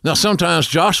 Now, sometimes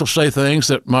Josh will say things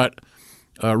that might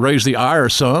raise the ire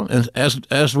of some,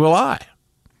 as will I.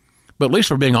 But at least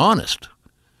we're being honest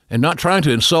and not trying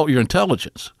to insult your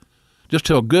intelligence. Just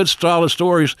tell good, solid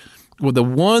stories with the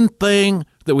one thing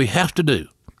that we have to do.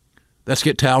 That's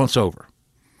get talents over.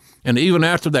 And even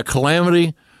after that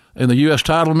calamity in the U.S.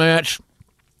 title match,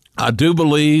 I do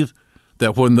believe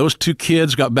that when those two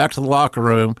kids got back to the locker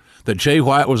room, that Jay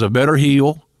White was a better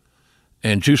heel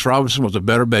and Juice Robinson was a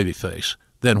better babyface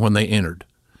than when they entered.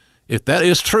 If that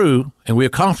is true and we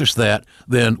accomplish that,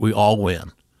 then we all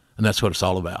win. And that's what it's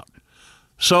all about.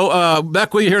 So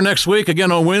back with you here next week,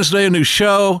 again on Wednesday, a new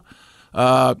show.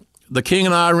 The King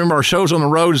and I, remember our show's on the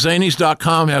road.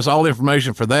 Zanies.com has all the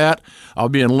information for that. I'll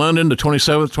be in London the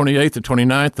 27th, 28th, and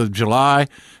 29th of July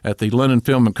at the London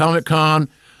Film and Comic Con.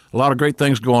 A lot of great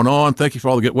things going on. Thank you for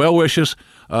all the good well wishes.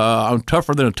 I'm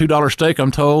tougher than a $2 steak,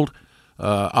 I'm told.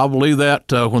 I'll believe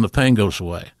that when the pain goes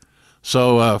away.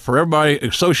 So for everybody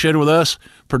associated with us,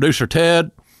 producer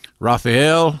Ted,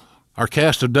 Raphael, our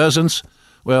cast of dozens,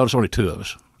 well, it's only two of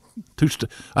us.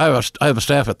 I have a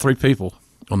staff of 3 people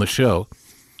on the show.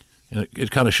 And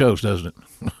it kind of shows, doesn't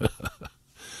it?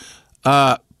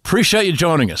 Appreciate you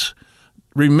joining us.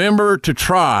 Remember to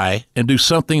try and do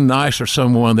something nice for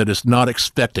someone that is not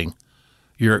expecting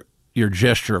your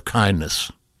gesture of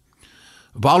kindness.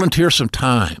 Volunteer some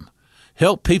time.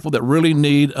 Help people that really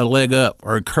need a leg up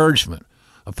or encouragement,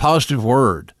 a positive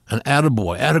word, an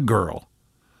attaboy, attagirl.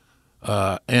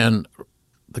 And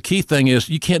the key thing is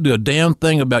you can't do a damn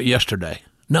thing about yesterday.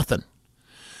 Nothing.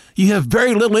 You have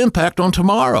very little impact on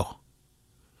tomorrow.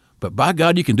 But by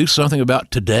God, you can do something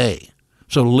about today.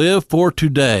 So live for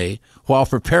today while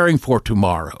preparing for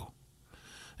tomorrow.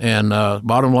 And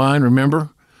bottom line, remember,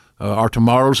 our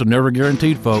tomorrows are never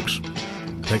guaranteed, folks.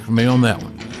 Take from me on that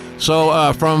one.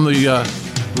 So from the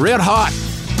red hot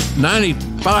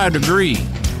 95-degree,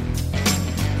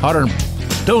 hotter than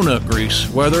donut grease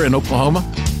weather in Oklahoma,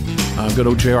 I'm good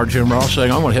old JR Jim Ross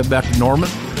saying I'm going to head back to Norman.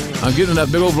 I'm getting in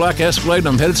that big old black Escalade and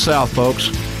I'm headed south, folks,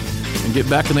 and get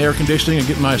back in the air conditioning and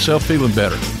get myself feeling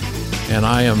better. And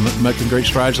I am making great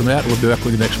strides on that. We'll be back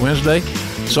with you next Wednesday.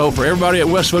 So for everybody at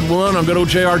Westwood One, I'm good old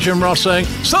JR Jim Ross saying,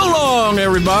 so long,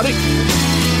 everybody.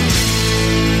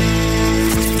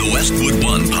 Westwood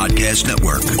One Podcast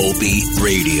Network, Opie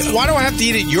Radio. Why do I have to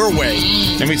eat it your way?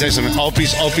 Let me tell you something.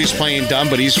 Opie's playing dumb,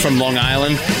 but he's from Long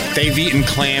Island. They've eaten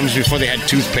clams before they had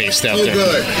toothpaste out there.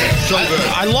 So good.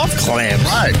 I love clams.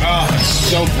 Right. Oh, it's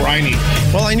so briny.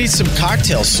 Well, I need some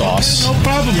cocktail sauce. No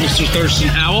problem, Mr. Thurston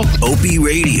Howell. Opie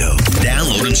Radio.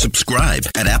 Download and subscribe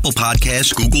at Apple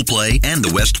Podcasts, Google Play, and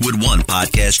the Westwood One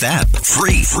Podcast app.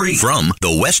 Free from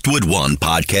the Westwood One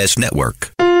Podcast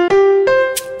Network.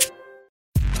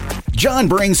 John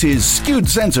brings his skewed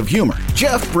sense of humor.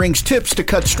 Jeff brings tips to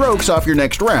cut strokes off your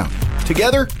next round.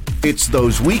 Together, It's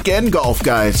those weekend golf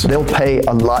guys. They'll pay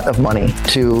a lot of money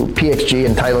to PXG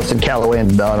and Titleist and Callaway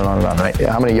and on and on and on, right?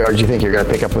 How many yards do you think you're going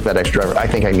to pick up with that extra driver? I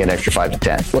think I can get an extra 5 to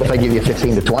 10. What if I give you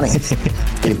 15 to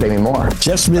 20? You pay me more.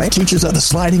 Jeff Smith teaches on the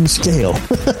sliding scale.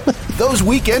 Those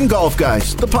Weekend Golf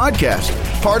Guys, the podcast,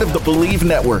 part of the Believe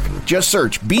Network. Just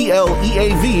search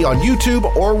BLEAV on YouTube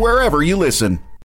or wherever you listen.